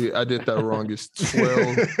 12. actually, I did that wrong. It's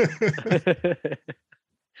 12.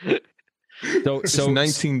 It's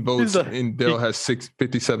 19 votes, and Dale has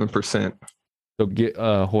 57%. So get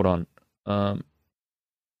hold on.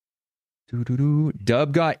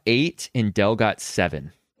 Dub got 8 and Dell got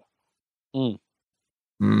 7. Do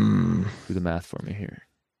the math for me here.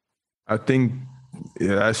 I think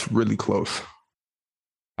that's really close.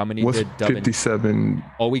 How many What's did Dub 57?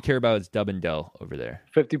 All we care about is Dub and Dell over there.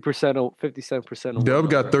 50%, 57%. Dub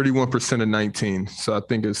got 31% of 19, so I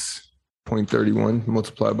think it's 0.31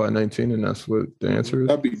 multiplied by 19, and that's what the answer is.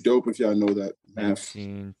 That'd be dope if y'all know that math.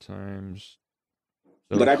 19 times.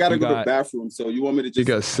 But I gotta go to the bathroom, so you want me to just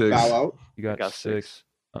got 6. bow out? You got 6.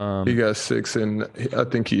 He got 6, and I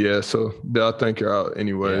think so Dale, I think you're out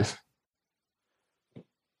anyways. Yeah.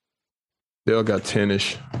 Dale got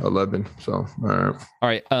 10-ish, 11. So all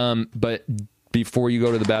right. But before you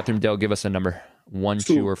go to the bathroom, Dale, give us a number. 1,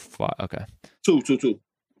 2, or 5. Okay. 2.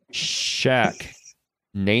 Shaq,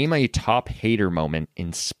 name a top hater moment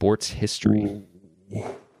in sports history.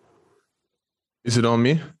 Is it on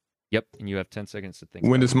me? Yep, and you have 10 seconds to think.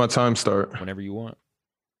 When does my time start? Whenever you want.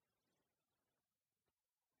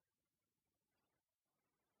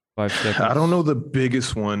 5 seconds. I don't know the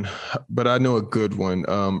biggest one, but I know a good one.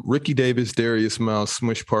 Ricky Davis, Darius Miles,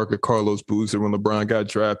 Smush Parker, Carlos Boozer, when LeBron got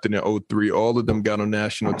drafted in 2003, all of them got on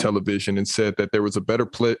national television and said that there was a better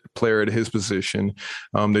player at his position.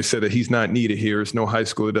 They said that he's not needed here. There's no high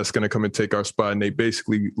schooler that's going to come and take our spot. And they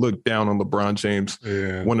basically looked down on LeBron James,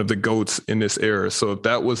 one of the GOATs in this era. So if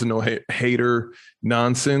that was no hater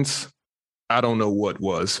nonsense, I don't know what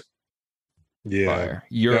was. Yeah,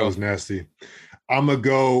 that was nasty. I'm going to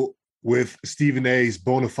go with Stephen A's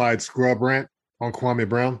bona fide scrub rant on Kwame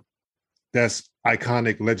Brown. That's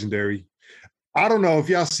iconic, legendary. I don't know if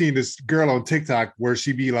y'all seen this girl on TikTok where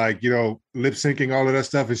she be like, lip syncing all of that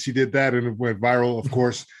stuff. And she did that and it went viral, of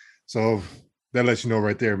course. So that lets you know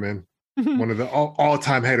right there, man. One of the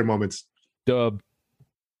all-time hater moments. Dub.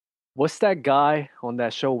 What's that guy on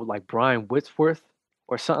that show with like Brian Whitworth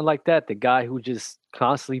or something like that? The guy who just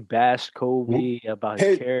constantly bashed Kobe about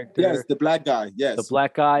his character. Yes, the black guy. Yes, the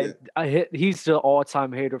black guy. Yeah. He's the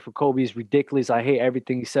all-time hater for Kobe. He's ridiculous. I hate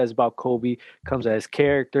everything he says about Kobe. Comes at his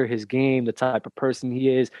character, his game, the type of person he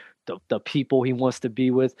is, the people he wants to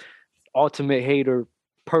be with. Ultimate hater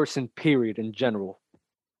person. Period. In general.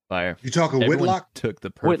 Fire. You talking Whitlock? Took the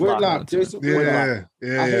perfect. Whitlock. Yeah.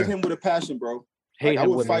 I hate him with a passion, bro. I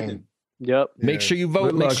would fight him. Yep. Make sure you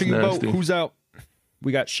vote. Whitlock's Make sure you nasty. vote. Who's out?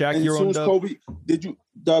 We got Shaq. And You're on Dub. Kobe, did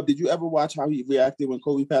you ever watch how he reacted when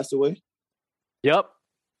Kobe passed away? Yep.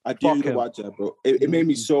 I dare you to watch that, bro. It made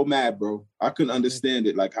me so mad, bro. I couldn't understand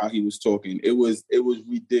it, like how he was talking. It was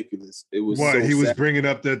ridiculous. It was what so he was sad. bringing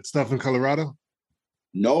up that stuff in Colorado.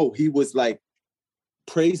 No, he was like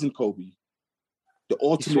praising Kobe, the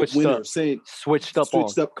ultimate winner, saying switched up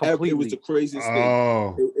completely. It was the craziest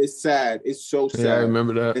thing. It's sad. It's so sad. Yeah, I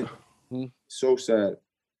remember that. So sad.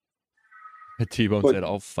 T-Bone said,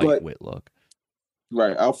 "I'll fight Whitlock."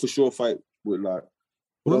 Right, I'll for sure fight Whitlock.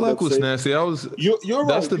 Whitlock was nasty. You're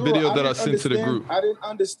that's the video right. that I sent to the group. I didn't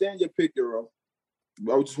understand your pick, Euro.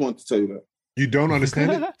 I just wanted to tell you that. You don't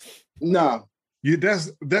understand it? Nah.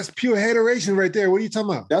 That's pure hateration right there. What are you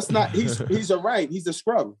talking about? That's not. He's a right. He's a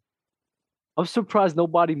scrub. I'm surprised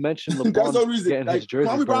nobody mentioned LeBron. That's no reason. Like, his jersey.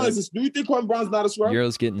 Kwame Brown is. Do you think Kwame Brown's not a scrub?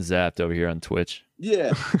 Euro's getting zapped over here on Twitch.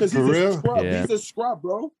 Yeah, because he's a scrub. Yeah. He's a scrub,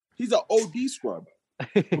 bro. He's an OD scrub.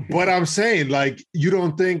 But I'm saying, like, you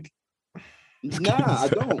don't think? Nah, I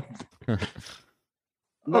don't.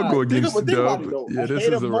 I'll go against Dub. Yeah, this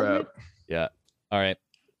is a wrap. Yeah. All right.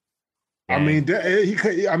 I mean,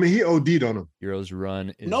 he OD'd on him. Euro's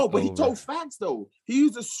run is no, but over. he told facts though. He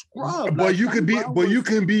was a scrub. But you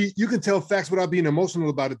can tell facts without being emotional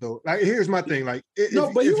about it though. Like, here's my thing. Like, if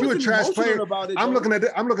you're a trash player, I'm looking at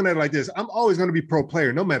it like this. I'm always going to be pro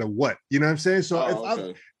player, no matter what. You know what I'm saying?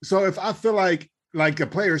 So if I feel like a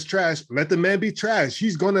player's trash, let the man be trash.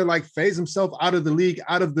 He's going to like phase himself out of the league,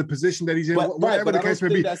 out of the position that he's in, whatever the case may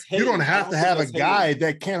be. You don't have to have a guy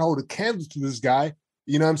that can't hold a candle to this guy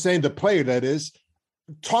You know what I'm saying? The player that is.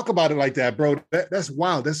 Talk about it like that, bro. That's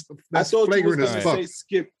wild. That's flagrant as fuck. I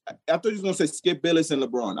thought you was gonna say Skip Bayless and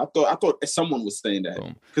LeBron. I thought someone was saying that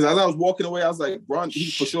because as I was walking away, I was like, "Bron,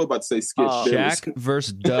 he's for sure about to say Skip Bayless." Shaq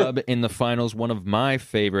versus Dub in the finals. One of my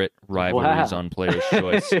favorite rivalries on Player's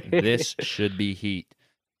Choice. This should be heat.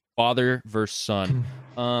 Father versus son.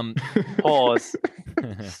 Pause.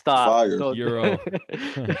 Stop. Fire. Euro.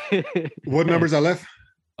 What numbers are left?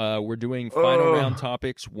 We're doing final round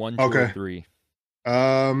topics 1, 2, or 3.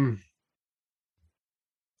 Let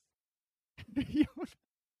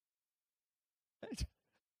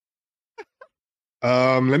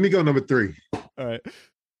me go number 3. All right.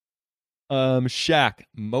 Shaq,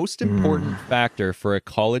 most important factor for a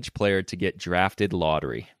college player to get drafted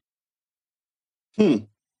lottery. When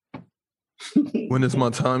does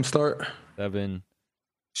my time start? 7.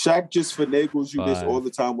 Shaq just finagles you 5, this all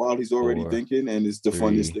the time while he's already 4, thinking, and it's the 3,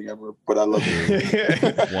 funniest thing ever. But I love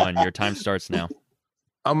it. 1. Your time starts now.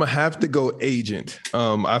 I'm gonna have to go agent.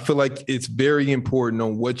 I feel like it's very important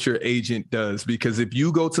on what your agent does, because if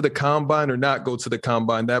you go to the combine or not go to the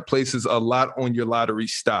combine, that places a lot on your lottery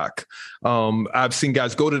stock. I've seen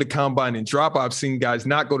guys go to the combine and drop. I've seen guys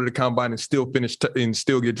not go to the combine and still finish and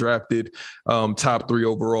still get drafted top 3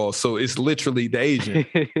 overall. So it's literally the agent,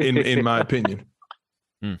 in my opinion.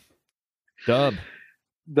 Dub.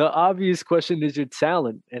 The obvious question is your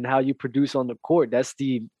talent and how you produce on the court. That's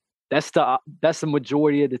the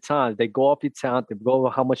majority of the time. They go off your talent, they go over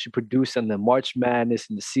how much you produce in the March Madness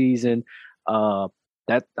in the season.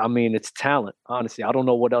 It's talent. Honestly, I don't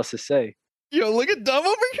know what else to say. Yo, look at Dub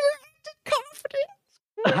over here.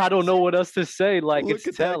 Confidence. I don't know what else to say. Like, Look it's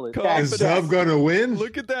at talent. Is Dub gonna win?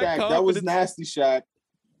 Look at that Shaq, confidence. that was nasty, Shaq.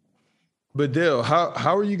 But Dale,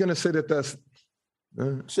 how are you gonna say that that's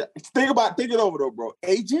Think it over though, bro.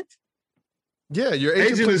 Agent? Yeah, your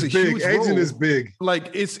agent plays is a big. huge Agent role. is big.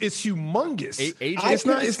 Like it's humongous. Agent,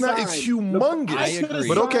 It's humongous. I agree.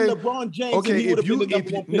 But okay, LeBron James, okay. if you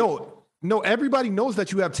No, everybody knows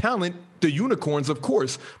that you have talent. The unicorns, of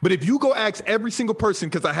course. But if you go ask every single person,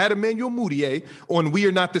 because I had Emmanuel Moutier on We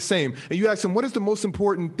Are Not the Same, and you ask them, what is the most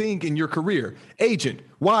important thing in your career? Agent.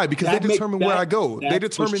 Why? Because they determine where I go. They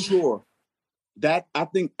determine. For sure. That I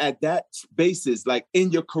think at that basis, like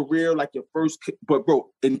in your career, like your first, but bro,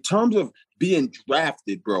 in terms of being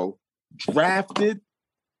drafted,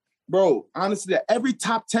 honestly, every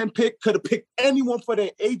top 10 pick could have picked anyone for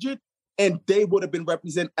their agent, and they would have been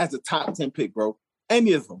represented as a top 10 pick, bro.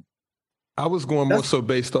 Any of them. I was going more so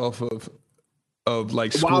based off of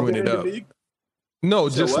like screwing it up. No,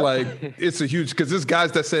 So just what? like it's a huge, because there's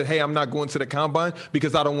guys that said, hey, I'm not going to the combine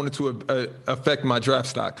because I don't want it to affect my draft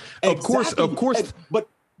stock. Exactly. Of course. But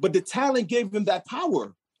the talent gave him that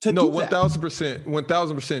power to No, do that.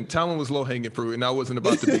 1,000%. Talent was low hanging fruit, and I wasn't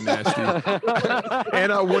about to be nasty.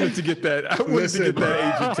 And I wanted to get that. I wanted to get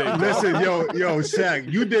that agent tape. Listen, yo,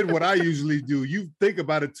 Shaq, you did what I usually do. You think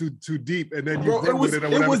about it too deep, and then you run with it or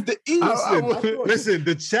whatever. It was the easiest. Listen,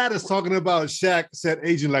 the chat is talking about Shaq said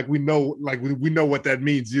agent like we know what that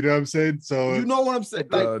means. You know what I'm saying? So you know what I'm saying?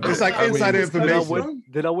 it's like inside information.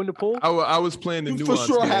 Did I win the poll? I was playing the You nuance. for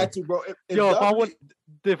sure game. had to, bro.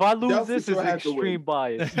 If I lose Delphi this, sure it's had to win. extreme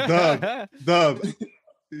bias. Dub,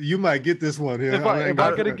 you might get this one here. If I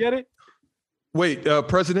gonna get it, Wait,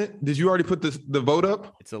 President, did you already put the vote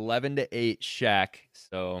up? It's 11-8 Shaq.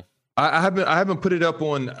 So I haven't put it up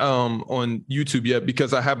on YouTube yet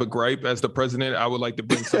because I have a gripe as the president. I would like to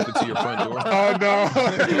bring something to your front door. Oh no,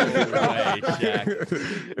 Right, Shaq.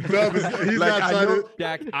 He's not trying to.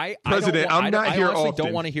 Shaq, President, I'm not here I honestly often.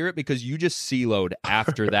 don't want to hear it because you just CeeLo'd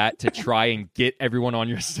after that to try and get everyone on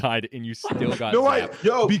your side, and you still got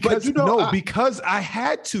zapped. Because I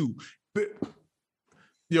had to.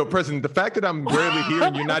 Yo, President, the fact that I'm rarely here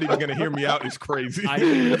and you're not even going to hear me out is crazy.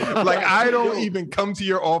 I don't even come to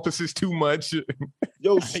your offices too much.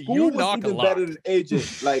 Yo, school was even better than agent.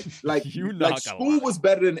 School was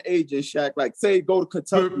better than agent, Shaq. Like, say, go to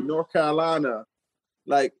Kentucky, North Carolina.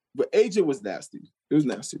 Like, but agent was nasty. It was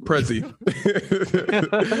nasty. Prezi,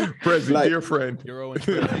 dear friend. Euro and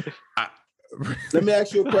Prezi. Let me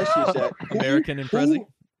ask you a question, Shaq. American and Prezi?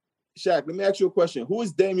 Shaq, let me ask you a question. Who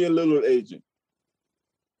is Damian Lillard agent?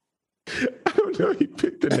 I don't know. He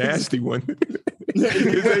picked the nasty one. His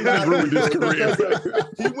agent ruined his career.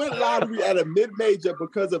 He went lottery at a mid-major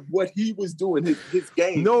because of what he was doing, his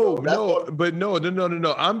game. No.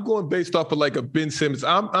 I'm going based off of like a Ben Simmons.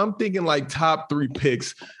 I'm thinking like top 3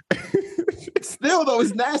 picks. Still, though,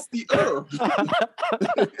 it's nasty.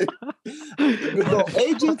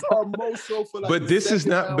 Agents are more so for like. But this is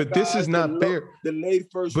not. But this is not fair. The late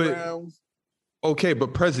first rounds. Okay,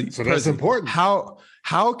 but So that's important. How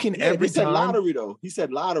can every he said time? lottery though. He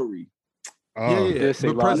said lottery. Oh. Yeah. did say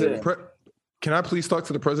But lottery. can I please talk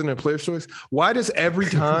to the president of Players Choice? Why does every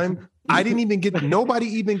time nobody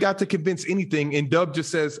even got to convince anything, and Dell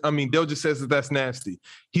just says that that's nasty.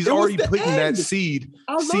 He's It was already the putting that end. seed.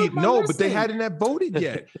 I learned my No, but they lesson. hadn't have voted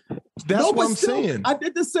yet. That's No, what but I'm still, saying. I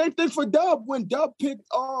did the same thing for Dub when Dub picked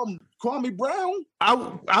Kwame Brown.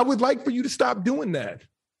 I would like for you to stop doing that.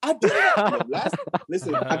 I did it.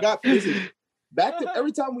 Listen. Back to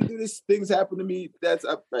every time we do this, things happen to me. That's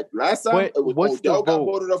like last time. Wait, it was, what's the Dell got vote?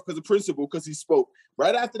 voted off because of principle because he spoke.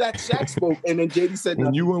 Right after that, Shaq spoke, and then JD said When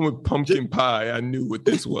nothing. you went with pumpkin pie, I knew what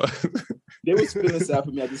this was. They was feeling sad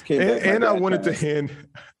for me. I just came back. and I wanted to hand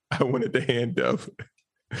Dub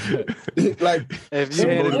like If some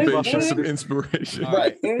you had it, motivation, some inspiration.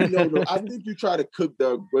 right. And no, I think you try to cook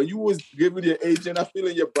Doug. When you was giving your agent, I feel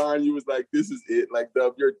in your mind, you was like, "This is it." Like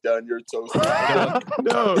Dub, you're done. You're toasted.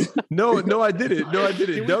 No, I did it.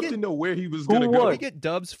 Dub didn't know where he was gonna Can go. we get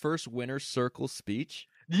Dub's first winner's circle speech?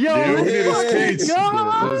 Yo, Yeah, we did let's a speech. go!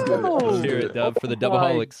 Let's get it. Let's hear it, Dub, for the Oh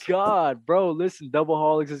my Doubaholics. God, bro, listen,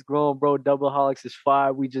 Doubaholics is growing, bro. Doubaholics is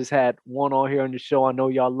fire. We just had one on here on the show. I know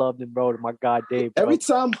y'all loved him, bro. My God, Dave. Bro. Every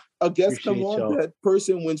time a guest come Appreciate on, y'all. that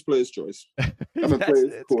person wins Player's Choice.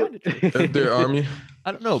 It's kinda true. Their army.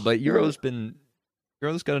 I don't know, but Euro's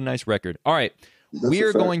got a nice record. All right. That's We a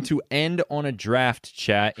are fact. going to end on a draft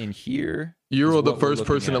chat, and here Euro, is the what we're first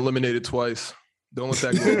looking person at. eliminated twice. Don't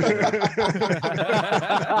let that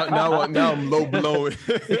go. now I'm low blowing.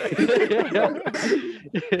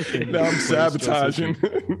 Now I'm sabotaging.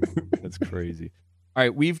 That's crazy. All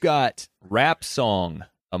right, we've got rap song,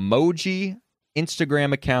 emoji,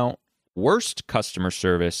 Instagram account, worst customer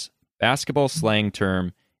service, basketball slang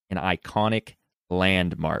term, and iconic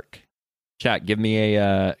landmark. Chat, give me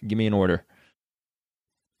an order.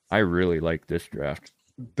 I really like this draft.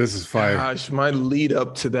 This is fire. Gosh, my lead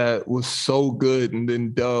up to that was so good. And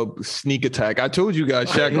then Dub, sneak attack. I told you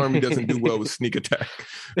guys, Shaq Army doesn't do well with sneak attack.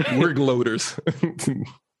 We're gloaters.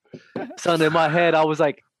 Son, in my head, I was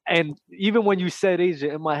like, and even when you said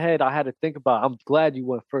Asia, in my head, I had to think about, I'm glad you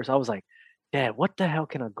went first. I was like, Dad, what the hell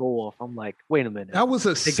can I go off? I'm like, wait a minute. That was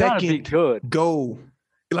a They gotta be second good. go.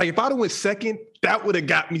 Like if I'd have went second, that would have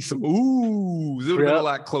got me some oohs. It would have been a Yep.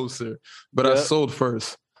 lot closer. But I Yep. sold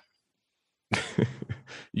first.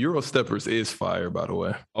 Euro Steppers is fire, by the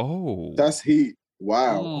way. Oh. That's heat.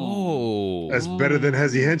 Wow. Oh. That's better than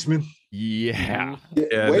Hezzy Henchman. Yeah.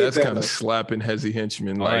 Yeah, way that's better. kind of slapping Hezzy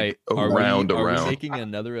Henchman All right. like Are around. we making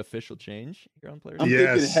another official change here on Players? I'm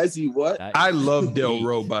Yes. thinking Hezzy what? That I is love Del heat.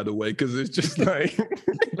 Rowe, by the way, because it's just like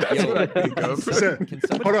that's Yo, what I think of. Can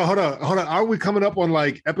somebody- Hold on. Are we coming up on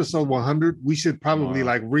like episode 100? We should probably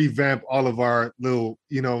like revamp all of our little,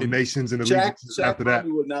 nations and Shaq, allegiances after that.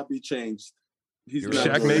 probably will not be changed. He's You're not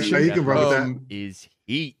Shaq going Nation? Yeah, you can run with that. Is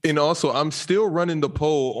heat. And also, I'm still running the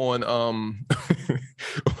poll on on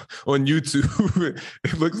YouTube.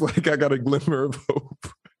 It looks like I got a glimmer of hope.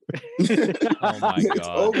 Oh my It's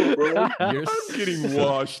God. over, bro. You're I'm getting so-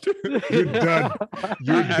 washed. You're done.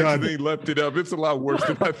 You're I done. actually left it up. It's a lot worse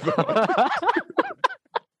than I thought.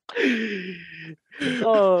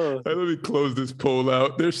 Oh. Let me close this poll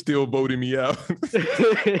out. They're still voting me out.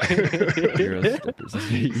 Euro Steppers is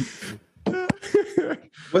heat.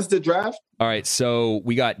 What's the draft? All right, so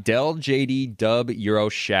we got Dell, JD, Dub, Euro,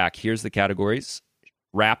 Shaq. Here's the categories: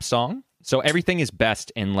 rap song. So everything is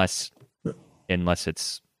best unless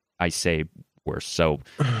it's I say worse. So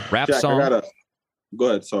rap Jack, song, Go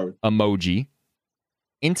ahead. Sorry. emoji,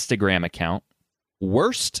 Instagram account,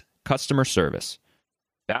 worst customer service,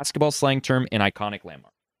 basketball slang term, and iconic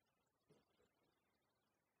landmark.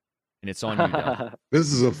 And it's on you, Dell.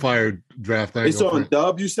 This is a fire draft. I ain't It's gonna on front.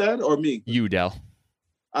 Dub, you said, or me? You, Dell.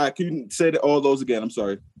 I can say all those again. I'm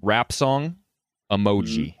sorry. Rap song,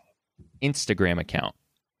 emoji, Instagram account,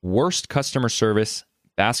 worst customer service,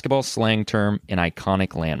 basketball slang term, and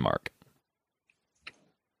iconic landmark.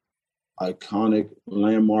 Iconic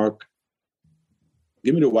landmark.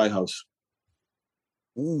 Give me the White House.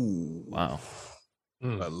 Ooh, Wow.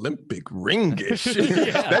 Olympic ringish.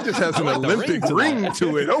 Yeah. That just has an I like the Olympic ring to ring that.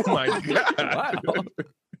 to it. Oh my god!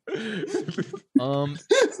 Wow.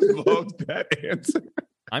 Love that answer.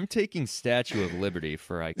 I'm taking Statue of Liberty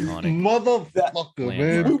for iconic. Motherfucker, Land.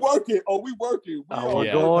 man. We working. Oh, we working. Oh,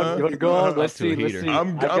 Yeah. go on, go on. Let's To a see. Let's heater. see.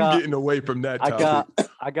 I'm I got, getting away from that I topic.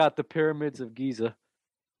 got the pyramids of Giza.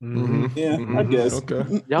 Mhm, Yeah, I mhm, guess.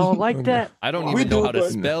 Okay. Y'all don't like that? I don't We even know do, how to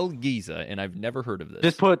but- spell Giza, and I've never heard of this.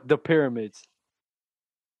 Just put the pyramids.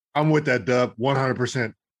 I'm with that, Dub.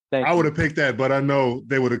 100%. Thank I you. would have picked that, but I know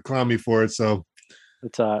they would have clowned me for it. So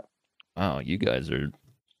It's Wow, you guys are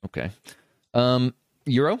okay.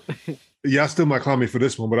 Euro. Yeah, I still might call me for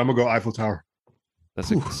this one, but I'm gonna go Eiffel Tower.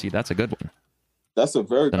 That's a good one. That's a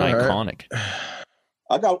very An good iconic.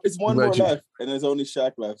 it's one more left, and there's only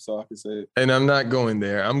Shaq left, so I can say it. And I'm not going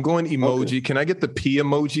there. I'm going emoji. Okay. Can I get the P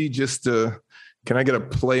emoji can I get a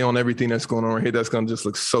play on everything that's going on right here? That's going to just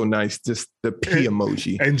look so nice. Just the P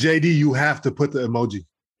emoji. And JD, you have to put the emoji.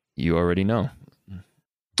 You already know.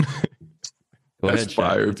 That's ahead,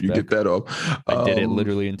 fire if you get that off. I did it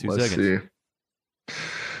literally in 2 seconds.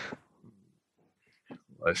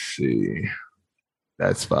 Let's see.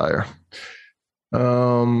 That's fire.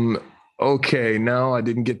 Okay, now I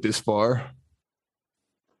didn't get this far.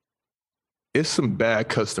 It's some bad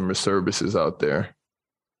customer services out there.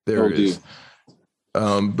 There is.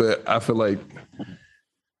 But I feel like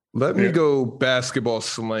let me go basketball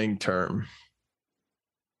slang term.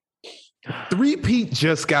 Three-peat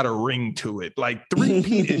just got a ring to it. Like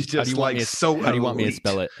three-peat is just like so. How do you want me to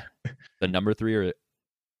spell it? The number 3 or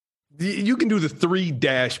you can do the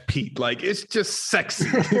 3-peat. Like it's just sexy.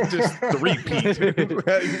 Just three-peat.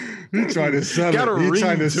 You trying to sell it. You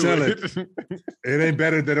trying to sell it. It ain't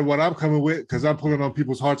better than what I'm coming with because I'm pulling on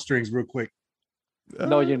people's heartstrings real quick.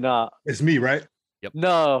 No, you're not. It's me, right? Yep.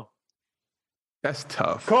 No. That's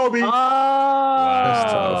tough. Kobe. Oh, wow.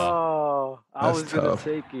 That's tough. I was going to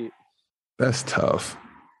take it. That's tough.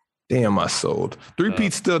 Damn, I sold.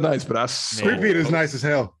 Three-peat's still nice, but I sold. Three-peat is nice as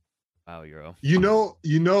hell. Wow, Euro. You know,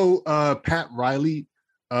 Pat Riley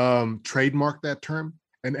trademarked that term,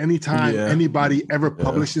 and anytime anybody ever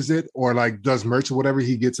publishes it or like does merch or whatever,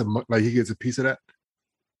 he gets a piece of that.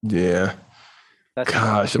 Yeah.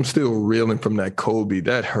 Gosh, I'm still reeling from that Kobe.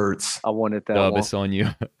 That hurts. I wanted that. It's on you.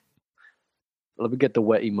 Let me get the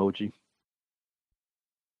wet emoji.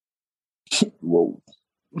 Whoa.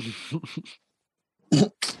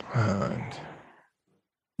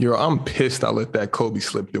 I'm pissed I let that Kobe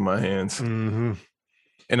slip through my hands. Mm-hmm.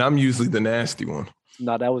 And I'm usually the nasty one.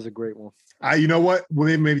 No, that was a great one. You know what? Well,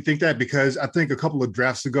 it made me think that because I think a couple of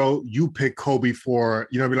drafts ago, you picked Kobe for,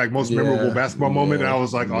 like most memorable basketball moment. And I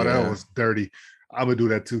was like, that was dirty. I'm going to do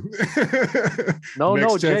that too. No,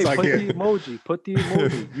 Jay, put the emoji. Put the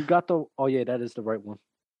emoji. You got the, that is the right one.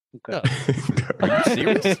 Okay. Are you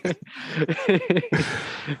serious?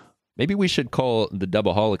 Maybe we should call the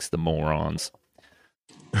Doubleholics the morons.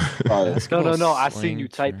 No. I seen you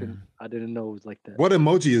typing. I didn't know it was like that. What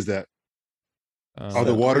emoji is that?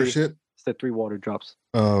 The water shit? It's the 3 water drops.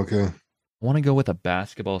 Oh, okay. I want to go with a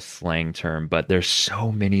basketball slang term, but there's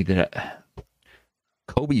so many that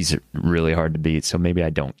Kobe's really hard to beat, so maybe I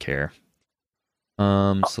don't care.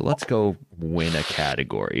 So let's go win a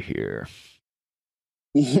category here.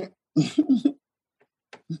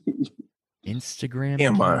 Instagram.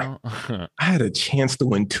 Damn, I had a chance to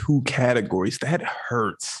win 2 categories. That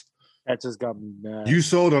hurts. That just got me mad. You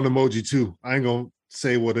sold on emoji too. I ain't gonna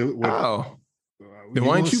say what. Oh. Then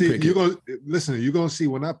why didn't you pick it? Listen, you're gonna see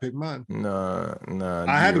when I pick mine. Nah.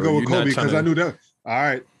 I had to go with Kobe because I knew that. All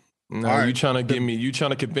right. No, you trying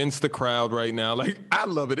to convince the crowd right now. Like, I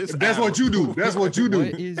love it. That's what you do.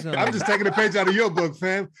 I'm just taking a page out of your book,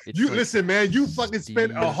 fam. Listen, man, you fucking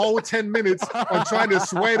spent a whole 10 minutes on trying to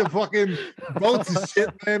sway the fucking votes and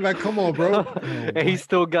shit, man. Like, come on, bro. And he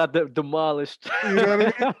still got demolished. You know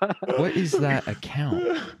what I mean? What is that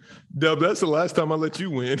account? Dub, that's the last time I let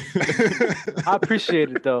you win. I appreciate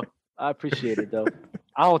it, though.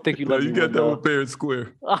 I don't think you let me win. You got that one fair and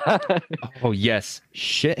square. Oh, yes.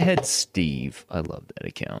 Shithead Steve. I love that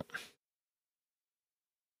account.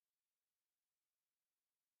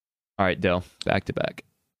 All right, Dell. Back to back.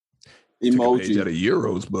 Emoji. Out of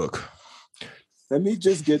Euro's book. Let me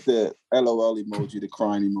just get the LOL emoji, the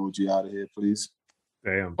crying emoji out of here, please.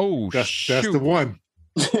 Damn. Oh, that's the one.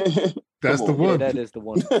 That's the one. Yeah, that is the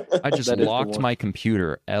one. I just locked my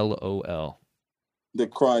computer. LOL. The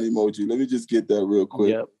crying emoji. Let me just get that real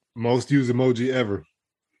quick. Yep. Most used emoji ever.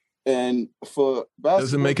 And for basketball,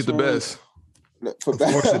 doesn't make it the best. Of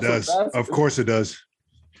course it does. Of course it does.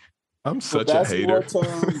 I'm such a hater.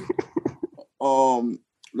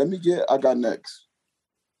 Let me get. I got next.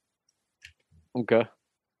 Okay.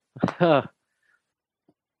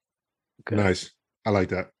 Nice. I like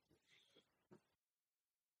that.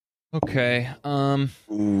 Okay.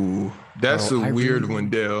 Ooh, that's a weird one,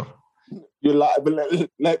 Dale. You're lying, but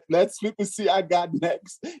let's flip and see. I got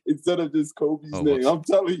next instead of just Kobe's name. I'm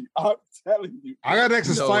telling you. I got next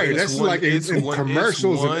is fire. That's like in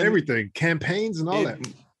commercials and everything, campaigns and all that.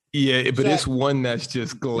 Yeah, but it's one that's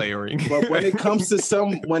just glaring. But when it comes to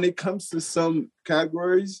some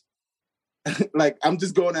categories, like I'm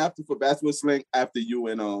just going after for basketball slang after you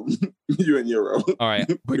and Euro. All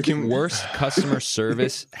right, but worst customer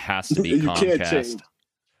service has to be Comcast.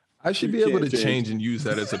 I should You be able to can't change. change and use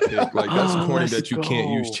that as a pick. Like that's corny Let's that you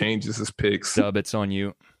can't use go. changes as picks. Dub, it's on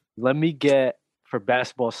you. Let me get for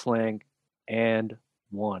basketball slang and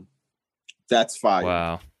one. That's fire.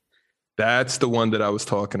 Wow. That's the one that I was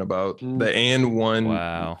talking about. The and one.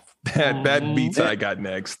 Wow. That beats I got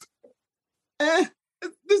next.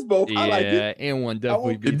 This both. I like it. Yeah, and one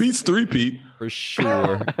definitely It beats three, Pete. for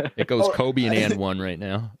sure. It goes Oh, Kobe and one right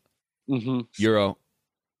now. Mm-hmm. Euro.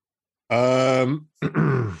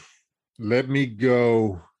 Let me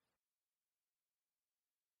go.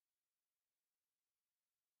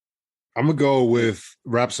 I'm gonna go with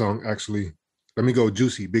rap song. Actually, let me go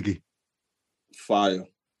Juicy Biggie. Fire.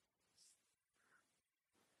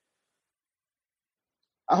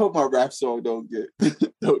 I hope my rap song don't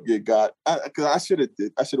get got. Because I should have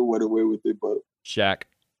went away with it, but Shaq.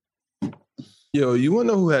 Yo, you want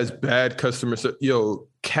to know who has bad customer service? Yo,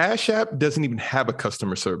 Cash App doesn't even have a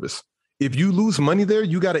customer service. If you lose money there,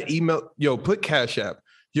 you got to email. Yo, put Cash App.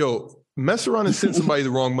 Yo, mess around and send somebody the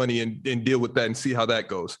wrong money and deal with that and see how that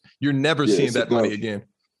goes. You're never seeing that money again.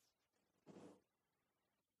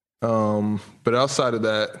 But outside of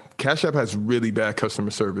that, Cash App has really bad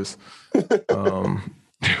customer service.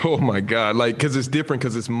 Oh my God. Like, cause it's different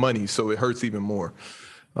because it's money. So it hurts even more.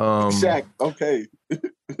 Shaq, okay.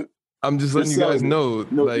 I'm just letting you guys know,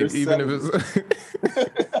 like, even if it's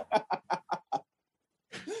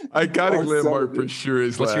iconic landmark for sure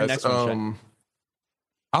is What's last. your next one,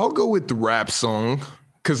 I'll go with the rap song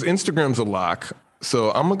because Instagram's a lock.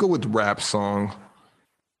 So I'm gonna go with rap song.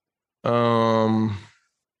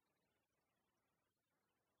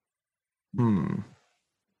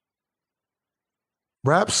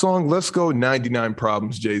 Rap song, let's go 99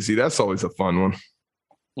 Problems, Jay-Z. That's always a fun one.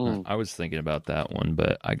 I was thinking about that one,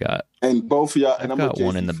 but I got And both of y'all, and I've I'm got a Jay-Z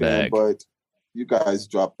one in the fan, bag. but you guys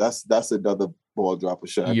dropped. That's another ball dropper,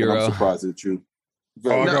 Shaq. And Euro. I'm surprised at you.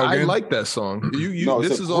 Oh, No, go I again? like that song. You No, it's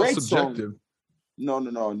this a is all great subjective. No.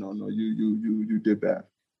 You did that.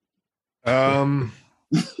 Bro,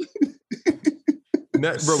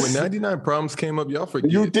 when 99 Problems came up, y'all forget.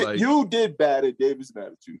 You did bad, and David's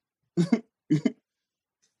mad at you.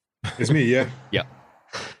 It's me, yeah. Yeah.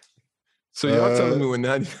 So y'all telling me when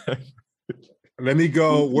 99. Let me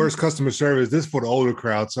go worst customer service. This is for the older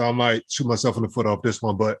crowd, so I might shoot myself in the foot off this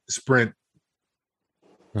one, but Sprint.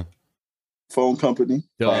 Phone company.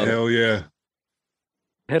 Dub. Hell yeah.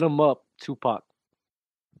 Hit him up, Tupac.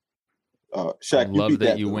 Shaq, I love you beat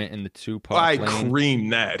that you though. went in the Tupac I lane cream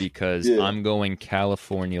that. because Yeah. I'm going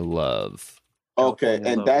California Love. Okay, California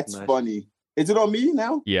and Love, that's nice. funny. Is it on me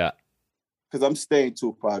now? Yeah. Because I'm staying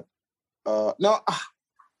Tupac. No,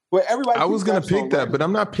 but everybody. I was picked gonna rap pick song, that, right? but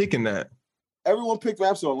I'm not picking that. Everyone picked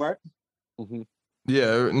rap song, right? Mm-hmm.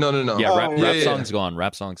 Yeah, no. Yeah, Oh, rap yeah. song's gone.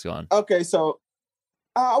 Rap song's gone. Okay, so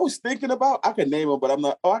I was thinking about. I could name them, but I'm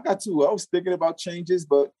not. Oh, I got two. I was thinking about changes,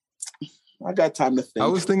 but I got time to think. I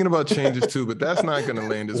was thinking about changes too, but that's not gonna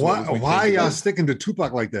land as well as we Why think it y'all is. sticking to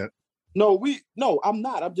Tupac like that? No, I'm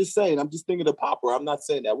not. I'm just saying. I'm just thinking of Popper. I'm not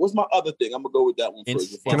saying that. What's my other thing? I'm gonna go with that one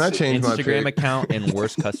first. before Can I say- change my Instagram pick? account and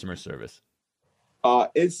worst customer service.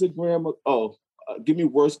 Instagram. Give me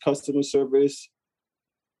worst customer service.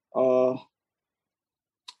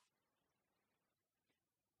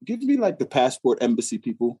 Give me like the passport embassy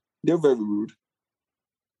people. They're very rude.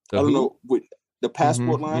 The I don't who? know with the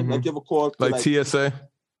passport line. Like you ever call to, Like TSA?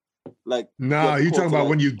 like Nah, you you ever call talking to, about like,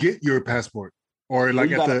 when you get your passport or when like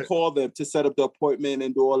you at gotta the. call them to set up the appointment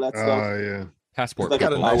and do all that stuff. Yeah. Passport It's like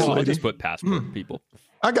people. a nice I'll lady. just put passport people.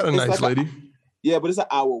 I got a It's nice like lady. Yeah, but it's an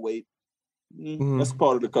hour wait. That's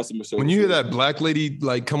part of the customer service. When you hear that black lady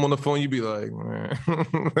like come on the phone, you be like,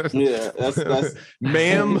 Yeah, that's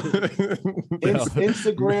ma'am.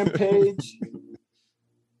 Instagram page.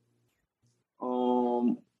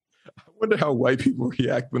 I wonder how white people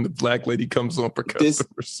react when the black lady comes on for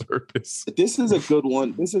customer service. This is a good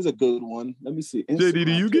one. Let me see. JD,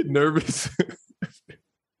 do you get nervous?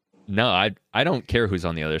 No, I don't care who's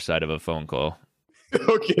on the other side of a phone call.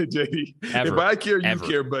 Okay, JD. Ever. If I care, you Ever.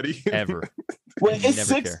 care, buddy. Ever. Wait, it's Never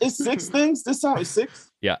six. care. It's six things. This time it's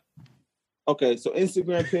six. Yeah. Okay, so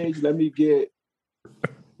Instagram page. Let me get.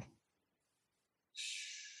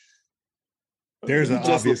 There's an Just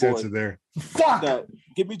the obvious boy. answer there. Fuck. No,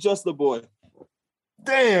 give me just the boy.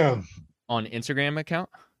 Damn. On Instagram account,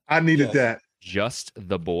 I needed Yes. that. just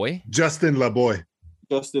the boy, Justin LaBoy.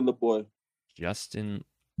 Justin the boy. Justin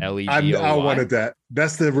I Leboy. wanted that.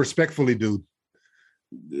 That's the respectfully dude.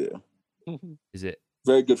 Yeah, Is it?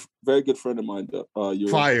 very good friend of mine. You're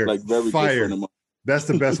Fire. like very good Fire. friend of mine. That's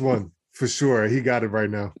the best one for sure. He got it right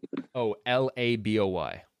now. Oh,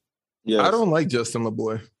 Laboy. Yes. I don't like Justin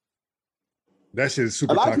LeBoy. That shit is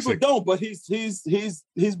super A lot toxic. of people don't, but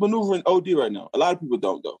he's maneuvering OD right now. A lot of people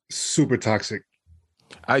don't though. Super toxic.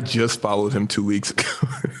 I just followed him 2 weeks ago.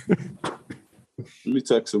 Let me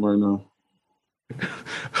text him right now.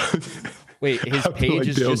 Wait, his I feel page like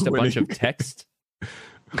is Dale's just a bunch winning. of text?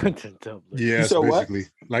 Yeah, said what? basically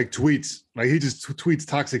like tweets. Like he just tweets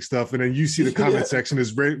toxic stuff, and then you see the comment Yeah. section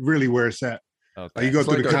is really where it's at. Like Okay. you go It's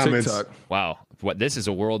through like the our comments. TikTok. Wow. What? This is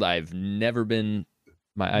a world I've never been.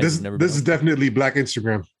 My eyes This have never this been. is definitely Black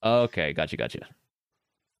Instagram. Okay, gotcha.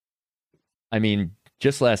 I mean,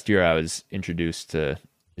 just last year I was introduced to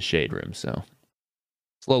the Shade Room, so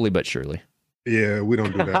slowly but surely. Yeah, we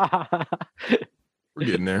don't do that. We're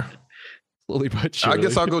getting there. Slowly but surely. I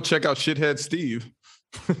guess I'll go check out Shithead Steve.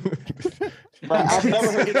 But I've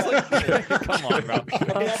never heard of that. Come on, bro.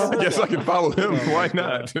 I guess I can follow him. Oh Why my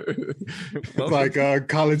not? It's like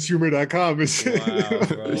collegehumor.com and shit. Wow,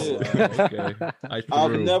 bro. Yeah. Okay. I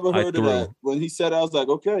I've threw. never heard of threw. that. When he said it, I was like,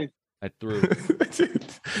 okay. I threw.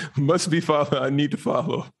 Must be follow. I need to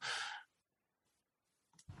follow.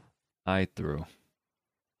 I threw.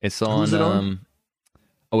 It's on. Who's it on?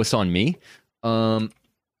 Oh, it's on me. My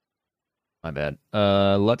bad.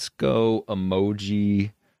 Let's go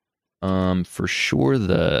emoji. For sure.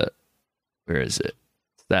 Where is it?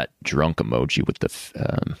 It's that drunk emoji with the.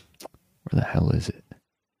 Where the hell is it?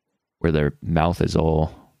 Where their mouth is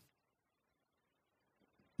all.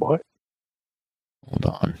 What? Hold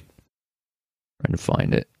on. Trying to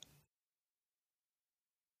find it.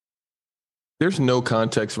 There's no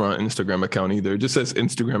context for our Instagram account either. It just says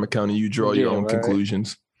Instagram account and you draw your Yeah, own right.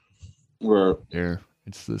 conclusions. Right. There.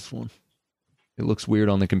 It's this one. It looks weird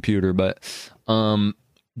on the computer, but Dub,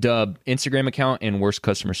 Instagram account and worst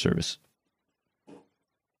customer service. I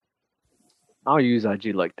don't use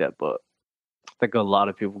IG like that, but I think a lot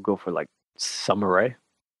of people go for like Summer Rae.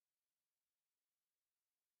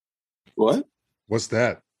 What? What's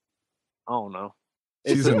that? I don't know.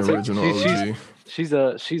 She's It's an a- original she- OG.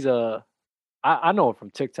 She's a. I know her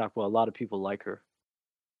from TikTok, but a lot of people like her.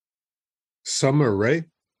 Summer Rae?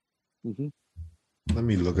 Mm-hmm. Let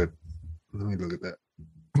me look at that.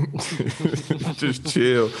 Just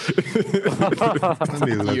chill. Let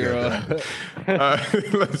me look You're, at that. All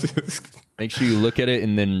right, let's just. Make sure you look at it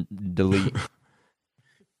and then delete.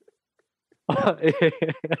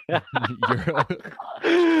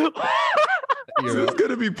 You're It's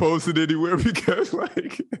gonna be posted anywhere because,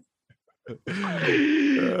 like,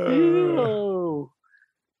 Ew.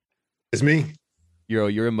 It's me. your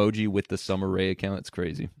emoji with the Summer Rae account. It's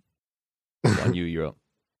crazy. It's on you, Euro.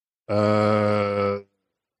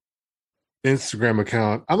 Instagram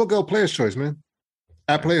account. I'm gonna go Player's Choice, man.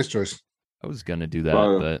 At Player's Choice. I was gonna do that,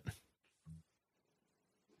 Fire. but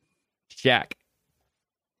Shaq.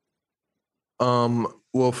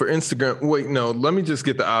 well, for Instagram, wait, no, let me just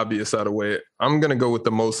get the obvious out of the way. I'm gonna go with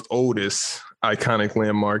the most oldest iconic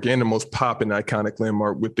landmark and the most popping iconic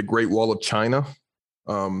landmark with the Great Wall of China.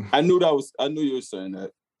 I knew you were saying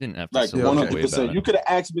that. Didn't have to Like select way 100%. about You it. could have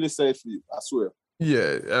asked me to say it for you. I swear.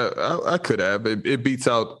 Yeah, I could have. It beats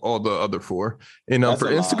out all the other four. And That's for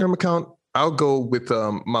a lot. Instagram account, I'll go with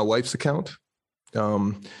my wife's account.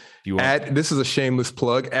 You want This is a shameless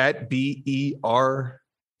plug at BEREALSKI.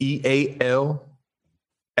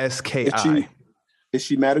 Is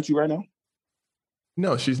she mad at you right now?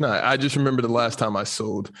 No, she's not. I just remember the last time I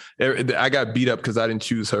sold. I got beat up because I didn't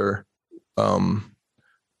choose her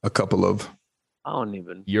a couple of I don't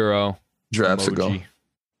even. Euro drafts emoji.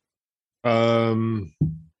 ago.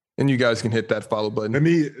 And you guys can hit that follow button. Let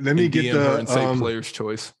me and get DM her and say the player's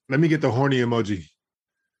choice. let me get the horny emoji.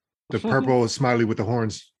 The purple smiley with the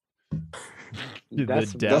horns. The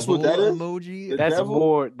That's that's what that is? emoji. The that's devil?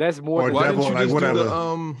 more. That's more. Or than Why devil, didn't you like, just whatever. do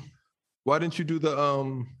the Why didn't you do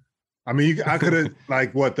the I mean, I could have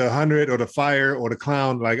like what the 100 or the fire or the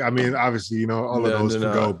clown. Like, I mean, obviously, you know, all of those could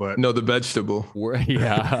go, but no, the vegetable.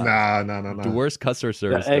 Yeah. nah. The worst customer the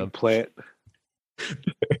service stuff. eggplant.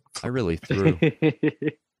 I really threw.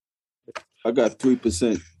 I got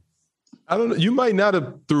 3%. I don't know. You might not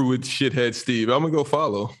have threw with shithead Steve. I'm gonna go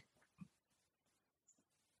follow.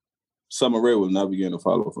 Summer Rae will never get a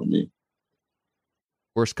follow from me.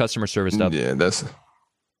 Worst customer service stuff. Yeah, that's.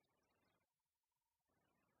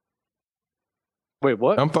 Wait,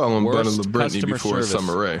 what? I'm following Worst Bundle of Brittany customer before service.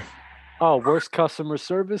 Summer Rae. Oh, worst customer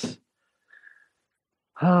service?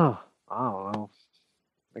 I don't know.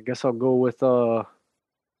 I guess I'll go with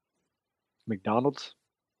McDonald's.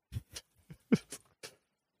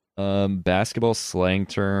 Basketball slang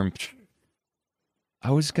term.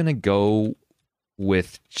 I was gonna go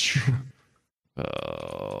with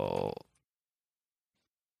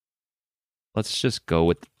let's just go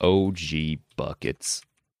with OG buckets.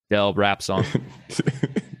 Del rap song.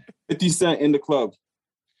 50 Cent in the club.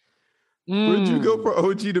 Where'd you go for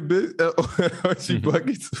OG to OG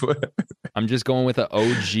buckets? I'm just going with an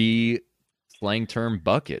OG slang term,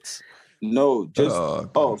 buckets. No, just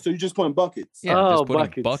so you're just putting buckets. Yeah, just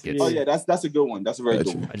putting buckets. Oh yeah, that's a good one. That's a very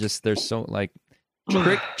good one. There's so like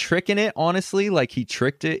tricking it. Honestly, like he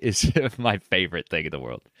tricked it is my favorite thing in the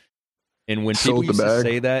world. And when people used to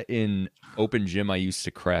say that in open gym, I used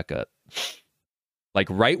to crack up. Like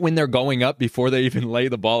right when they're going up before they even lay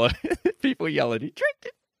the ball up, people yelling, he tricked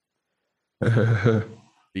it.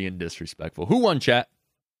 Being disrespectful. Who won, chat?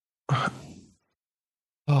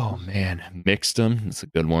 Oh man, mixed them. That's a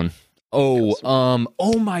good one.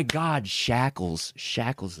 Oh my God, Shackles.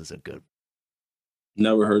 Shackles is a good one.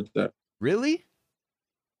 Never heard that. Really?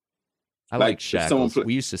 I like Shackles.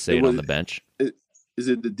 We used to say it on the bench. Is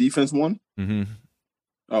it the defense one? Mm-hmm.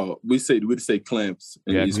 Oh, we'd say Clamps.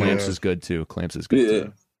 Yeah, Clamps is good too. Clamps is good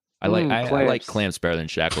too. I like Clamps better than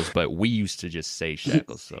Shackles, but we used to just say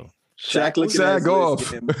Shackles. So Shaq looking sag off.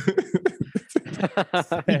 He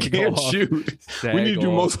Sag can't off. shoot. Sag We need to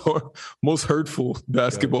do off. most hurtful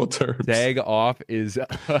basketball terms. Sag off is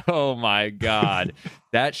oh my God.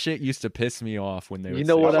 That shit used to piss me off when they would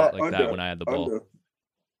say shit like that when I had the ball.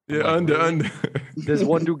 Yeah, under. This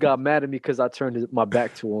one dude got mad at me because I turned my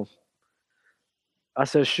back to him. I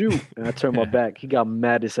said shoot, and I turned my back. He got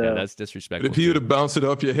mad as hell. Yeah, that's disrespectful. But if he would have bounced it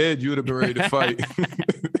off your head, you would have been ready to fight.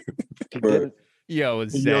 Yo,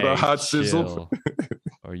 the hot sizzle.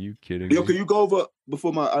 Are you kidding Yo, me? can you go over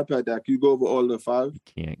before my iPad died? Can you go over all the 5? You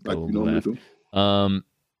can't like go you normally left. do?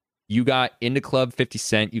 You got In the Club 50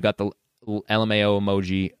 Cent. You got the LMAO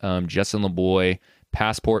emoji. Justin LeBoy.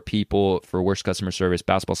 Passport People for worst customer service.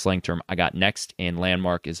 Basketball slang term. I got next, and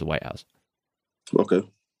Landmark is the White House. Okay.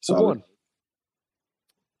 Solid.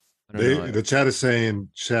 The chat is saying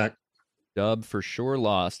Shaq. Dub for sure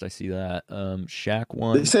lost. I see that. Shaq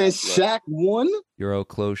won. They saying Shaq won? Euro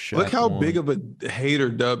close. Shaq Look how won. big of a hater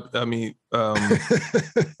Dub. I mean, Dub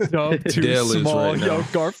too Dale is small. right Yo, now.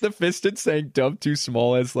 Garf the Fisted saying Dub too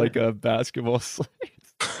small as like a basketball slang.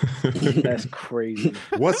 That's crazy.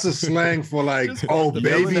 What's the slang for like, Just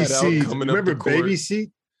baby that out seat? coming up Remember the court. baby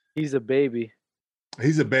seat? He's a baby.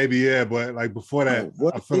 He's a baby, yeah, but like before that,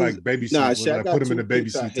 What I feel is- like baby seat. Nah, was Shaq like got put him in the 2 baby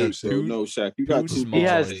picks I seat type hate, shit. bro. No, Shaq, you got Too 2 small. He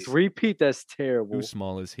has picks. 3-peat. That's terrible. Too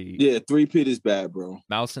small is he? Yeah, 3-peat is bad, bro.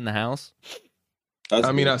 Mouse in the house. That's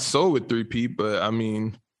I mean, good. I saw with 3P, but I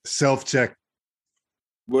mean, Self-check.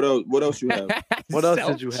 What else? What else you have? What else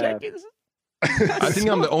did you have? I think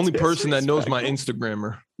I'm the only person that knows my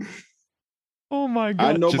Instagrammer. Oh my God.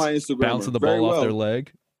 I know Just my Instagram. bouncing the very ball off well. their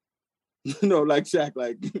leg. No, like Shaq,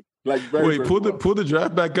 like very. Wait, very pull well. the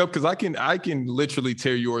draft back up because I can literally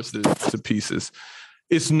tear yours to pieces.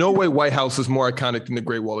 It's no way White House is more iconic than the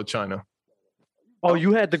Great Wall of China. Oh,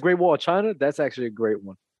 you had the Great Wall of China? That's actually a great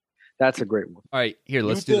one. That's a great one. All right, here,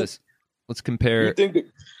 let's do think- this. Let's compare You think that,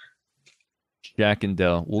 Shaq and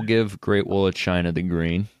Dell. We'll give Great Wall of China the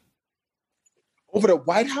green over the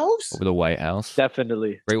White House? over the White House.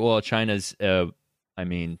 Definitely. Great Wall of China's, I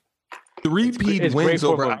mean, 3P it's wins great for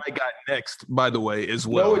over him. I Got Next, by the way, as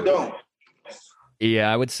well. No, it don't.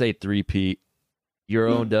 yeah, I would say 3P. Your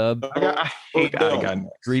own Dub. I hate I Got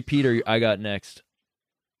Next. 3P or I Got Next.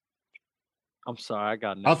 I'm sorry. I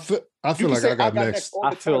got I next. feel You like can I got say next. all I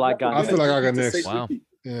the feel time. like I feel like I got You can next. say Wow. 3P.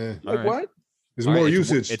 Yeah, All Like right. what? there's All more right,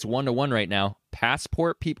 usage. It's 1-1 right now.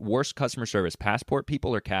 Passport People, worst customer service. Passport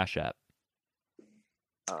People or Cash App?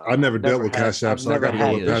 I never dealt with had- Cash App, I've so I never gotta go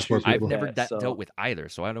had with either. Passport issues I've People. with never that, so dealt with either,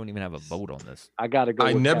 so I don't even have a vote on this. I gotta go.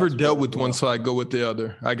 I with never Passport dealt with as one, well. so I go with the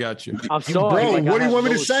other. I got you. I'm sorry. Bro, like, I what do you have want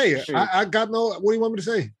me to no say? issues. I got no. What do you want me to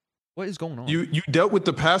say? What is going on? You dealt with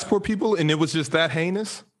the Passport People, and it was just that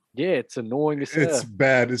heinous. Yeah, it's annoying as hell. It's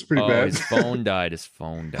bad. It's pretty oh, bad. his phone died. His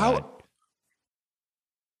phone died. How-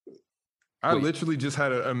 I Wait. literally just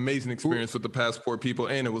had an amazing experience with the Passport People,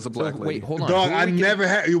 and it was a black lady. Wait, hold on. Dog, Who are I we giving- never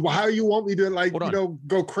had. How you want me to like Hold on.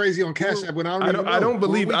 go crazy on Cash App when I don't I even don't, I know? don't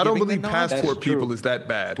believe we I don't giving believe the nod? Passport That's true. People is that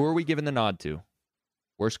bad. Who are we giving the nod to?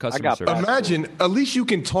 Worst customer got service. Passport. Imagine at least you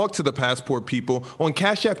can talk to the Passport People on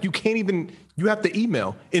Cash App. You can't even. You have to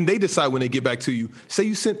email, and they decide when they get back to you. Say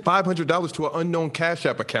you sent $500 to an unknown Cash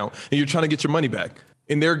App account, and you're trying to get your money back.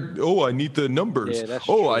 And they're, I need the numbers. Yeah, that's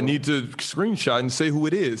I true. need to screenshot and say who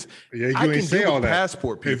it is. Yeah, you I ain't can say deal all with that.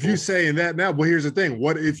 Passport People. If you saying that now, well, here's the thing.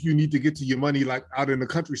 What if you need to get to your money like out in the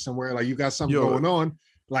country somewhere? Like you got something Yo, going on,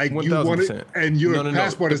 like you want it, 1000%. and your No.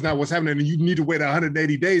 passport is not what's happening, and you need to wait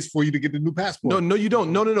 180 days for you to get the new passport. No, you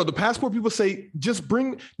don't. No. The Passport People say, just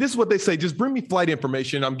bring. This is what they say. Just bring me flight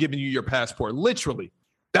information. I'm giving you your passport. Literally.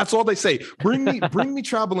 That's all they say. Bring me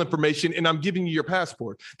travel information, and I'm giving you your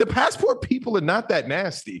passport. The passport people are not that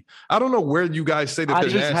nasty. I don't know where you guys say that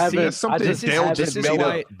they're nasty. That's something Dale just made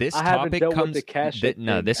up. This I haven't topic dealt with comes. the cash app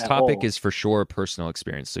No, thing this at topic all. is for sure personal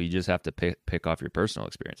experience. So you just have to pick off your personal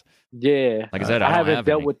experience. Yeah. Like I said, I don't haven't have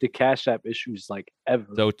dealt any. with the cash app issues like ever.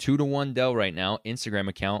 So 2-1 Dell right now. Instagram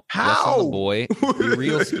account. How? Justin LeBoy. Be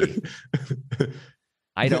real ski.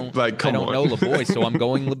 I don't Like, I come don't on. know LeBoy, so I'm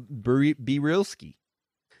going Be real ski.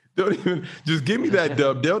 Don't even just give me that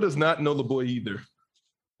dub. Dale does not know LeBoy either.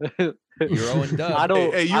 Euro and Dub. I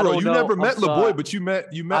don't. Hey, I Euro, don't you know. never I'm met sorry. LeBoy, but you met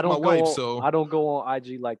I my don't wife. go. So I don't go on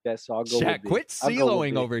IG like that. So I'll go Shaq, with B. quit I'll go with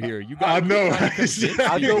CeeLoing B. over here. You I got know.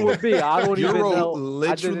 I'll go with B. I don't even Euro know.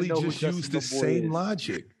 literally know who just Justin used the LeBoy same is.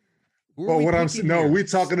 logic. But what I'm saying, no, we're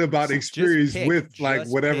talking about Just experience pick. with like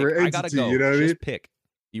Just whatever pick. I gotta entity. go. You know what I mean? Just pick.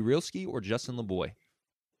 Be real ski or Justin LeBoy.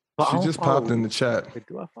 But I She don't just follow popped in him. the chat. Wait,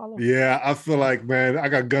 do I follow? Yeah, I feel like, man, I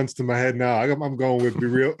got guns to my head now. I'm going with Be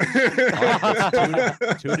Real. All right,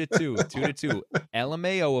 it's 2-2. 2-2.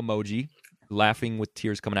 LMAO emoji, laughing with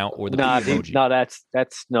tears coming out, or the P emoji. No, that's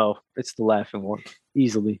no. It's the laughing one,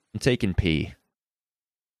 easily. I'm taking P.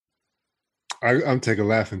 I'm taking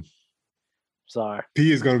laughing. Sorry.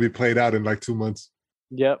 P is going to be played out in like 2 months.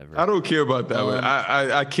 Yep. I don't care about that one. Um,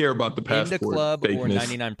 I care about the In passport. the club or fakeness.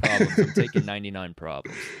 99 problems. I'm taking 99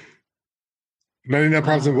 problems. 99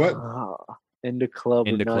 problems in what? In the club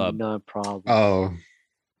In with the club. 99 problems. Oh,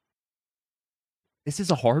 This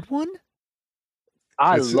is a hard one.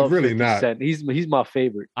 I it's love really 50 not. Cent. He's my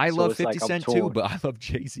favorite. I So love it's 50 like I'm Cent too, torn. but I love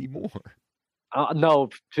Jay-Z more. No,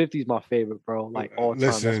 50's my favorite, bro. Like all time,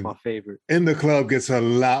 that's Listen. my favorite. In the Club gets a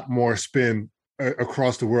lot more spin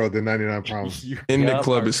across the world than 99 problems. In the Yep.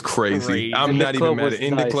 club is crazy. Crazy. I'm In the not even Club mad was at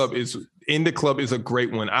In nice. the club is a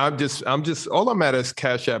great one. I'm just all I'm at is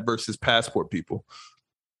Cash App versus passport people.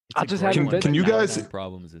 I just haven't been Can you guys- 99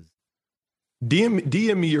 problems is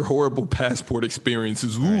DM me your horrible passport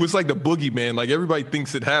experiences. Ooh, Right. it's like the boogeyman. Like everybody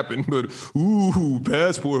thinks it happened, but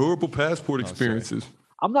horrible passport sorry. experiences.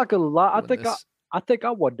 I'm not gonna lie. I doing think this. I think I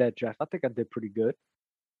won that draft. I think I did pretty good.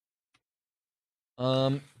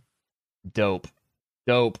 Dope.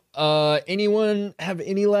 Anyone have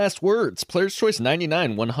any last words? Player's Choice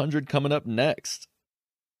 99, 100 coming up next.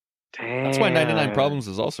 Damn. That's why 99 problems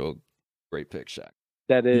is also a great pick, Shaq.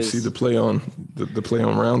 That You is. see the play on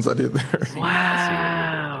rounds I did there.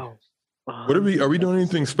 Wow. What are we doing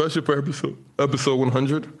anything special for episode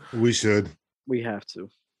 100? We should. We have to.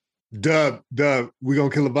 Dub, we going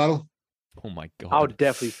to kill a bottle? Oh my god. I'll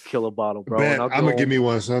definitely kill a bottle, bro. Bet, and I'm going to give me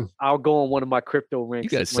one, son. I'll go on one of my crypto ranks. You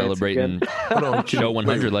guys rants celebrating again. Hold on, show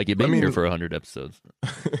 100 wait, like you've I been mean- here for 100 episodes.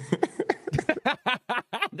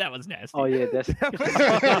 That was nasty. Oh yeah, that's that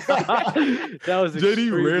was JD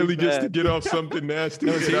extremely rarely gets to bad. get off something nasty.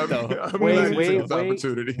 That was it, though. I'm Wait, glad he wait, took this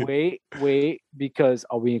opportunity. wait, because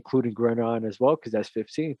are we including Gridiron as well? Because that's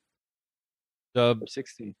 15 Dub, or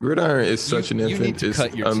 16. Gridiron is such an you need infant. to It's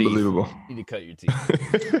cut your teeth. unbelievable. you need to cut your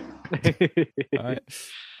teeth. All right.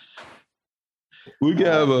 We can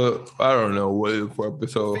have I don't know what is for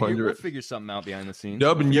episode We'll 100. figure something out behind the scenes.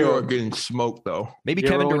 Dub and you are getting smoked though. Maybe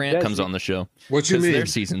Euro Kevin and Durant comes Desi. on the show What you because mean? their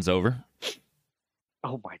season's over.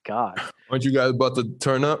 Oh my god, Aren't you guys about to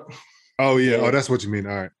turn up? Oh, yeah. Yeah. Oh, that's what you mean.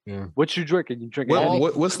 All right. Yeah. what you drinking? You drinking? What, any?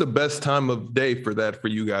 what's the best time of day for that for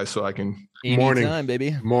you guys so I can Morning. Anytime,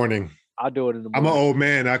 baby. Morning. I'll do it in the I'm morning. an old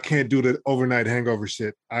man. I can't do the overnight hangover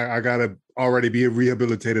shit. I got to already be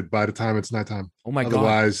rehabilitated by the time it's nighttime. Oh my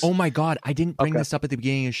Otherwise- god. Oh my god. I didn't bring Okay. this up at the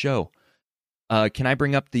beginning of the show. Can I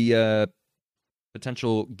bring up the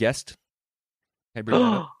potential guest? Can I bring that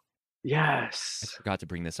up? I Yes. forgot to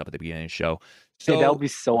bring this up at the beginning of the show. Hey, So that would be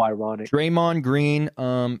so ironic. Draymond Green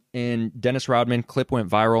and Dennis Rodman clip went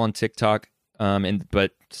viral on TikTok.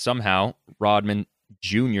 But somehow Rodman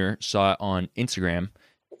Jr. saw it on Instagram,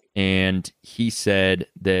 and he said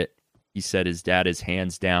his dad is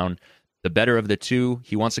hands down the better of the two.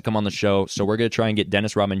 He wants to come on the show, so we're gonna try and get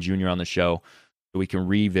Dennis Rodman Jr. on the show so we can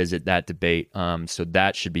revisit that debate. So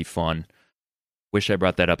that should be fun. Wish I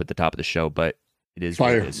brought that up at the top of the show, but it is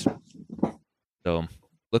Fire. what it is. So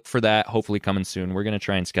look for that. Hopefully coming soon. We're gonna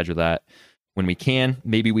try and schedule that when we can.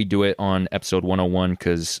 Maybe we do it on episode 101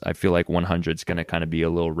 because I feel like 100 is gonna kind of be a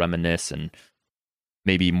little reminisce and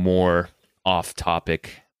maybe more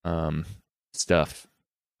off-topic stuff.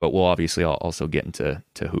 But we'll obviously also get into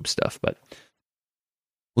hoop stuff. But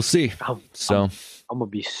we'll see. I'm gonna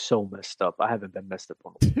be so messed up. I haven't been messed up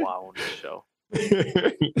on a while on this show.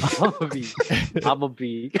 I'm gonna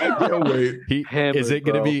be Can't wait. Is hammered, it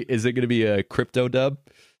gonna bro. be? Is it gonna be a crypto dub?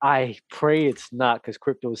 I pray it's not because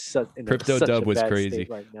crypto is such Crypto such Dub a was bad crazy. state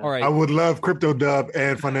right now. All right. I would love Crypto Dub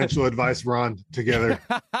and Financial Advice Ron together.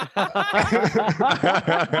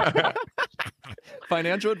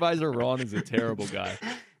 Financial advisor Ron is a terrible guy.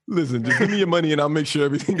 Listen, just give me your money and I'll make sure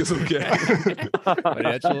everything is okay.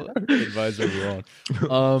 Financial advisor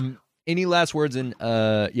Ron. Any last words?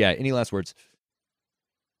 Any last words?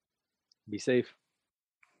 Be safe.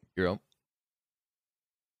 Hero.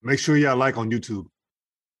 Make sure y'all like on YouTube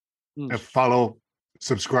and follow,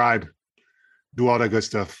 subscribe, do all that good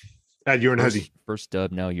stuff. At Urine Hezzy. First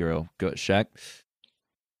dub, now Euro. Go Shaq.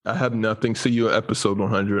 I have nothing. See you at episode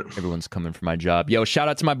 100. Everyone's coming for my job. Yo, shout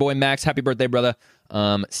out to my boy Max. Happy birthday, brother.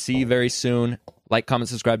 See you very soon. Like, comment,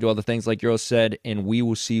 subscribe, do all the things like Euro said, and we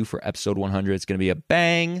will see you for episode 100. It's going to be a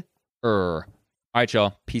bang. All right,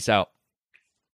 y'all. Peace out.